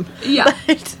thumb. Yeah.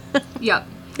 Yep.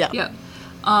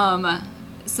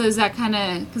 So is that kind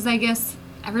of, because I guess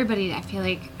everybody, I feel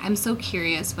like I'm so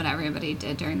curious what everybody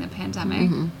did during the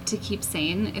pandemic to keep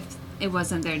sane if it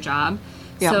wasn't their job.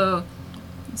 Yeah.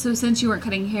 So since you weren't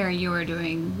cutting hair, you were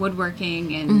doing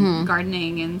woodworking and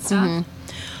gardening and stuff. Mm-hmm.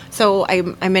 So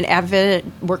I'm an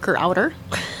avid worker-outer.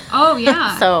 Oh,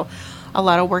 yeah. So a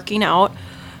lot of working out.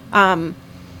 I'm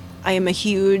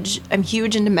huge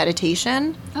into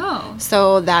meditation. Oh.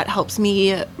 So that helps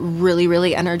me really,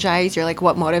 really energize. You're like,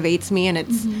 what motivates me? And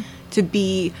it's to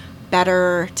be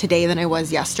better today than I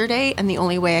was yesterday. And the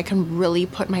only way I can really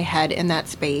put my head in that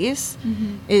space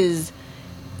is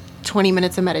 20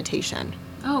 minutes of meditation.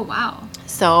 Oh, wow.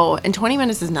 So, and 20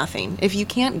 minutes is nothing. If you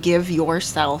can't give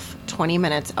yourself 20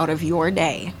 minutes out of your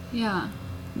day,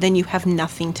 then you have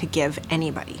nothing to give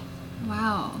anybody.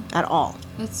 Wow. At all.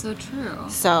 That's so true.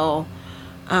 So,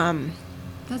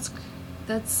 that's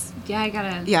I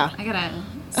gotta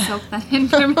soak that in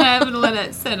for a minute and let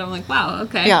it sit. I'm like, wow,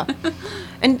 okay. Yeah.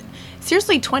 And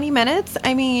seriously, 20 minutes,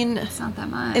 I mean, it's not that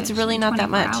much. It's really not that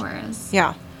much. 24 hours.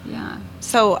 Yeah. Yeah.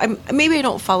 So maybe I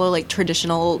don't follow like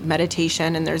traditional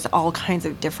meditation, and there's all kinds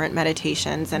of different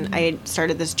meditations. And I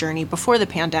started this journey before the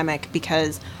pandemic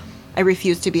because I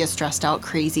refused to be a stressed out,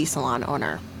 crazy salon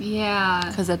owner. Yeah.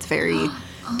 Because that's very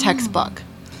textbook.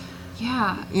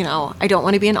 Yeah. You know, I don't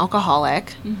want to be an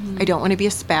alcoholic. I don't want to be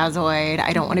a spazoid.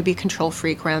 I don't want to be a control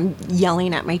freak where I'm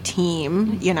yelling at my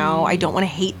team. You know, I don't want to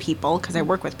hate people because I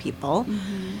work with people.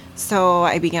 So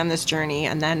I began this journey,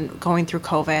 and then going through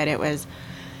COVID, it was,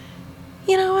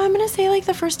 you know, I'm going to say like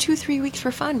the first 2-3 weeks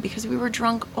were fun because we were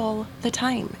drunk all the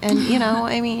time. And, you know,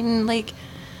 I mean, like,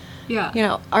 you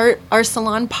know, our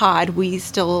salon pod, we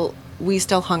still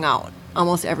hung out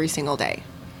almost every single day.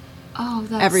 Oh,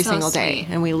 that's every so single sweet. day.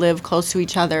 And we live close to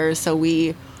each other. So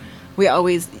we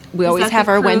always have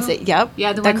our Wednesday. Yep.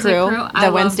 Yeah. The Wednesday crew.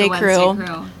 The Wednesday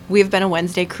crew. We've been a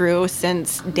Wednesday crew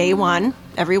since day one,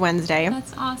 every Wednesday.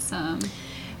 That's awesome.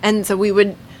 And so we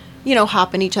would, you know,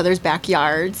 hop in each other's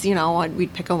backyards. You know,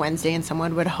 we'd pick a Wednesday and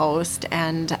someone would host.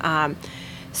 And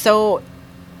so,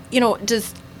 you know,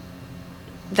 just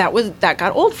that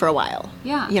got old for a while.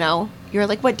 Yeah. You know, you're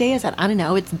like, what day is that? I don't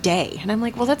know. It's day. And I'm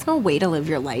like, well, that's no way to live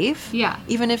your life. Yeah.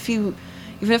 Even if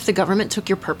the government took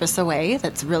your purpose away,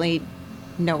 that's really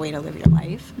no way to live your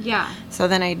life. Yeah. So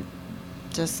then I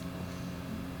just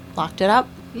locked it up.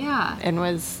 Yeah. And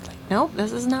was like, nope,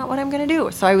 this is not what I'm going to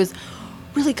do. So I was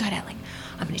really good at like,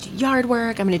 I'm going to do yard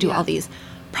work. I'm going to do all these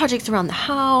projects around the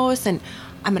house, and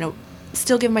I'm going to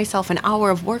still give myself an hour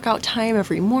of workout time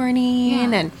every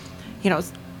morning and,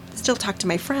 still talk to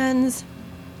my friends.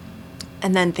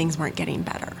 And then things weren't getting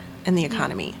better in the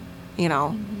economy,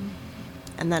 Mm-hmm.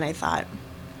 And then I thought,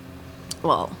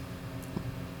 well,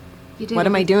 what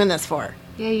am I doing this for?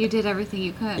 Yeah, you did everything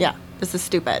you could. Yeah, this is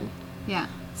stupid. Yeah.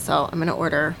 So I'm going to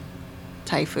order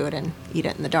Thai food and eat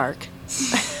it in the dark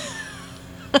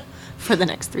for the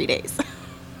next 3 days.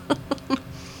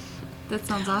 That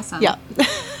sounds awesome. Yeah.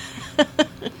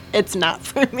 It's not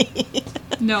for me.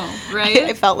 No, right?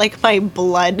 I felt like my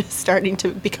blood starting to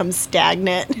become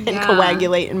stagnant and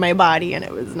coagulate in my body, and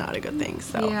it was not a good thing.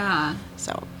 So yeah.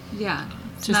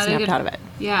 Just snapped out of it.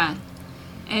 Yeah.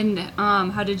 And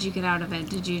how did you get out of it?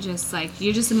 Did you just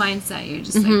you're just a mindset. You're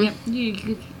just like, yep,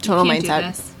 you Total can't mindset. do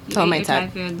this. You Total ate your Thai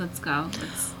mindset. food. Let's go.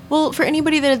 Well, for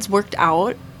anybody that has worked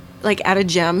out, like at a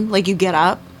gym, like you get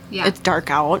up, it's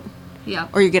dark out. Yeah.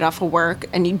 Or you get off of work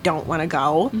and you don't want to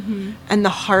go. Mm-hmm. And the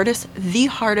hardest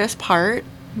part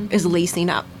is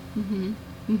lacing up. Mm-hmm.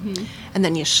 Mm-hmm. And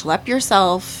then you schlep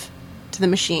yourself to the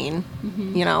machine,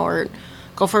 or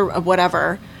go for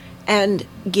whatever. And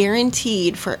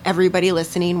guaranteed for everybody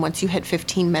listening, once you hit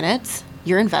 15 minutes,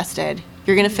 you're invested.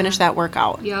 You're going to finish that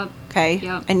workout. Yep. Okay?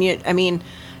 Yep. And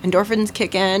endorphins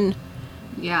kick in.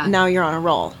 Yeah. Now you're on a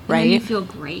roll, right? And then you feel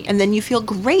great. And then you feel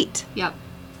great. Yep.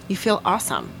 You feel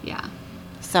awesome. Yeah.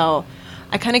 So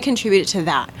I kind of contributed to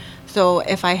that. So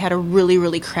if I had a really,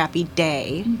 really crappy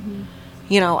day,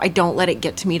 I don't let it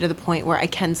get to me to the point where I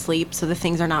can sleep, so the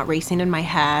things are not racing in my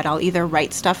head. I'll either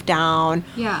write stuff down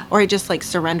or I just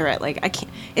surrender it. I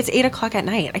can't, it's 8 o'clock at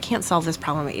night. I can't solve this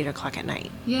problem at 8 o'clock at night.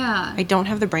 Yeah. I don't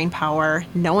have the brain power.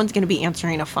 No one's going to be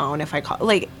answering a phone if I call.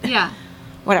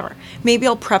 Whatever. Maybe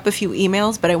I'll prep a few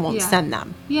emails, but I won't send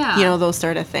them. Yeah. Those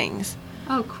sort of things.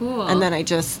 Oh, cool. And then I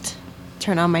just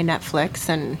turn on my Netflix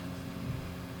and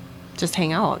just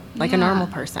hang out like a normal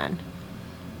person.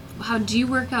 How do you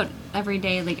work out every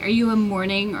day? Are you a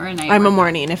morning or a night? I'm a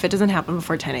morning. If it doesn't happen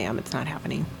before 10 a.m., it's not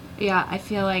happening. Yeah, I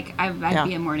feel like I'd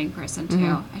be a morning person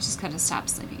too. I just got to stop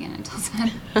sleeping in until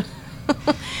 10.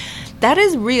 That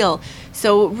is real.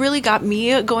 So what really got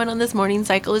me going on this morning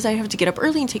cycle is I have to get up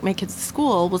early and take my kids to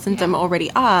school. Well, since I'm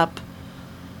already up,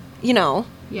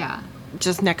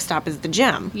 just next stop is the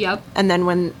gym. Yep. And then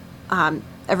when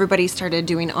everybody started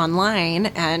doing online,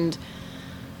 and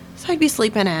so I'd be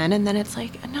sleeping in, and then it's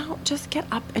no, just get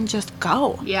up and just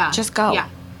go. Yeah. Just go. Yeah.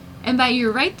 But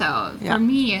you're right, though. For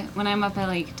me, when I'm up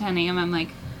at 10 a.m., I'm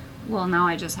well, now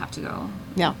I just have to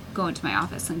go into my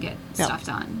office and get stuff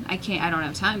done. I don't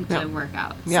have time to work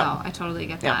out. So I totally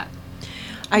get that.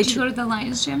 Did you go to the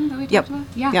Lions gym that we talked about?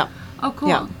 Yeah. Yep. Oh, cool.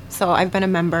 Yeah. So I've been a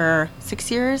member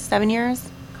 7 years.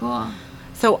 Cool.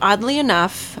 So oddly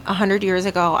enough, 100 years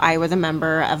ago, I was a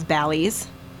member of Bally's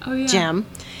gym.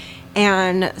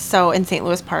 And so in St.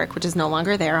 Louis Park, which is no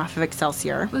longer there, off of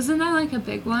Excelsior. Wasn't that a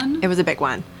big one? It was a big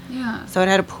one. Yeah. So it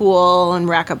had a pool and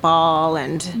racquetball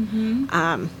and,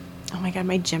 oh my God,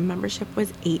 my gym membership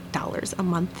was $8 a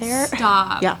month there.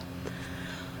 Stop. Yeah.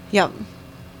 Yep.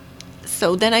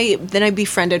 So then I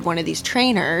befriended one of these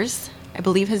trainers. I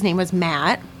believe his name was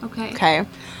Matt. Okay.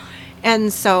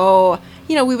 And so,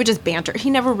 we would just banter. He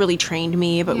never really trained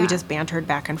me, but we just bantered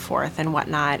back and forth and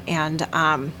whatnot.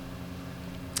 And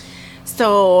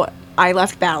so I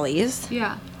left Bally's.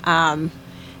 Yeah. And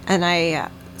I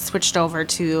switched over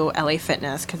to LA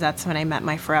Fitness because that's when I met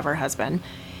my forever husband.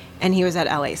 And he was at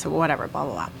LA, so whatever, blah,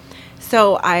 blah, blah.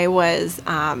 So I was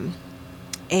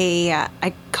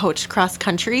I coached cross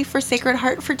country for Sacred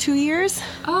Heart for 2 years.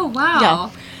 Oh, wow. Yeah.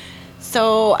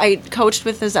 So I coached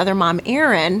with his other mom,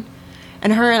 Erin,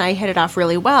 and her and I hit it off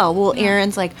really well. Well,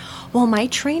 Erin's my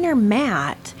trainer,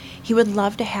 Matt, he would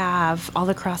love to have all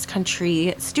the cross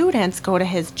country students go to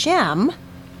his gym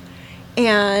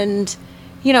and,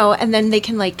 and then they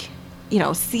can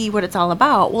see what it's all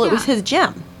about. Well, it was his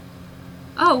gym.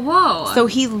 Oh, whoa. So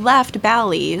he left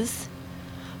Bally's.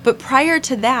 But prior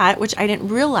to that, which I didn't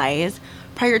realize,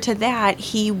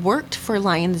 he worked for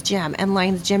Lions Gym. And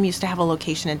Lions Gym used to have a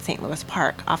location in St. Louis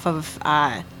Park off of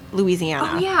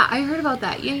Louisiana. Oh, yeah. I heard about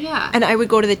that. Yeah. And I would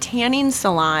go to the tanning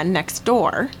salon next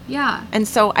door. Yeah. And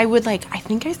so I would I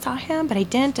think I saw him, but I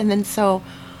didn't. And then so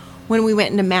when we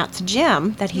went into Matt's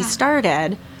gym that he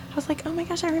started, I was like, oh my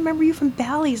gosh, I remember you from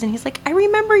Bally's. And he's like, I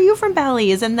remember you from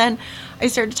Bally's. And then I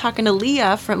started talking to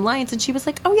Leah from Lions, and she was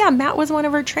like, oh yeah, Matt was one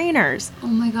of her trainers. Oh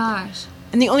my gosh.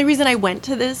 And the only reason I went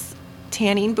to this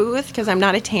tanning booth, because I'm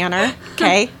not a tanner,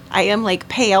 okay? I am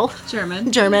pale. German.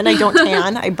 I don't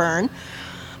tan, I burn.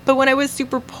 But when I was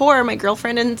super poor, my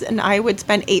girlfriend and I would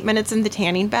spend 8 minutes in the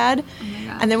tanning bed. Oh my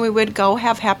God. And then we would go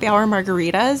have happy hour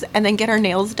margaritas and then get our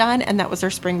nails done, and that was our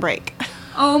spring break.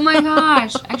 Oh my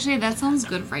gosh. Actually, that sounds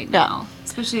good right now.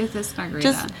 Especially with this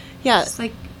margarita. Just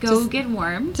like go get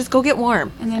warm. Just go get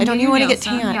warm. And then I don't even want to get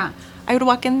tan. Yeah. I would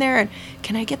walk in there and,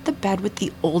 can I get the bed with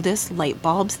the oldest light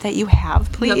bulbs that you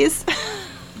have, please? Yep.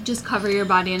 Just cover your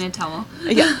body in a towel.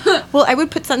 Yeah. Well, I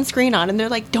would put sunscreen on, and they're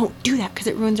like, don't do that because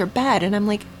it ruins our bed. And I'm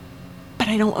like, but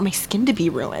I don't want my skin to be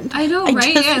ruined. I know,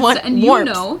 right? Just want and warmth.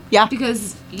 You know. Yeah.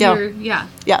 Because you're, yeah.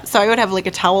 Yeah. So I would have like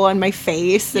a towel on my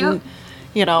face and,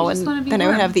 and then I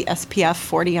would have the SPF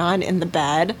 40 on in the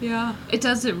bed. Yeah. It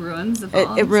ruins the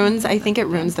fall. It ruins, I think it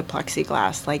ruins the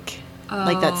plexiglass. Like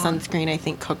that sunscreen, I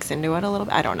think, cooks into it a little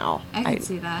bit. I don't know. I can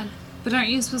see that. But aren't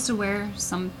you supposed to wear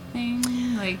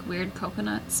something like weird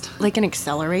coconut stuff? Like an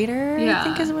accelerator, I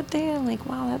think is what they. I'm like,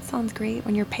 wow, that sounds great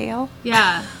when you're pale.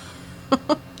 Yeah.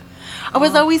 I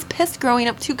was always pissed growing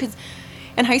up, too, because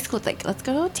in high school, it's like, let's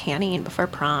go tanning before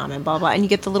prom and blah, blah. And you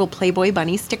get the little Playboy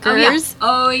bunny stickers.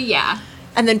 Oh, yeah.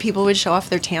 And then people would show off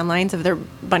their tan lines of their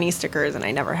bunny stickers, and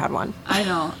I never had one. I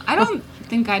know. I don't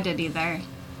think I did either.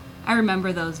 I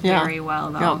remember those very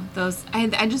well, though. Yeah. Those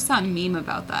I just saw a meme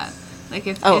about that. Like,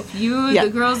 if you, the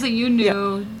girls that you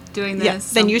knew doing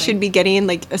this. Then you should be getting,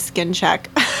 like, a skin check.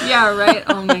 Yeah, right?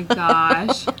 Oh, my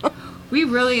gosh. We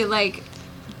really, like...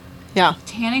 Yeah.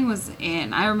 Tanning was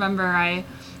in. I remember,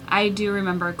 I do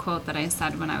remember a quote that I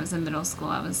said when I was in middle school.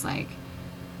 I was like...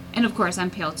 And, of course, I'm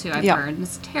pale, too, I've heard. And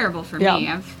it's terrible for me. I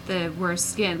have the worst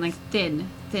skin, like, thin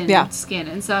skin.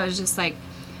 And so I was just like...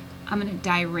 I'm going to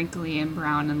dye wrinkly and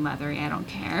brown and leathery. I don't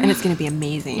care. And it's going to be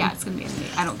amazing. Yeah, it's going to be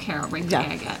amazing. I don't care how wrinkly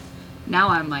I get. Now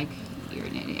I'm like, you're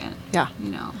an idiot. Yeah.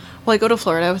 You know. Well, I go to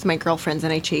Florida with my girlfriends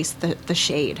and I chase the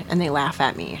shade and they laugh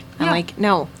at me. I'm like,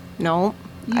 no. You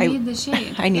need the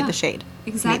shade. I need the shade.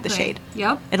 Exactly. I need the shade.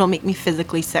 Yep. It'll make me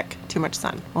physically sick. Too much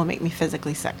sun will make me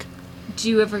physically sick. Do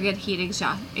you ever get heat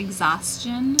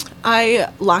exhaustion?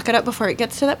 I lock it up before it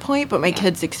gets to that point, but my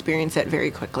kids experience it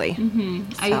very quickly.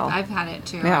 Mm-hmm. So, I've had it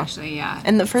too, actually,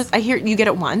 And the first, I hear you get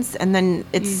it once, and then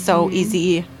it's so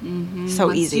easy. Mm-hmm.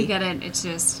 So easy. Once you get it, it's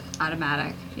just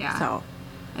automatic. Yeah. So.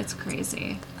 It's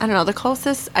crazy. I don't know. The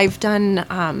closest, I've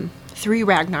done 3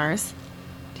 Ragnars.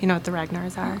 Do you know what the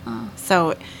Ragnars are?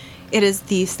 So it is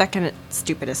the second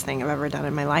stupidest thing I've ever done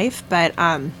in my life, but...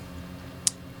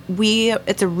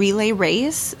 it's a relay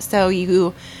race, so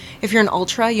if you're an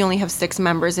ultra, you only have 6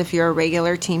 members. If you're a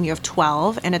regular team, you have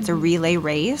 12, and it's a relay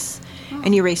race,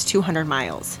 and you race 200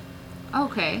 miles.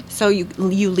 Okay. So you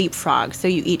leapfrog, so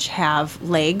you each have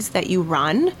legs that you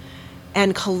run,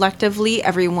 and collectively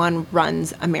everyone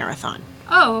runs a marathon.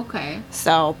 Oh, okay.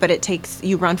 So, but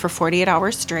you run for 48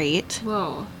 hours straight.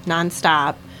 Whoa.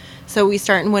 Nonstop. So we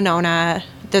start in Winona.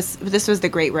 This was the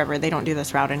Great River. They don't do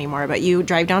this route anymore, but you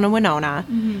drive down to Winona,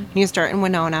 and you start in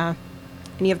Winona,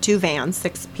 and you have 2 vans,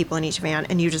 6 people in each van,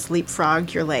 and you just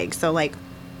leapfrog your legs. So, like,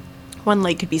 one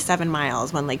leg could be 7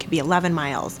 miles, one leg could be 11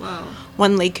 miles. Whoa.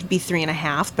 One leg could be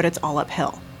 3.5, but it's all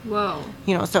uphill. Whoa.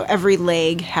 So every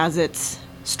leg has its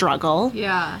struggle.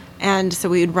 Yeah. And so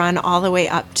we would run all the way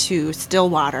up to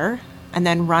Stillwater, and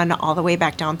then run all the way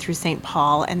back down through St.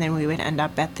 Paul, and then we would end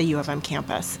up at the U of M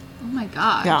campus. Oh, my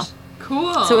gosh. Yeah.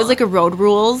 Cool. So it was like a road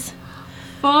rules.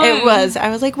 Fun. It was. I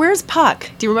was like, where's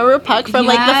Puck? Do you remember Puck from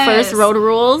like the first road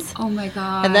rules? Oh my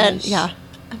gosh. And then,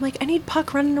 I'm like, I need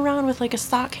Puck running around with like a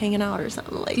sock hanging out or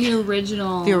something. Like the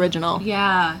original. The original.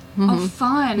 Yeah. Mm-hmm. Oh,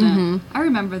 fun. Mm-hmm. I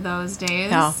remember those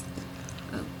days. Yeah.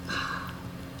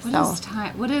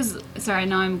 Sorry,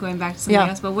 now I'm going back to something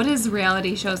else, but what is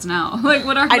reality shows now? Like,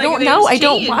 what are, I don't know. I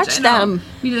don't watch them.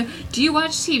 Do you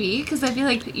watch TV? Because I feel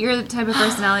like you're the type of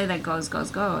personality that goes.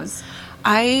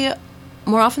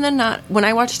 More often than not, when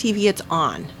I watch TV, it's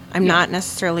on. I'm not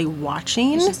necessarily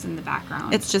watching. It's just in the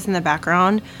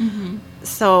background. Mm-hmm.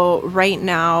 So right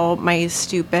now, my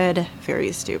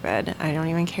very stupid, I don't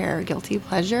even care, guilty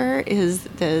pleasure is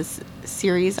this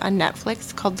series on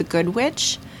Netflix called The Good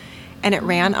Witch. And it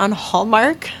ran on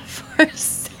Hallmark for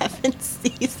 7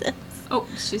 seasons. Oh,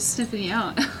 she's sniffing you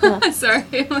out. Sorry.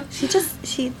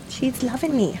 She's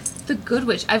loving me. The Good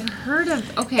Witch. I've heard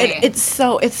of. Okay. It's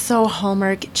so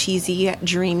Hallmark, cheesy,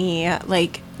 dreamy.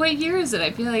 Like. What year is it? I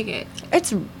feel like it.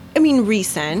 It's. I mean,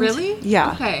 recent. Really?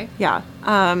 Yeah. Okay. Yeah.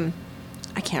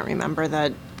 I can't remember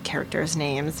the characters'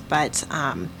 names, but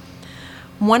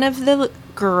one of the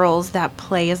girls that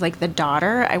plays like the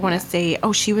daughter. I want to say.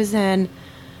 Oh, she was in.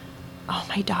 Oh,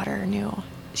 my daughter knew.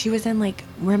 She was in, like,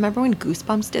 remember when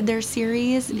Goosebumps did their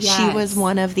series? Yes. She was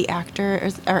one of the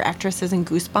actresses in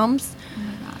Goosebumps. Oh,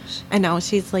 my gosh. And now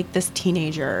she's, like, this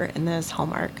teenager in this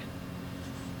Hallmark.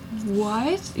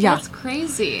 What? Yeah. That's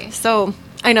crazy. So,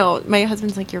 I know. My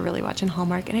husband's like, you're really watching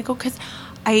Hallmark? And I go, because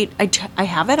I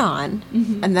have it on,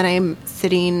 and then I'm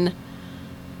sitting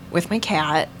with my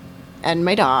cat and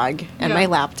my dog and my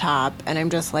laptop, and I'm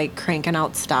just like cranking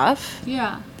out stuff.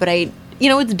 Yeah. But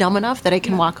it's dumb enough that I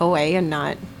can walk away and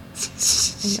not.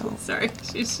 Sorry,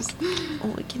 she's just.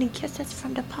 Oh, can you kiss us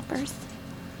from the puppers?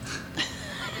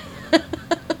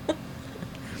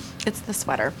 It's the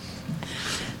sweater.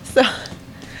 So,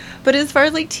 but as far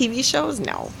as like TV shows,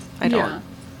 no, I don't.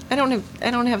 Yeah.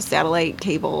 I don't have satellite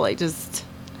cable. I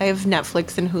have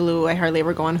Netflix and Hulu. I hardly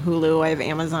ever go on Hulu. I have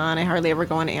Amazon. I hardly ever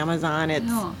go on Amazon.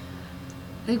 No.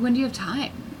 Like, when do you have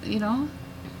time? You know?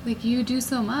 Like, you do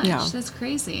so much. Yeah. That's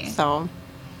crazy. So.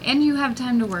 And you have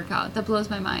time to work out. That blows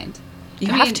my mind. You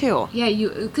have to. Yeah,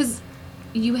 because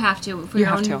you have to for your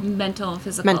own mental,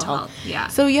 physical health. Yeah.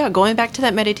 So, yeah, going back to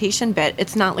that meditation bit,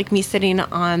 it's not like me sitting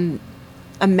on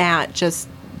a mat just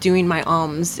doing my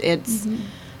ums. It's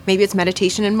maybe it's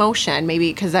meditation in motion,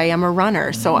 maybe because I am a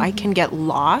runner. So I can get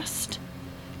lost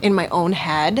in my own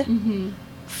head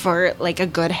for like a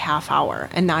good half hour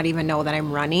and not even know that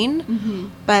I'm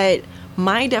running. But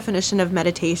my definition of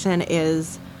meditation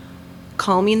is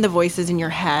calming the voices in your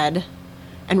head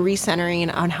and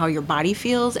recentering on how your body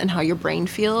feels and how your brain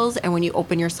feels. And when you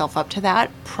open yourself up to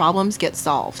that, problems get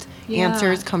solved. Yeah.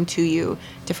 Answers come to you.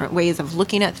 Different ways of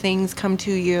looking at things come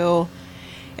to you.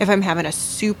 If I'm having a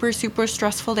super, super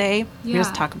stressful day, we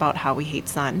just talk about how we hate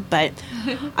sun, but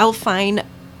I'll find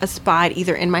a spot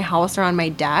either in my house or on my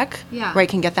deck where I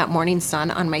can get that morning sun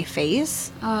on my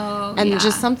face. Oh, and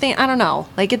just something, I don't know,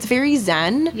 like it's very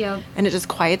zen. Yep. And it just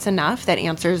quiets enough that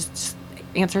answers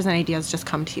and ideas just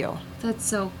come to you. That's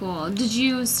so cool. Did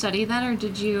you study that, or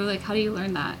did you, like, how do you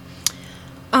learn that?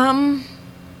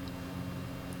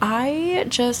 I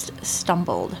just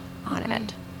stumbled on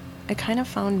it. It kind of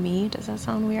found me. Does that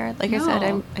sound weird? Like I said,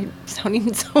 I'm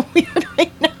sounding so weird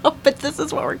right now, but this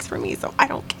is what works for me, so I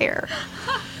don't care.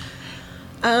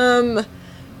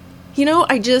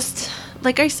 I just,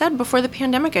 like I said before the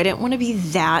pandemic, I didn't want to be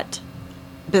that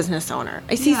business owner.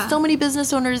 I see so many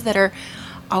business owners that are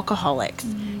alcoholics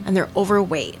and they're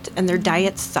overweight and their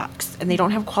diet sucks and they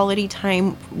don't have quality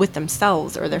time with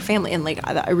themselves or their family. And like,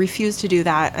 I refuse to do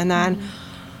that. And then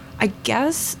I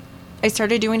guess I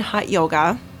started doing hot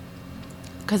yoga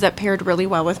because that paired really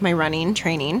well with my running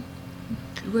training.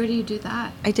 Where do you do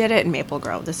that? I did it in Maple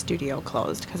Grove. The studio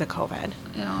closed because of COVID.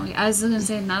 I was going to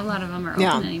say, not a lot of them are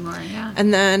open anymore. Yeah.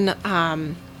 And then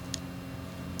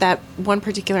that one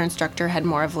particular instructor had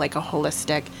more of like a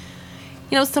holistic,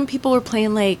 some people were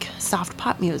playing like soft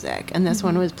pop music, and this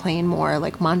one was playing more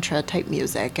like mantra type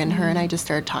music, and her and I just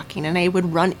started talking, and I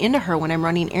would run into her when I'm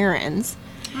running errands.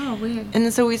 Oh, weird. And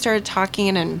then so we started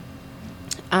talking, and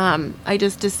I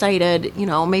just decided,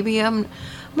 maybe I'm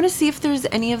going to see if there's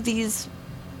any of these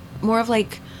more of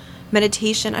like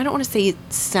meditation. I don't want to say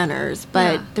centers,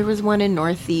 but there was one in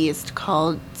Northeast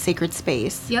called Sacred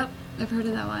Space. Yep, I've heard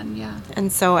of that one, yeah.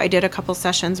 And so I did a couple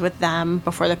sessions with them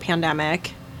before the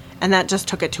pandemic, and that just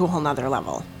took it to a whole nother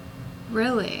level.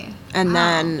 Really? And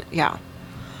then,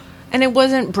 and it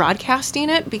wasn't broadcasting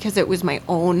it because it was my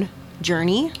own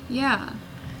journey. Yeah.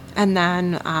 And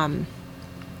then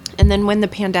when the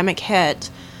pandemic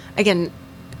hit, again,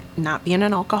 not being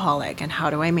an alcoholic and how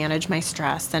do I manage my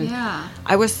stress? And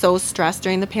I was so stressed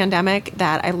during the pandemic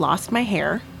that I lost my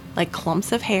hair, like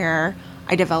clumps of hair.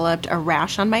 I developed a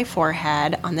rash on my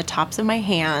forehead, on the tops of my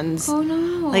hands. Oh,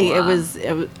 no.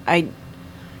 Like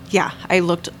I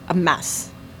looked a mess.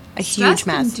 Huge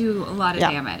mess. Can do a lot of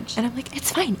damage. And I'm like,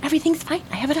 it's fine. Everything's fine.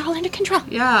 I have it all under control.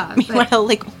 Yeah. Meanwhile,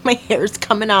 like, my hair's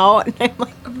coming out, and I'm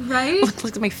like, right? It looks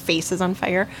like my face is on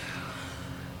fire.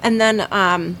 And then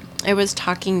I was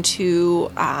talking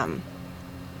to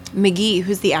McGee,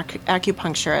 who's the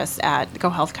acupuncturist at Go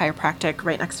Health Chiropractic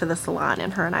right next to the salon,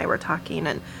 and her and I were talking,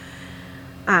 and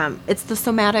it's the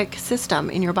somatic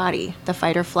system in your body, the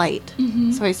fight or flight.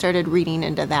 So I started reading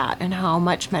into that and how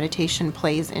much meditation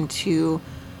plays into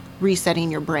resetting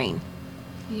your brain.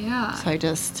 Yeah. So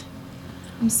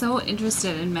I'm so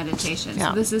interested in meditation.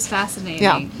 So this is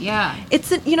fascinating. Yeah.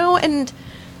 It's, and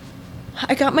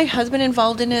I got my husband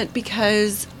involved in it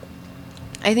because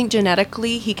I think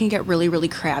genetically he can get really, really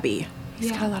crabby.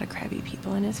 He's got a lot of crabby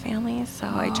people in his family. So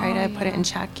I try to put it in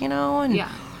check, and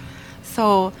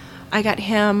so I got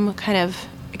him kind of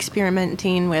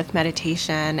experimenting with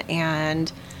meditation,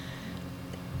 and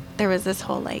there was this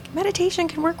whole like, meditation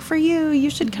can work for you. You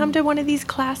should come to one of these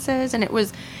classes. And it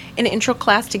was an intro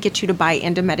class to get you to buy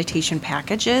into meditation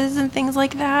packages and things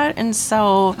like that. And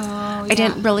so I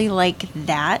didn't really like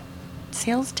that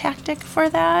sales tactic for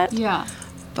that. Yeah.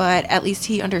 But at least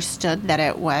he understood that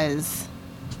it was,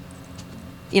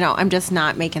 I'm just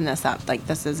not making this up. Like,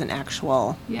 this is an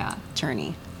actual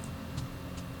journey.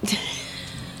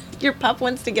 Your pup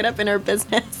wants to get up in her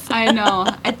business. I know.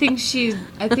 I think she's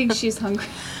hungry.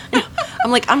 I'm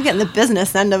like, I'm getting the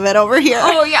business end of it over here.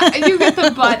 Oh, yeah. You get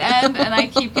the butt end, and I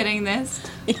keep getting this.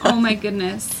 Yeah. Oh, my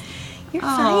goodness. You're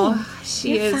fine.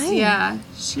 She You're is. fine. Yeah.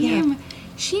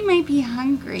 She might be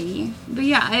hungry. But,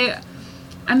 yeah,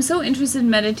 I'm so interested in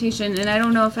meditation, and I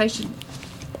don't know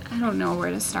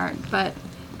where to start. But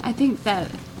I think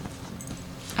that's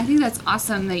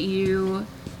awesome that you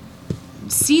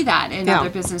see that in other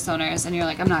business owners, and you're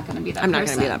like, I'm not going to be that person. I'm not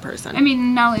going to be that person. I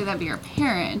mean, not only that, but you're a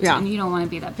parent, and you don't want to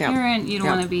be that parent. You don't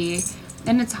want to be,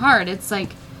 and it's hard. It's like,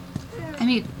 I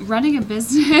mean, running a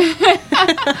business.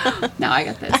 Now I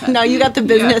got this. Now you got the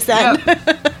business end.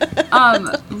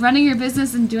 Running your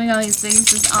business and doing all these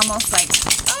things is almost like,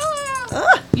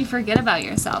 you forget about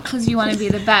yourself because you want to be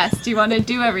the best. You want to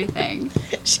do everything.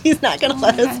 She's not going to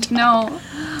let us talk. No.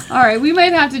 All right, we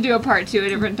might have to do a part 2 a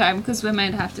different time because we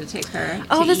might have to take her.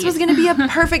 This was going to be a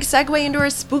perfect segue into our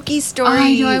spooky story.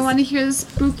 I know. I want to hear the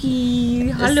spooky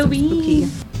Halloween.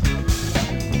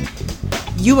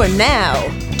 You are now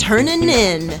turning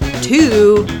in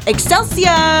to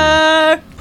Excelsior!